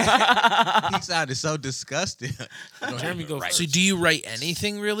books. He sounded so disgusted. Jeremy, go So do you write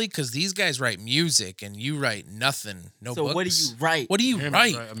anything really? Because these guys write music and you write nothing. No So books. what do you write? What do you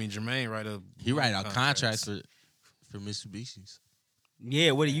write? I mean, Jermaine write a. He write out contracts for Mitsubishi's.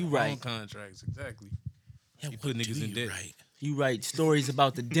 Yeah, what do you Own write? contracts, exactly. Yeah, You put what niggas do in you debt. write? You write stories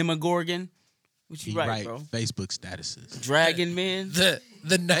about the Demogorgon? What He you write, write bro? Facebook statuses. Dragon Man?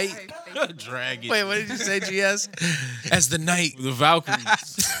 The night. Dragon. Wait, what did you say, GS? As the night. The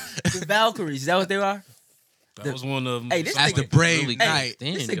Valkyries. The Valkyries. Is that what they are? That was one of them. Hey, this As the nigga- brave Really knight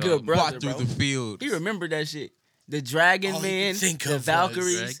This a Damn, good dog. brother, walked through bro. the field. He remembered that shit. The Dragon All he could Man, think the of was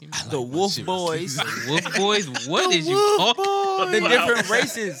Valkyries, Dragon the Man. Wolf Shit. Boys, Wolf boys, what is you talking? the different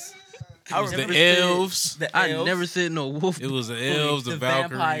races. I It was the remember seeing elves. The I elves, never said no wolf. It was the elves, the, the Valkyries.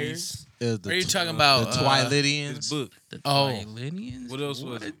 vampires. It was the Are you tw- talking about the His Twilightians? book. The Oh. Twilightians? What else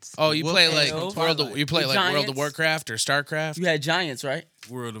was it? Oh, you Wolf play and like Elves. you play The like World of Giants. Warcraft or StarCraft? You had giants, right?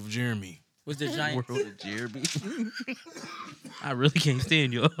 World of Jeremy. Was there giants? World of Jeremy. I really can't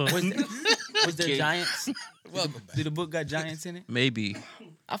stand y'all. Was there Okay. giants? Welcome back. Did the book got giants in it? Maybe.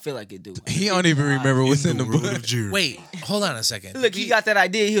 I feel like it do. He don't even remember what's in the World book. of Jeremy. Wait, hold on a second. Look, he got that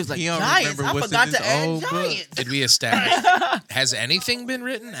idea. He was like, He don't giants. remember I what's in forgot this to add old book. giants. Did we establish? Has anything been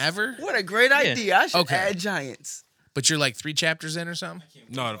written ever? What a great idea. I should Okay. add giants. But you're like 3 chapters in or something?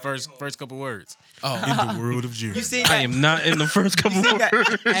 No, the first couple words. Oh, In the world of Jeremy. You seen I that? am not in the first couple You seen that, words.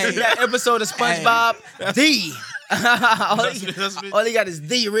 you seen that episode of SpongeBob? The. all he got is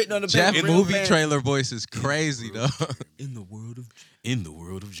the written on the Jeff paper. movie Real trailer voice is crazy though. In the world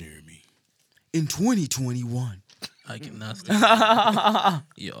of Jeremy. in 2021, I cannot stand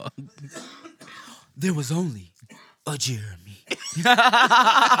y'all. there was only a Jeremy. In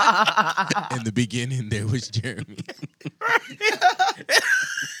the beginning, there was Jeremy.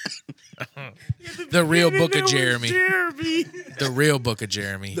 the real book of Jeremy. The real book of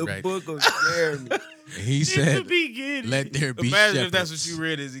Jeremy, The right? book of Jeremy. He said, Beginning. "Let there be Imagine if that's shepherds." what you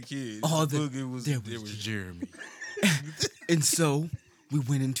read as a kid. Oh, The the- book, it was, there there was was Jeremy. And so we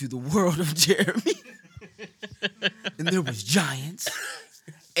went into the world of Jeremy. And there was giants,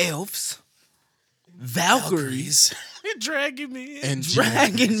 elves, Valkyries, Dragon Man. and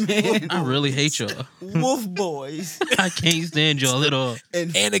Dragon Man, I really hate y'all. Wolf Boys, I can't stand y'all at all.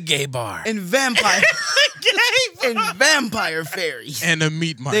 and And a gay bar. and vampire and vampire fairies. and a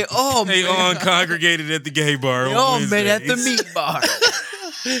meat They market. all They met, all congregated at the gay bar. they on all met at the Wednesdays. meat bar.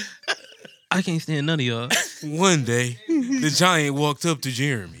 I can't stand none of y'all. One day, the giant walked up to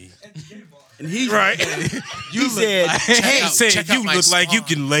Jeremy And he You said, "Hey, check out you my look like you spawn."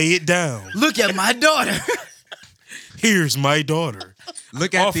 can lay it down. look at my daughter. Here's my daughter.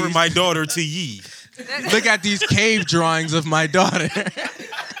 Look at Offer these. my daughter to ye. Look at these cave drawings of my daughter.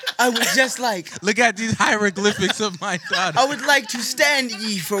 I would just like, Look at these hieroglyphics of my daughter. I would like to stand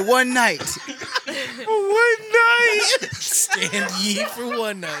ye for one night. Stand ye for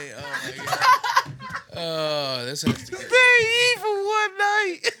one night. Oh my god. Oh, this has to get.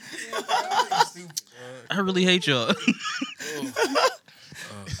 I really hate y'all.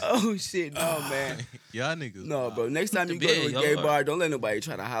 Oh shit, no man. Y'all niggas. No, bro. Next time you go Yeah, to a y'all gay are. bar, don't let nobody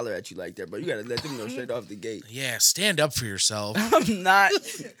try to holler at you like that, bro. You gotta let them know straight off the gate. Yeah, stand up for yourself.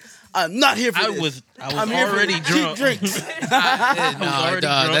 I'm not here for I this. was I'm here for already cheap drunk. drinks. No, already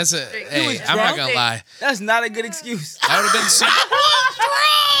dog, drunk. that's a. Hey, was I'm not drunk? gonna lie. That's not a good excuse. I would have been.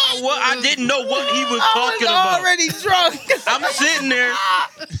 Well, I didn't know what he was I talking was about. already drunk.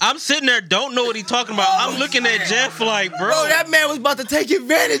 I'm sitting there, don't know what he's talking about. I'm looking at Jeff like, bro, Bro, that man was about to take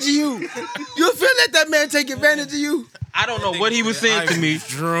advantage of you. You feel that man take advantage of you? I don't know what he was saying to me.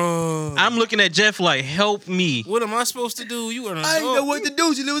 Drunk. I'm looking at Jeff like, help me. What am I supposed to do? You are an I didn't know adult. what to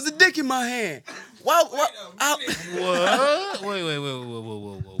do. There was a dick in my hand. What? What? Wait,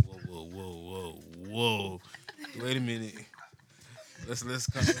 whoa. Wait a minute. Let's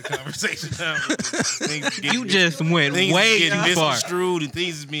calm the conversation down. You just went things way is getting too far. misconstrued and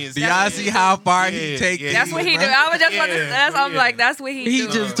things is being Do y'all see how far he Yeah, take yeah. it? That's what he do. I was just about to. I'm like, that's what he He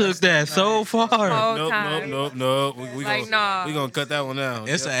do. just took that so far. Whole time. Nope. We Like, nah. gonna cut that one out.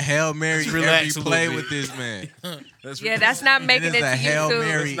 It's a Hail Mary Let's relax every a play little with bit. this man. Yeah, that's not It making is it a to Hail YouTube.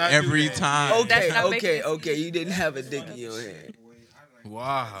 Mary Let's not do every that. time. That's not making it- Okay. You didn't have a dick in your hand,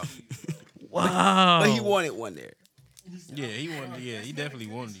 Wow. Wow. but he wanted one there. Yeah, he wanted. Yeah, he definitely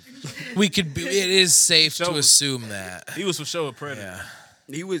wanted it. We could be. It is safe to Show- assume that. He was for sure a predator.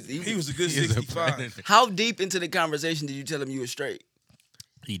 Yeah. He was He was a good He is a 65. predator. How deep into the conversation did you tell him you were straight?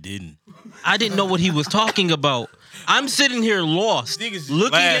 He didn't. I didn't know what he was talking about. I'm sitting here lost, Niggas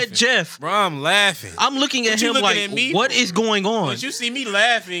looking laughing. at Jeff. Bro, I'm laughing. I'm looking at But you him looking like, at me? what is going on? But you see me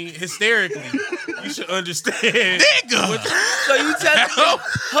laughing hysterically. You should understand. Nigga! So you telling me?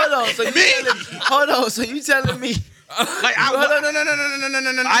 Hold on. So you telling me? Hold on. So you telling me? Like, No.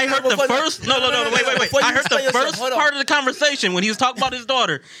 I heard the first. No, wait. Before you I heard explain the yourself, first hold on. part of the conversation when he was talking about his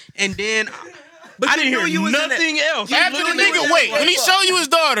daughter, and then But I you didn't knew hear you was in nothing else. After the Looking at nigga, me- wait, when he show you his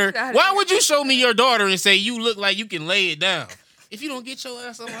daughter, God. why would you show me your daughter and say you look like you can lay it down? If you don't get your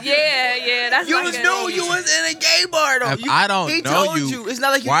ass on my Yeah, that's You like was a- knew you was in a gay bar though. If I don't he know told you, It's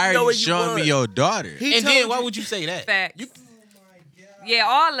not like you Why didn't know are where you you showing me was. your daughter? He And told then why you. would you say that? Facts. Yeah,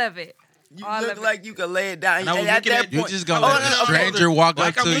 all of it. You all look of it. like you could lay it down. And I was And at looking that at- You point, just gonna Oh, let no, a no, stranger walk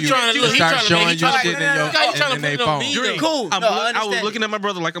Like, up to I'm you trying to and look- he start trying to- showing he you trying shit to- in your he trying to in their put it on phone? me, You're though. cool. I No, I was understand. looking at my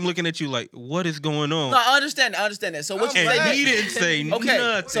brother like I'm looking at you. Like, what is going on? No, I understand that. So what you And say? he didn't say Okay,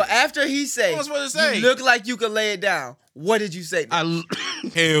 nothing. so after he say, What was I supposed to say? you look like you could lay it down. What did you say? I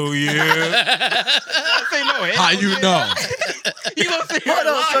Hell yeah. say no. How you know? He gonna say Hold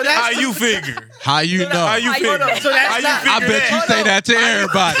on, so that's How you figure? How you know? How you Hold figure? on, so that's How you not. figure I bet you that? say that to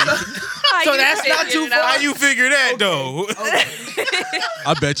everybody. So that's not too far. How you figure that though?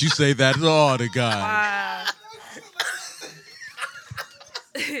 I bet you say that to all the guys.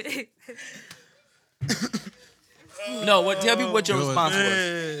 No, what? Tell me what your response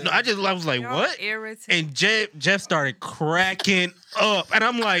was. No, I was like, Y'all what? irritating. And Jeff started cracking up, and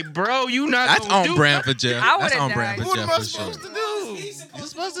I'm like, bro, you not That's gonna on do brand for Jeff. I That's would've on brand died. for What am Jeff I for sure. supposed to do? You're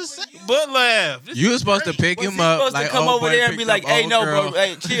supposed to say, but laugh. This You is was supposed to great. pick Was him he up, supposed like to come old over boy there and be picked like, up "Hey, old no, girl. bro,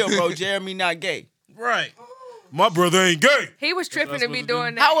 hey, chill, bro, Jeremy not gay." Right. My brother ain't gay. He was tripping to be supposed to do.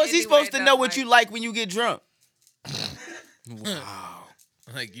 doing that. How was he anyway, supposed to though, know what like- you like when you get drunk?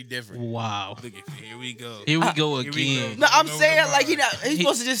 Like you different. Wow. Look at here we go. Here we go Here we again. No, I'm No, saying no, like he's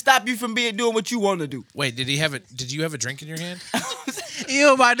supposed to just stop you from doing what you want to do. Wait, did you have a drink in your hand?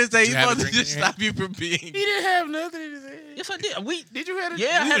 You about to say you he's have a supposed to drink in just your hand? stop you from being. He didn't have nothing in his hand. Yes, I did. Did you have a Yeah,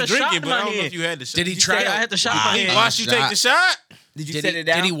 I you had was a shot drinking, in but my I don't know hand. if you had the shot. Did he try I to? had the shot in my He hand. watched you take the shot? Did you Did set he, it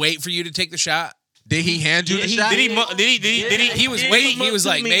down? did he wait for you to take the shot? Did he hand you Yeah, the he shot? Did he He was Yeah, waiting. come He up was to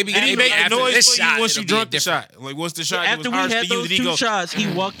like, me. maybe did he make a after noise this for you shot, once it'll you be drunk the different. shot? Like once the shot After was we harsh had to you, those did he two go? shots, he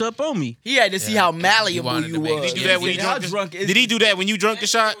walked up on me. He had to see how malleable wanted you to make was. Did he do that when you How drunk? is Did he do that when you drunk the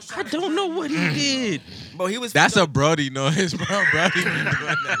shot? I don't know what he did. Bro, he was. That's a Brody noise, bro. Brody be doing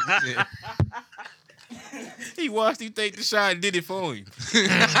that shit. He watched you take the shot and did it for him.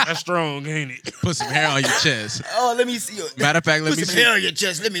 That's strong, ain't it? Put some hair on your chest. Oh, let me see you. Matter of fact, let Put me some see. hair on your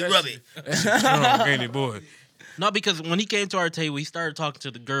chest. Let me rub it. Strong, ain't it, boy? No, because when he came to our table, he started talking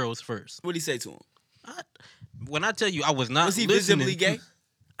to the girls first. What'd he say to him? When I tell you I was not Was he listening, visibly gay?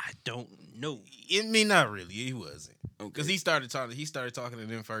 I don't No. I mean, not really. He wasn't. Okay. Because he started talking to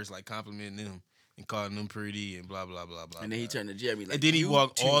them first, like complimenting them and calling them pretty and blah blah blah blah. And then he turned to Jeremy like, and then he "You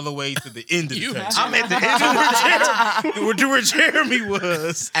walked too." all the way to the end of the table. I'm at the end of where Jeremy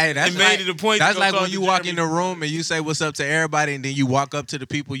was. Hey, that's and made it a point. That's to go like talk when to you walk in Jeremy. the room and you say what's up to everybody, and then you walk up to the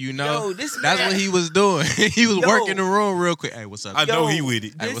people you know. Yo, this That's man- what he was doing. He was Yo. working the room real quick. Hey, what's up? I know he with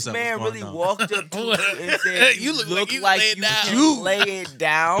it. Hey, This what's up? man What's really going on? walked up to you and said, "You look like you lay it down." can lay it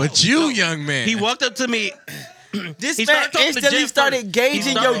down." But you, young man, He walked up to me. This He man started talking to instantly Jeff started first. gauging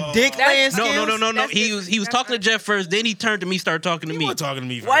He your started- dick laying skills. No. That's He different. was That's talking to not- Jeff first. Then he turned to me, started talking to He me. wasn't talking to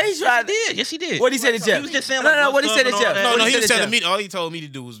me. Why he trying to? Yes, he did. What he said to Jeff? He was just saying, no, like, no. What he what's said to up and all Jeff? that. No, What no, he said was to telling Jeff? me. All he told me to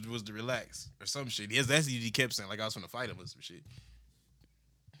do was to relax or some shit. That's what he kept saying. Like I was gonna fight him or some shit.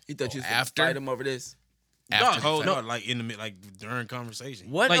 He thought you was After? gonna fight him over this. After Hold the on, like in the like during conversation.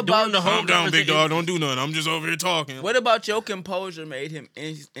 What Like, about during the whole Calm down, big conversation- dog. Don't do nothing. I'm just over here talking. What about your composure made him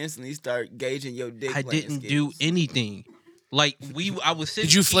instantly start gauging your dick? I laying didn't skills? do anything. Like I was sitting.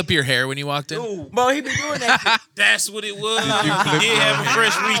 Did you flip your hair when you walked in? No, bro, he been doing that. That's what it was. He did have a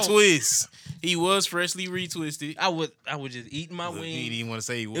fresh retwist. He was freshly retwisted. I was just eating my Look, he wings. didn't want to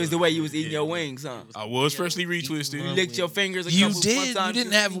say he was. It was the way you was eating your wings, huh? I was freshly retwisted. You licked your fingers a You couple did. one You time,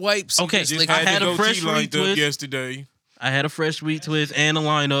 didn't too. have wipes. You Okay, just Just licked- I had had the a fresh goatee lined up retwist. yesterday. I had a fresh retwist and a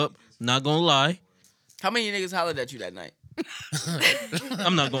lineup. Not gonna lie, How many niggas hollered at you that night?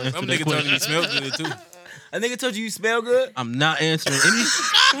 I'm not gonna answer Some that nigga told me question. he smelled good too. A nigga told you smell good? I'm not answering any.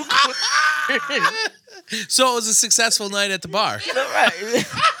 So it was a successful night at the bar. All right.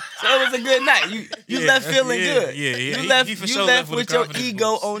 So it was a good night. You Yeah, left feeling yeah, good. yeah, yeah. You He- left, he for you sure left left with with a your confidence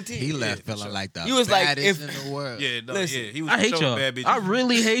ego boost. on 10. he left for feeling sure. like the You was like, baddest if- in the world. Yeah, no, Listen, yeah. He was I for hate sure y'all. bad bitch. I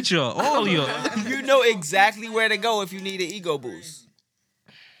really hate y'all. All y'all. You know exactly where to go if you need an ego boost.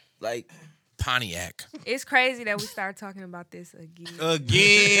 Like, Pontiac. It's crazy that we start talking about this again.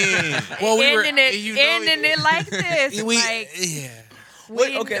 Again. Well, we were. ending it, you know ending it like this. We, like, yeah.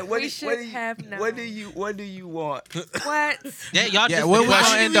 we, okay, we should have known. what do you want? What? Yeah, y'all Yeah, just what we Why gonna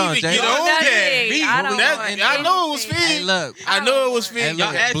should end we on, even Jay? get on Nothing. that? I don't That- want I know it was anything. Hey, fit. look. I know it was Hey, fit. look,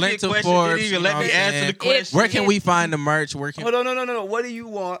 Y'all asked me a Blint to question, Forbes, didn't even you let know me what I'm answer the saying? question. Where can we find the merch? Where can Hold on, no. What do you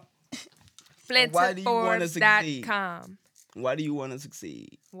want? Why do you wanna succeed? FlintToForbes.com. Why do you want to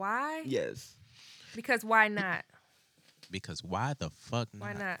succeed? Why? Yes. Because why not? Because why the fuck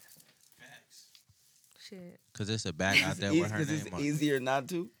Why not? not? Shit. Because it's a bag out there with her Because name it's on it. easier not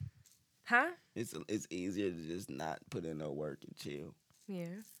to. Huh? It's easier to just not put in no work and chill. Yeah.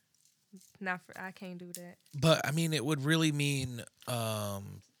 Not for. I can't do that. But I mean, it would really mean,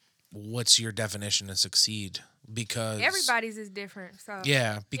 what's your definition of succeed? Because Everybody's is different. So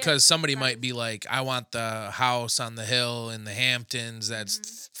Yeah, because somebody everybody- might be like, I want the house on the hill in the Hamptons that's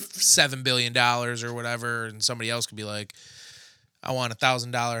 $7 billion or whatever, and somebody else could be like, I want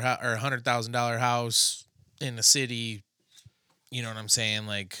 $1,000 or $100,000 house in the city. You know what I'm saying?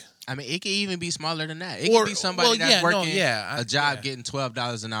 Like, I mean, it could even be smaller than that. It Or- could be somebody well, that's yeah, no, working yeah, a job yeah. getting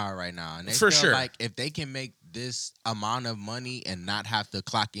 $12 an hour right now. And they For feel sure. like if they can make this amount of money and not have to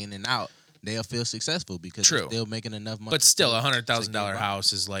clock in and out, they'll feel successful because True. they're still making enough money. but still, to $100,000 get by.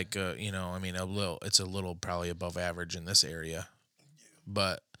 house is like, you know, I mean, it's a little probably above average in this area,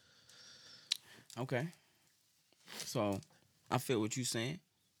 but Okay. So, I feel what you're saying.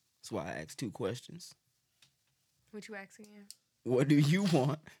 That's why I asked 2 questions. What you asking? What do you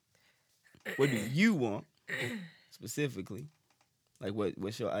want? What do you want specifically? Like,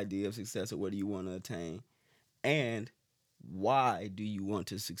 what's your idea of success, or what do you want to attain? And why do you want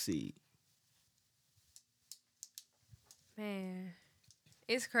to succeed? Man,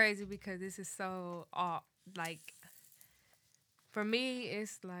 it's crazy because this is so like for me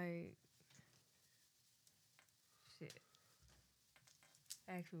it's like shit.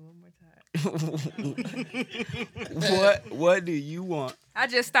 Ask me one more time. What do you want? I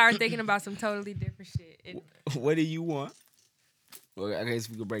just started thinking about some totally different shit. What do you want? Well, I guess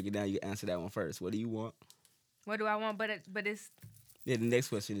we could break it down. You answer that one first. What do you want? What do I want? But it's Yeah, the next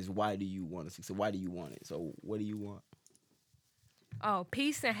question is why do you want to succeed? Why do you want it? So what do you want?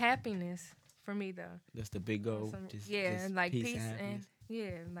 peace and happiness for me though. That's the big goal. Some- Just- yeah, just like peace and and happiness?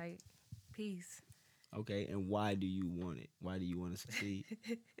 yeah, like peace. Okay, and why do you want it? Why do you want to succeed?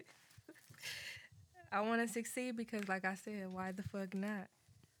 I want to succeed because, like I said, why the fuck not?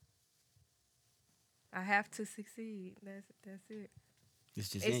 I have to succeed. That's it. It's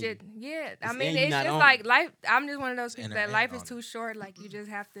just It's in just you. yeah. I It's mean, in you, it's not just on like life. I'm just one of those people In that and life on is it. too short. Like you just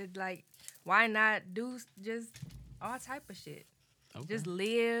have to like, why not do just all type of shit? Okay. Just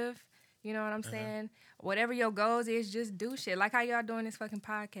live. You know what I'm saying? Whatever your goals is, just do shit. Like how y'all doing this fucking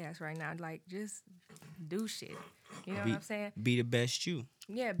podcast right now. Like just do shit. You know what I'm saying? Be the best you.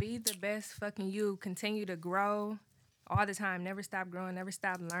 Yeah, be the best fucking you. Continue to grow all the time. Never stop growing. Never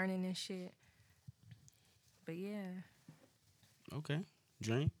stop learning and shit. But yeah. Okay.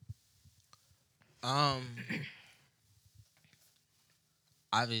 Dream.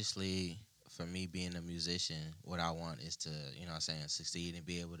 Obviously, for me being a musician, what I want is to, you know what I'm saying, succeed and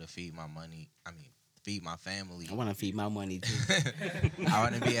be able to feed my money. Feed my family. I want to feed my money too. I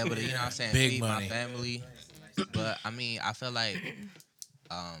want to be able to, you know what I'm saying, Big feed money. my family. But I feel like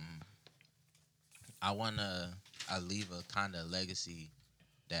I want to leave a kind of legacy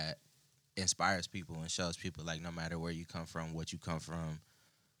that inspires people and shows people, like, no matter where you come from, what you come from,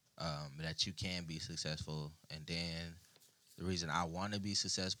 that you can be successful. And then the reason I want to be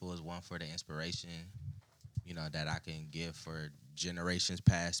successful is, one, for the inspiration, you know, that I can give for generations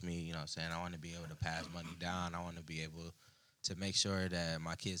past me. You know what I'm saying? I want to be able to pass money down. I want to be able to make sure that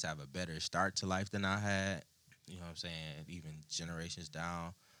my kids have a better start to life than I had. You know what I'm saying? Even generations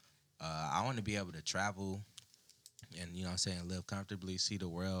down. I want to be able to travel and, you know what I'm saying, live comfortably, see the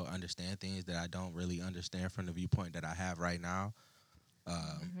world, understand things that I don't really understand from the viewpoint that I have right now.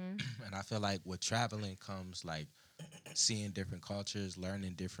 And I feel like with traveling comes, like, seeing different cultures,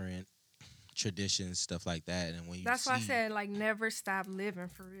 learning different traditions, stuff like that. And when you That's why I said, like, never stop living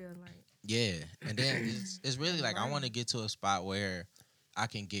for real. Like, yeah, and then it's really like I want to get to a spot where I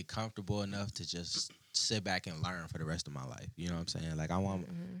can get comfortable enough to just sit back and learn for the rest of my life. You know what I'm saying? Like, I want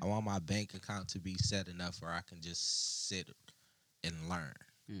my bank account to be set enough where I can just sit and learn.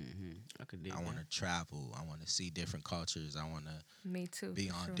 I want to travel. I want to see different cultures. I want to me too. be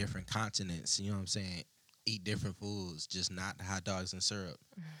on different continents. You know what I'm saying? Eat different foods, just not hot dogs and syrup.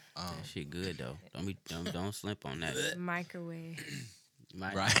 That shit good though. Don't slip on that. Microwave.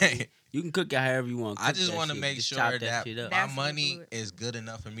 Right. You can cook it however you want. I just want to make sure chop that shit up. my money is good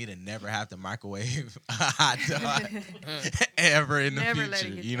enough for me to never have to microwave a hot dog ever in the Never let it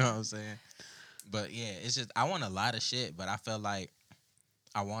future. get You know what I'm saying? But yeah, it's just I want a lot of shit, but I feel like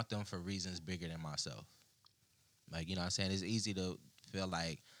I want them for reasons bigger than myself. Like, you know what I'm saying? It's easy to feel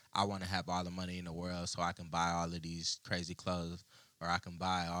like I want to have all the money in the world so I can buy all of these crazy clothes, or I can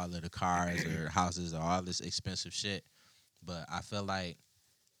buy all of the cars or houses or all this expensive shit. But I feel like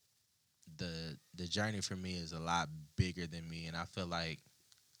the journey for me is a lot bigger than me, and I feel like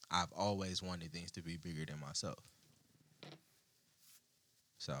I've always wanted things to be bigger than myself.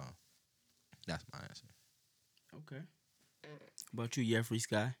 So that's my answer. Okay. What about you, Jeffrey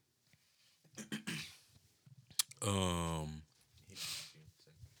Sky?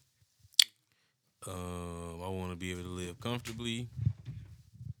 I want to be able to live comfortably,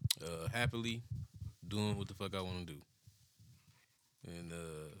 happily, doing what the fuck I want to do. And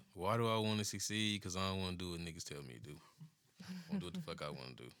why do I want to succeed? Because I don't want to do what niggas tell me to do. I want to do what the fuck I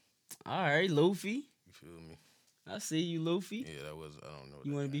want to do. All right, Luffy. You feel me? I see you, Luffy. Yeah, that was, I don't know.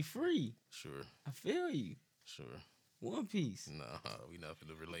 You want to be free. Sure. I feel you. Sure. One Piece. Nah, we not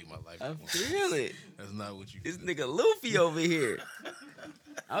finna relate my life. I feel it. That's not what you. This nigga Luffy over here.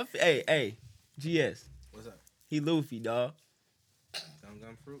 Hey, GS. What's up? He Luffy, dog.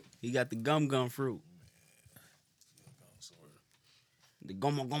 Gum fruit. He got the gum fruit. The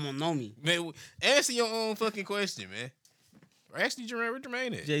gomo know me. Man, answer your own fucking question, man. Actually, Jermaine, where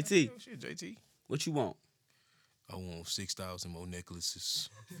Jermaine at? JT. Oh, shit, JT. What you want? I want 6,000 more necklaces.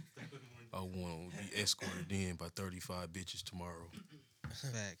 I want to be escorted in by 35 bitches tomorrow.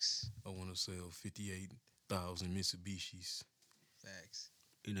 Facts. I want to sell 58,000 Mitsubishis. Facts.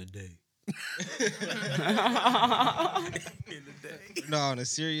 In a day. No, on a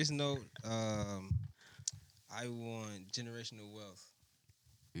serious note, I want generational wealth.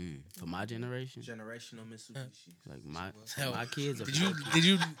 For my generation, Generational Mitsubishi. like my Hell, my kids are.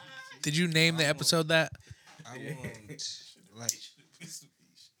 Did you name the episode that? I want like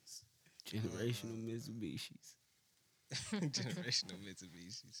generational Mitsubishis. generational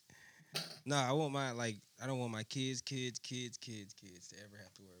Mitsubishis. No, I want my I don't want my kids to ever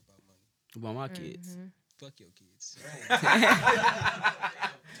have to worry about money. About my kids. Fuck your kids.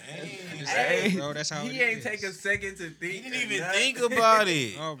 Hey, bro, that's how He it ain't is. take a second to think. He didn't even think about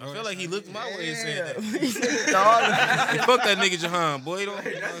it. Oh, bro, I feel like he looked my way and said that. Yeah. Fuck that nigga Jahan, boy. Don't,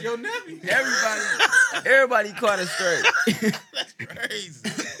 That's your nephew. Everybody caught it straight. that's crazy.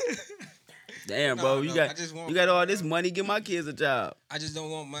 Damn, No, bro, no, you I just want- got all this money. Give my kids a job. I just don't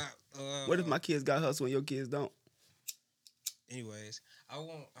want my. What if my kids got hustle and your kids don't? Anyways, I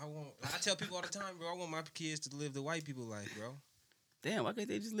tell people all the time, bro. I want my kids to live the white people life, bro. Damn, why can't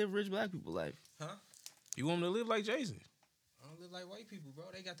they just live rich black people life? You want him to live like Jason? I don't live like white people, bro.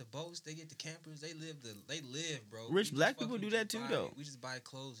 They got the boats, they get the campers, they live, bro. Rich We black just people fucking do that just too, buy- though. We just buy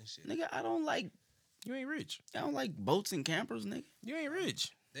clothes and shit. Nigga, I don't like You ain't rich. I don't like boats and campers, nigga. You ain't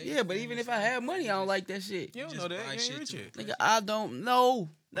rich. Yeah, but even if I have money, I don't like that shit. You don't know that. You ain't rich yet. Nigga, I don't know.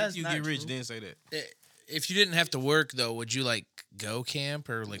 That's you not get rich, true. then say that. If you didn't have to work though, would you like go camp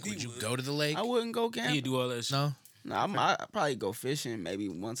or like would you go to the lake? I wouldn't go camping. He'd do all that shit. No. No, I'd probably go fishing maybe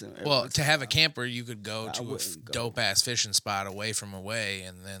once in. Well, to have a camper, you could go I to a wouldn't go. dope ass fishing spot away from away,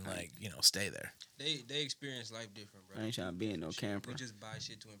 and then like stay there. They experience life different, bro. I ain't trying to be in no camper. We just buy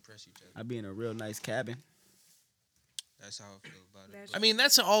shit to impress each other. I'd be in a real nice cabin. That's how I feel about it. I mean,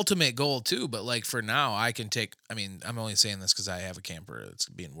 that's an ultimate goal too. But like for now, I can take. I mean, I'm only saying this because I have a camper that's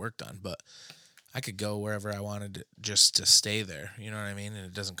being worked on, but I could go wherever I wanted just to stay there. You know what I mean? And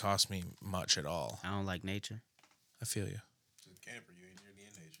it doesn't cost me much at all. I don't like nature. I feel you. Camper, you ain't really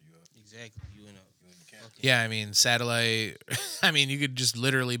in nature. You are. Exactly. You in the camper. Yeah, I mean, satellite. I mean, you could just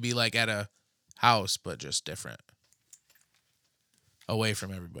literally be like at a house, but just different, away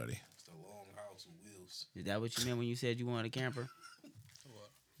from everybody. It's a long house with wheels. Is that what you meant when you said you wanted a camper?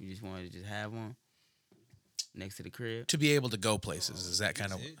 You just wanted to just have one next to the crib? To be able to go places, is that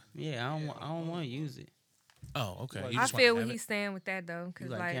kind of? Yeah, I don't want to use it. Oh, okay. I feel what he's saying with that though, You cause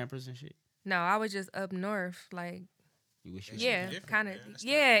like campers and shit? No, I was just up north, like. You wish you Yeah, kind of.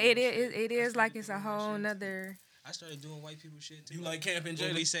 Yeah, it is. It is like it's a whole nother. I started doing white people shit too. You like camping, Jay?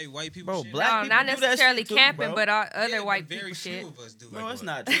 When we say white people Bro, shit, black No, not people do that necessarily shit too, camping, bro. but other Yeah, white but very people few shit. of us do. Bro, like it's that.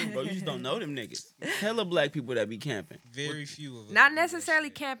 not true, bro. You just don't know them niggas. Hella black people that be camping. Very few of us. Not do that necessarily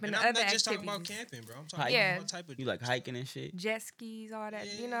shit. camping. And the I'm other not just talking activities. about camping, bro. I'm talking Hiking. Yeah. about all type of You like hiking and shit? Jet skis, all that.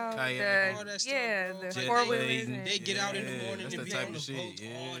 You know, Kayak, all the that stuff, yeah, bro. the Jet four wheelers. skiing. and- They get out in the morning that's and the be type on of the shit, boat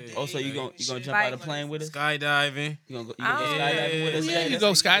all yeah. day. Oh, so you gonna Shit. jump out of Like- plane with us? Skydiving. You gonna go I don't- skydiving with us? Yeah, you Jada?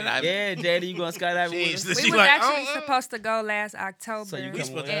 go skydiving. Yeah, Daddy, you going skydiving with us? Jeez, We You was like, actually oh. supposed to go last October. So you We come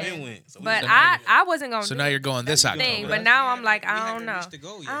supposed to with have us? been went. So we But just- I wasn't gonna. So do now it. you're going this That's the October. thing, but now I'm like, I don't know. To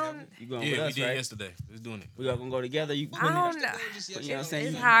go yet, I have don't. You going Yeah, with we us, did right? yesterday. Let's doing it. We all gonna go together. You, I don't know. you know what I'm saying?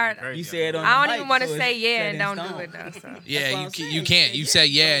 It's You- hard. Crazy. You said on I don't the even mic, want to so say it's yeah set and in don't do stone. it though. So. Yeah, That's what you I'm can, you saying. can't. You say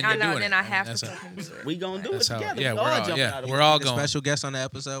yeah and I you're know. doing Then it. I have That's to how- fucking do it. We gonna do it That's how. together. Yeah, We we're all all. jumping Yeah, out of we're it. all The going. special guest on the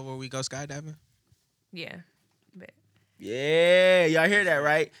episode where we go skydiving. Yeah. But Yeah, y'all hear that,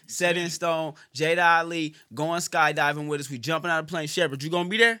 right? Set in stone. Jada Ali going skydiving with us. We jumping out of plane. Shepard, you gonna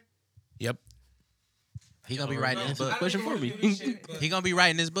be there? Yep. He gonna be writing his book. Question for me. He gonna be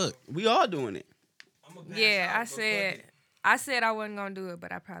writing his book. We all doing it. yeah, I said I wasn't gonna do it,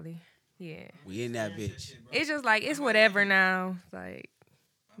 but I probably yeah. We in that bitch. It's just like it's whatever now. Like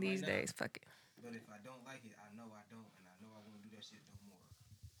these days, fuck it. But if I don't like it, I know I don't, and I know I won't do that shit no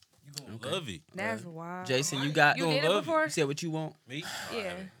more. You gonna love it. That's wild. Jason, you got. You did it before? You said what you want. Me?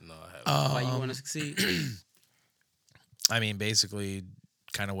 Yeah. No, I haven't. Why you want to succeed? I mean, basically,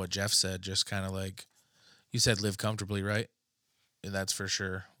 kind of what Jeff said. Just kind of like you said, live comfortably, right? That's for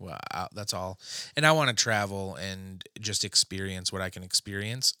sure. Well, that's all. And I want to travel and just experience what I can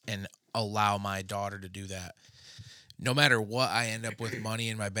experience and allow my daughter to do that. No matter what I end up with money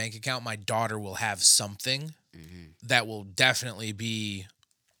in my bank account, my daughter will have something that will definitely be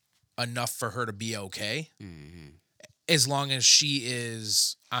enough for her to be okay. As long as she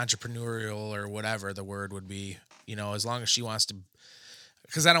is entrepreneurial or whatever the word would be, you know, as long as she wants to,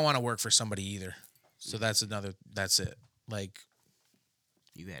 because I don't want to work for somebody either. So that's it. Like,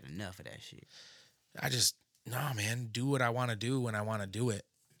 You had enough of that shit. I just, nah, man, do what I want to do when I want to do it.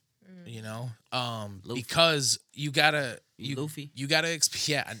 You know, Luffy. because you gotta, Luffy? you gotta,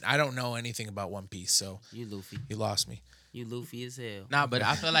 yeah. I don't know anything about One Piece, so You Luffy. you lost me. You Luffy as hell. Nah, but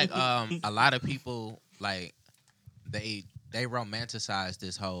I feel like a lot of people like they romanticize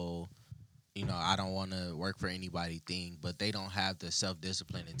this whole, you know, I don't want to work for anybody thing, but they don't have the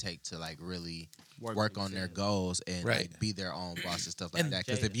self-discipline it take to like really work on their goals and Right. like be their own boss and stuff like And that.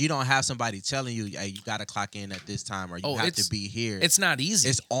 Because if you don't have somebody telling you, hey, you got to clock in at this time or you have to be here, It's not easy.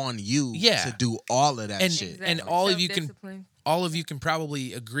 it's on you Yeah. to do all of that and shit. and Exactly. all of you can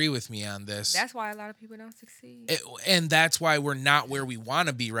probably agree with me on this. That's why a lot of people don't succeed. And that's why we're not where we want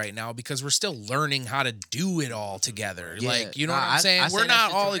to be right now because we're still learning how to do it all together. Yeah. Like, you know Nah, what I'm saying? I say We're that not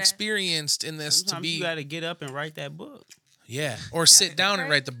shit all too. experienced in this Sometimes to you be. got to get up and write that book. Yeah. Or sit down and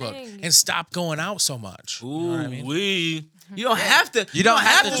write the book thing. and stop going out so much. You know what I mean? You don't have to. You don't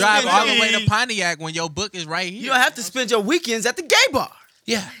have to drive spend all the your- way to Pontiac when your book is right here. You don't have to spend your weekends at the gay bar.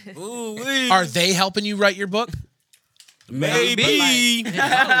 Yeah. Are they helping you write your book? Maybe.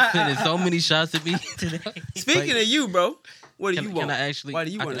 Sending so many shots at me today. Speaking of you, bro, what do Can, you can want? I actually? Why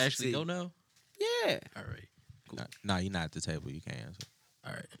do you I want can to actually succeed? go now. Yeah. All right. No, you're not at the table. You can't answer.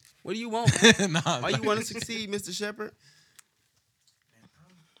 All right. What do you want? Nah, Why you want to succeed, Mr. Shepard?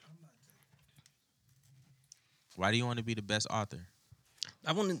 Why do you want to be the best author?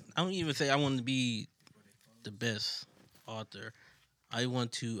 I don't even say I want to be the best author. I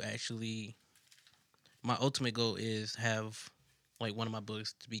want to actually. My ultimate goal is have like one of my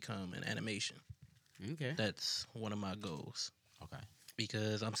books to become an animation. Okay. That's one of my goals. Okay.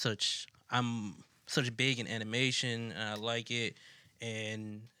 Because I'm such big in animation and I like it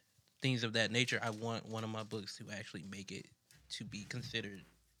and things of that nature. I want one of my books to actually make it to be considered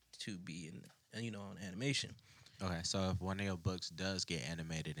to be in an animation. Okay, so if one of your books does get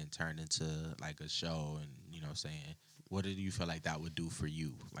animated and turned into like a show, and saying, what do you feel like that would do for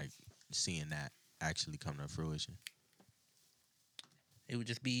you? Like seeing that actually come to fruition. It would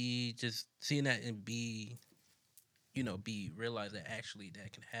just be seeing that and be realized that actually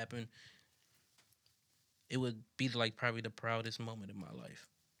that can happen. It would be like probably the proudest moment in my life.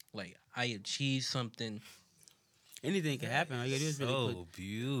 Like I achieved something. Anything can happen. All you gotta do is really put.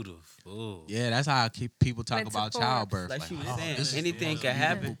 Beautiful. Yeah, that's how people talk about Metaphor. childbirth. Like she was saying, this is anything a can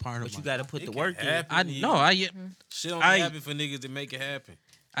happen, beautiful part of but you my- gotta put the work in. happen. Shit don't I- happen for niggas to make it happen.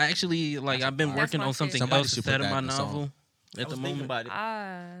 I actually I've been That's working my on shit. something Somebody else should instead put of that my in the song. novel I at the was thinking moment.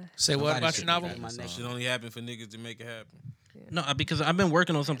 about it. Say what Somebody about should your put novel? that in the My song. next Shit only happen for niggas to make it happen. No, because I've been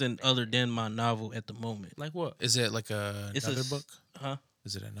working on something other than my novel at the moment. Like what? Is it like It's another a book? Huh?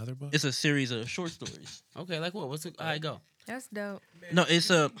 Is it another book? It's a series of short stories. Okay, like what? What's it? How it go? That's dope. No, it's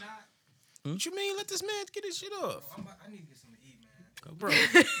a. What you mean? Let this man get his shit off, I need to get something to eat, man. bro.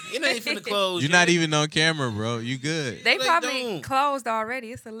 It ain't finna close. You're yet. not even on camera, bro. You good? They They probably don't. closed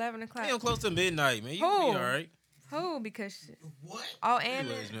already. It's 11 They o'clock. on close to midnight, man. You Who? be all right. Who? Because What? oh, and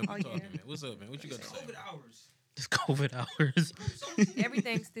Anyways, man, oh we talking, yeah, man. What's up, man? What you got to say? COVID hours. It's COVID hours.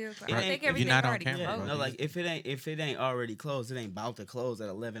 everything's still. I ain't- think if you're everything not on already camera, closed. bro. No, like if it ain't already closed, it ain't about to close at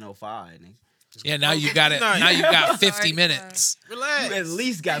 11:05. Yeah, now you got it. Nice. Now you got 50 Already minutes. Relax. You at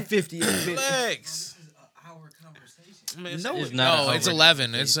least got 50 minutes. Relax. This is an hour conversation. Man, No, It's not No, a it's hour.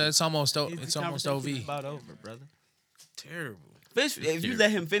 11. It's almost The it's almost conversation is OV. about over, brother. terrible. If you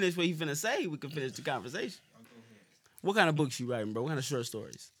let him finish what he finna say, we can finish the conversation. What kind of books you writing, bro? What kind of short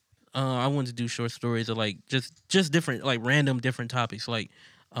stories? I wanted to do short stories of like just different random different topics like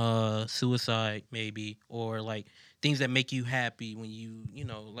suicide maybe or like things that make you happy when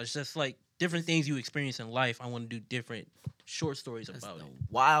like just like different things you experience in life. I want to do different short stories That's about the it.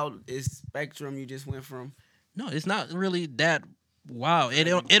 wildest spectrum you just went from. No, it's not really that wild. It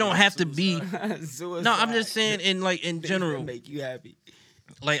don't have to be. Suicide. No, I'm just saying in Things that general. make you happy.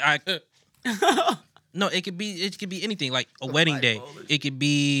 Like no, it could be anything like a wedding day. bipolar. It could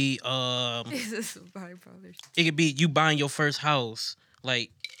be This is bipolar. it could be you buying your first house.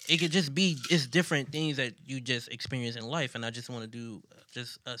 Like it could just be it's different things that you just experience in life, and I just want to do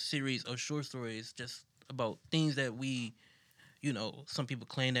just a series of short stories just about things that we, some people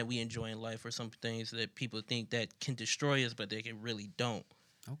claim that we enjoy in life, or some things that people think that can destroy us, but they can really don't.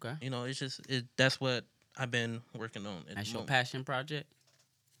 Okay. It's just that's what I've been working on. At That's the your moment. passion project?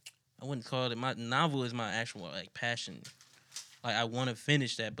 I wouldn't call it my novel is my actual passion. Like I want to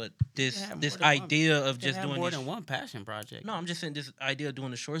finish that, but this Yeah, more this than one. idea of You just have doing more this, than one passion project. no, I'm just saying this idea of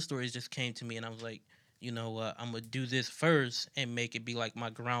doing the short stories just came to me, and I was like, you know what, I'm gonna do this first and make it be like my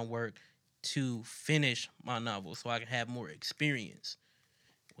groundwork to finish my novel, so I can have more experience,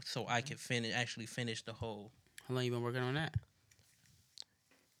 so I can actually finish the whole. How long you been working on that?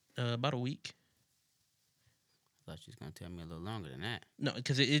 About a week. I thought you was gonna tell me a little longer than that. No,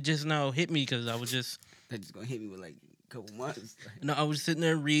 because it just now hit me because I was just They just gonna hit me with like a couple months. no, I was sitting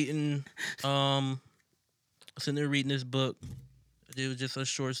there reading this book. It was just a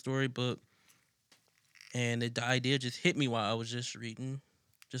short story book, and the idea just hit me while I was just reading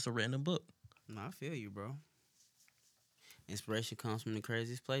just a random book. No, I feel you, bro. Inspiration comes from the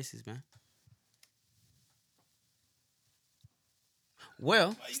craziest places, man.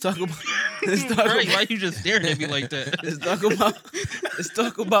 Well, let's talk about. Why you just staring at me like that? Let's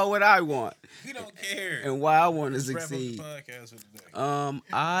talk about what I want We don't care. and why I want to Let's wrap up the succeed. podcast for today.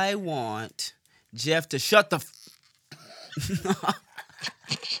 I want Jeff to shut the.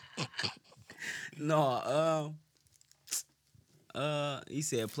 No, he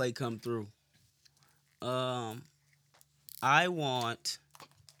said play come through. I want.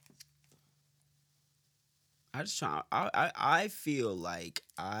 I feel like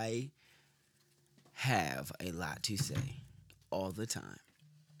I have a lot to say all the time,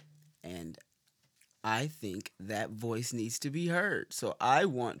 and I think that voice needs to be heard. So I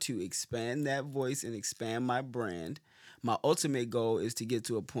want to expand that voice and expand my brand. My ultimate goal is to get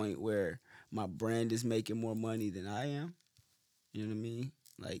to a point where my brand is making more money than I am. You know what I mean?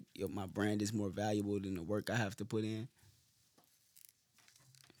 Like my brand is more valuable than the work I have to put in.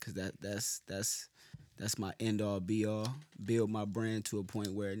 Cause that's my end all be all. Build my brand to a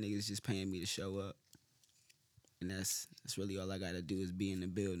point where niggas just paying me to show up. And that's really all I gotta do is be in the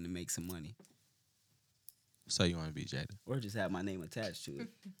building and make some money. So you want to be Jada? Or just have my name attached to it.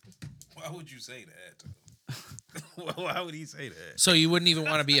 Why would you say that? Why would he say that? So you wouldn't even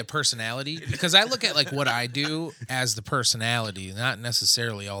want to be a personality? Because I look at like what I do as the personality, not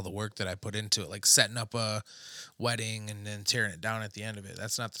necessarily all the work that I put into it, like setting up a wedding and then tearing it down at the end of it.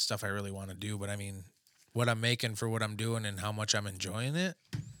 That's not the stuff I really want to do. But I mean, what I'm making for what I'm doing and how much I'm enjoying it.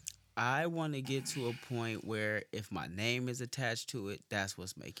 I want to get to a point where if my name is attached to it, that's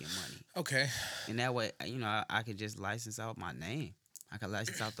what's making money. Okay. And that way, I could just license out my name. I could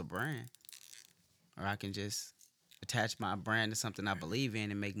license out the brand. Or I can just attach my brand to something I believe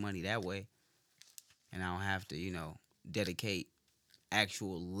in and make money that way. And I don't have to, dedicate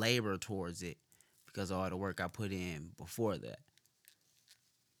actual labor towards it because of all the work I put in before that.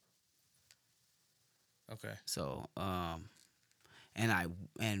 Okay. So, and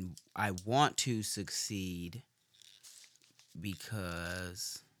I want to succeed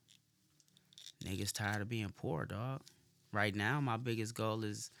because niggas tired of being poor, dog. Right now, my biggest goal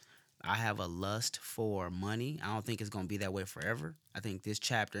is I have a lust for money. I don't think it's going to be that way forever. I think this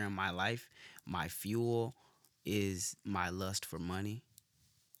chapter in my life, my fuel is my lust for money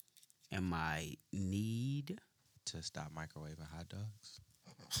and my need to stop microwaving hot dogs.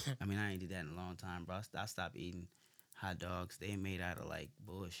 I mean, I ain't did that in a long time, bro. I stopped eating hot dogs. They made out of, like,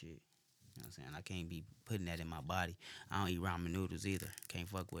 bullshit. You know what I'm saying? I can't be putting that in my body. I don't eat ramen noodles either. Can't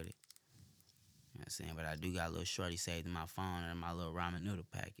fuck with it. You know what I'm saying? But I do got a little shorty saved in my phone and my little ramen noodle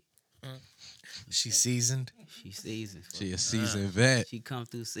packet. She seasoned? She seasoned. She a seasoned vet. She come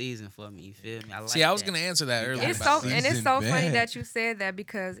through season for me. You feel me? I like See, I was that. going to answer that earlier. It's so funny that you said that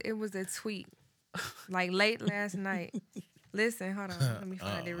because it was a tweet like late last night. Listen, hold on. Let me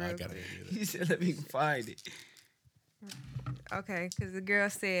find it real quick. He said, let me find it. Okay, because the girl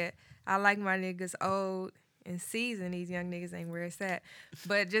said, I like my niggas old and seasoned. These young niggas ain't where it's at.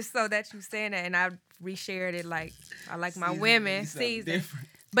 But just so that you saying that, and I reshared it like, I like my women seasoned.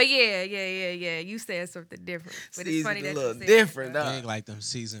 But yeah. You said something different. But it's funny that you said different, that. Ain't like them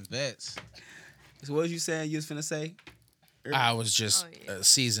seasoned vets. So what was you saying you was finna say? I was just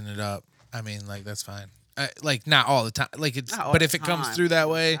seasoning it up. I mean, like, that's fine. Like, not all the time. Like, it's, Not all but the if it comes time. through that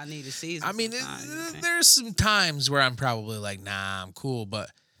way, I need a season. I mean, sometimes, you know what I'm saying? there's some times where I'm probably like, nah, I'm cool, but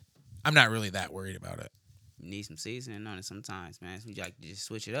I'm not really that worried about it. You need some seasoning on it sometimes, man. So you like to just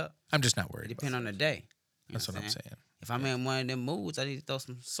switch it up. I'm just not worried. Depend on the day. You know That's what I'm saying. If I'm in one of them moods, I need to throw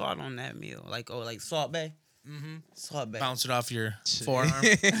some salt on that meal. Like Salt Bay. Mm-hmm. Salt Bay. Bounce it off your forearm.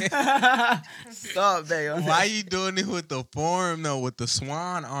 Salt Bay on Why that. you doing it with the forearm though? With the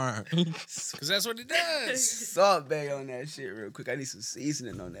swan arm? Because that's what it does. Salt Bay on that shit real quick. I need some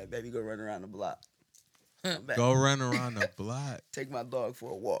seasoning on that, baby. Go run around the block. Come back. Go run around the block. Take my dog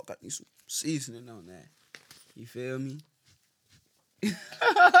for a walk. I need some seasoning on that. You feel me?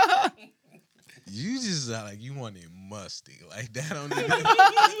 You just sound like you want it musty. Like that don't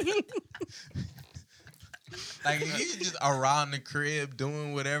even... Like if you just around the crib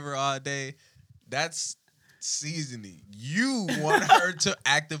doing whatever all day, that's seasoning. You want her to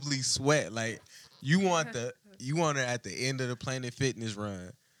actively sweat. Like you want her at the end of the Planet Fitness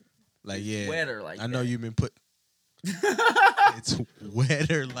run. Like, yeah. Wetter like I know that. you've been put it's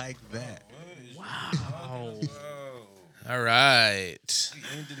wetter like that. Wow. All right.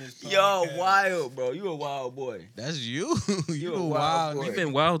 Yo, wild, bro. You a wild boy. That's you. You a a wild wild boy. nigga. You've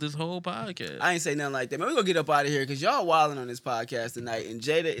been wild this whole podcast. I ain't say nothing like that, man. We gonna get up out of here because y'all wilding on this podcast tonight, and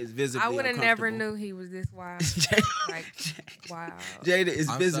Jada is visibly I would have never uncomfortable. knew he was this wild. Like, wow. Jada is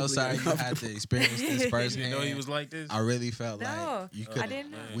I'm visibly so sorry you had uncomfortable. to experience this first. You didn't know he was like this? I really felt No, like you I could.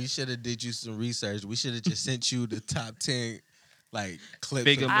 didn't know. We should have did you some research. We should have just sent you the top 10 like clips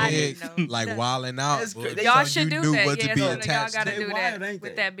Big of and Big, I didn't know. like wilding out. That's crazy. Y'all so should you do knew that. what to Yeah, be so y'all attached gotta to. do wild, that. ain't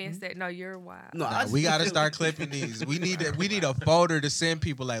With they? that being said, no, you're wild. No, Nah, we gotta start clipping these. We need a folder to send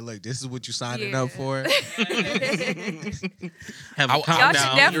people. Like, look, this is what you signing Yeah. up for. Have a Y'all should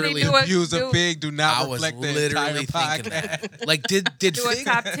countdown. definitely do it. Views of Big do not I was reflect the literally entire thinking podcast. that. Like, did Do a Fig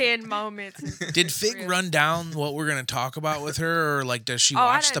top 10 moments. did Fig run down what we're gonna talk about with her, or like does she I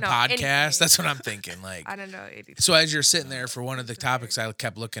watch the didn't know podcast? anything. That's what I'm thinking. Like, I don't know anything. so as you're sitting there for one of the topics, I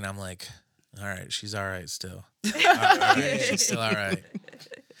kept looking. I'm like, all right, she's all right still. All right, she's still all right.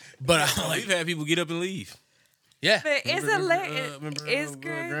 But I'm like, We've had people get up and leave. yeah. But it's Remember, it's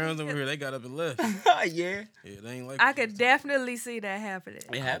grounds over great. here, they got up and left. Yeah, Yeah, they ain't like I could definitely see that happening.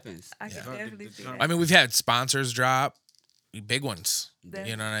 it happens. I could definitely see that. I mean, we've had sponsors drop. big ones. The-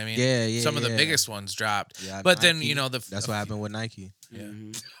 You know what I mean? Yeah, Some of the yeah. biggest ones dropped. Yeah, but then Nike. that's what happened with Nike. Yeah.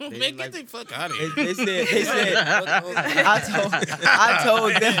 Man, get the fuck out of here. They said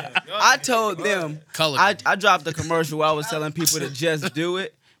I told them Color. I dropped the commercial where I was telling people to just do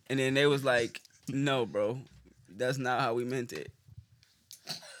it, and then they was like, "No, bro, that's not how we meant it."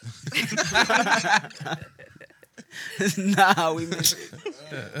 That's not how we meant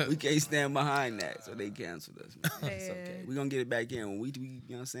it. We can't stand behind that, so they canceled us. Man. It's okay. We gonna get it back in when we you know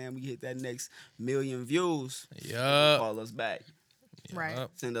what I'm saying. We hit that next 1,000,000 views. Yup. Call us back. Right.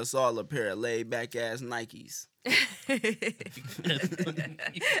 Send us all a pair of laid back ass Nikes.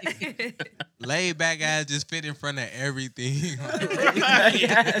 Laid back guys just fit in front of everything.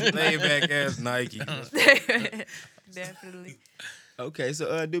 Laid back ass Nike. Definitely. Okay,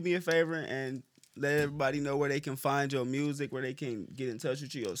 so do me a favor and let everybody know where they can find your music, where they can get in touch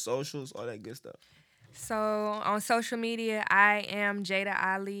with you, your socials, all that good stuff. So on social media, I am Jada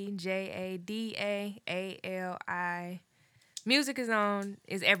Ali, JADAALI. Music is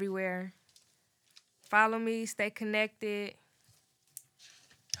everywhere. Follow me, stay connected.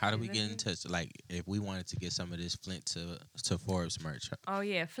 How do we get in touch? Like, if we wanted to get some of this Flint to Forbes merch. Oh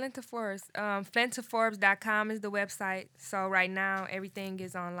yeah, Flint to Forbes. FlintToForbes.com is the website. So right now everything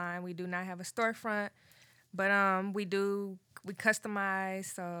is online. We do not have a storefront, but we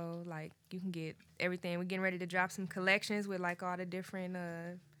customize. So like you can get everything. We're getting ready to drop some collections with like all the different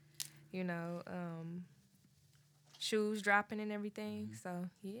shoes dropping and everything. So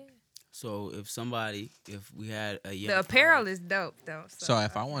yeah. So if we had a young The apparel is dope though. So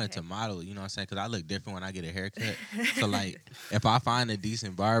if I wanted to model, you know what I'm saying? Because I look different when I get a haircut. So like, if I find a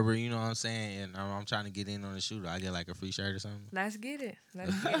decent barber, you know what I'm saying, and I'm trying to get in on the shoot, I get like a free shirt or something. Let's get it.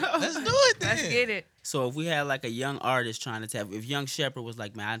 Let's do it then. Let's get it. So if we had like a young artist trying to tap, if Young Shepherd was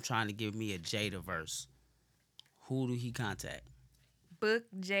like, man, I'm trying to give me a Jada verse, who do he contact? Book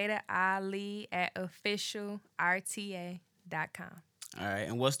Jada Ali at officialrta.com. All right,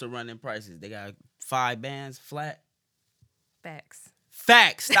 and what's the running prices? They got 5 bands flat. Facts.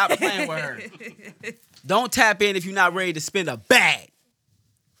 Stop playing with her. Don't tap in if you're not ready to spend a bag.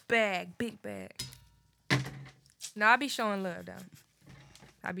 Big bag. No, I be showing love though.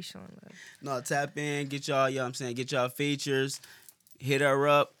 I be showing love. No, tap in, get y'all, you know what I'm saying, get y'all features, hit her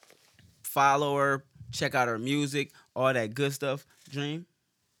up, follow her, check out her music, all that good stuff. Dream,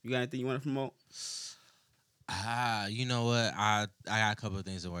 you got anything you want to promote? You know what? I got a couple of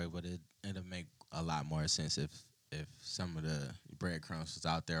things to worry, but it'll make a lot more sense if some of the breadcrumbs was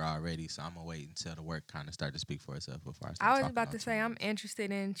out there already. So I'm gonna wait until the work kind of start to speak for itself before I start. I was talking about to say I'm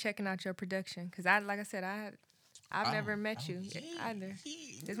interested in checking out your production because I've never met you either.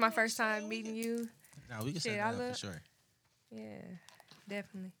 This is my first time meeting you. No, we can set that up for sure. Yeah,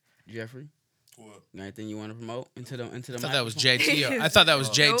 definitely. Jeffrey, what? Got anything you want to promote into the? I thought that was JT. I thought that was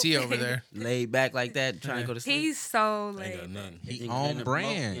JT over there. Laid back like that, trying to go to sleep. He's so laid. He on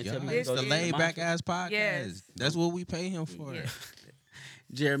brand. Yo. It's the laid back ass podcast. Yes. That's what we pay him for. Yeah.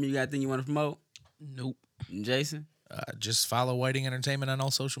 Jeremy, you got anything you want to promote? Nope. And Jason? Just follow Whiting Entertainment on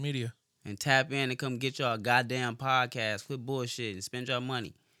all social media. And tap in and come get y'all a goddamn podcast. Quit bullshit and spend y'all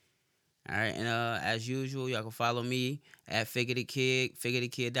money. All right, and as usual, y'all can follow me at Figure the Kid,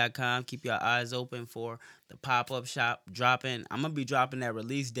 figurethekid.com. Keep your eyes open for the pop-up shop dropping. I'm going to be dropping that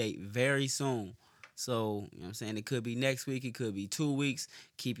release date very soon. So, you know what I'm saying? It could be next week. It could be 2 weeks.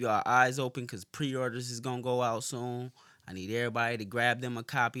 Keep your eyes open because pre-orders is going to go out soon. I need everybody to grab them a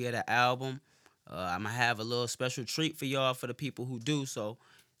copy of the album. I'm going to have a little special treat for y'all for the people who do. So,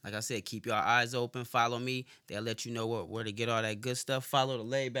 like I said, keep your eyes open. Follow me. They'll let you know where to get all that good stuff. Follow the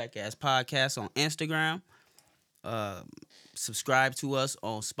Laid Back Ass Podcast on Instagram. Subscribe to us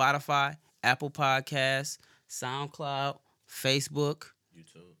on Spotify, Apple Podcasts, SoundCloud, Facebook,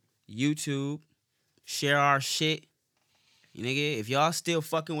 YouTube. Share our shit. You nigga, if y'all still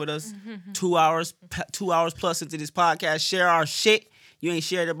fucking with us 2 hours plus into this podcast, share our shit. You ain't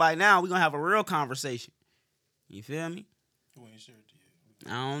shared it by now. We're going to have a real conversation. You feel me? Who ain't shared it yet?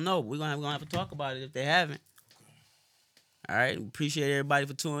 I don't know. We're gonna have to talk about it if they haven't. All right. Appreciate everybody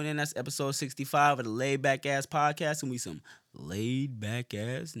for tuning in. That's episode 65 of the Laid Back Ass Podcast, and we some laid back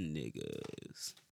ass niggas.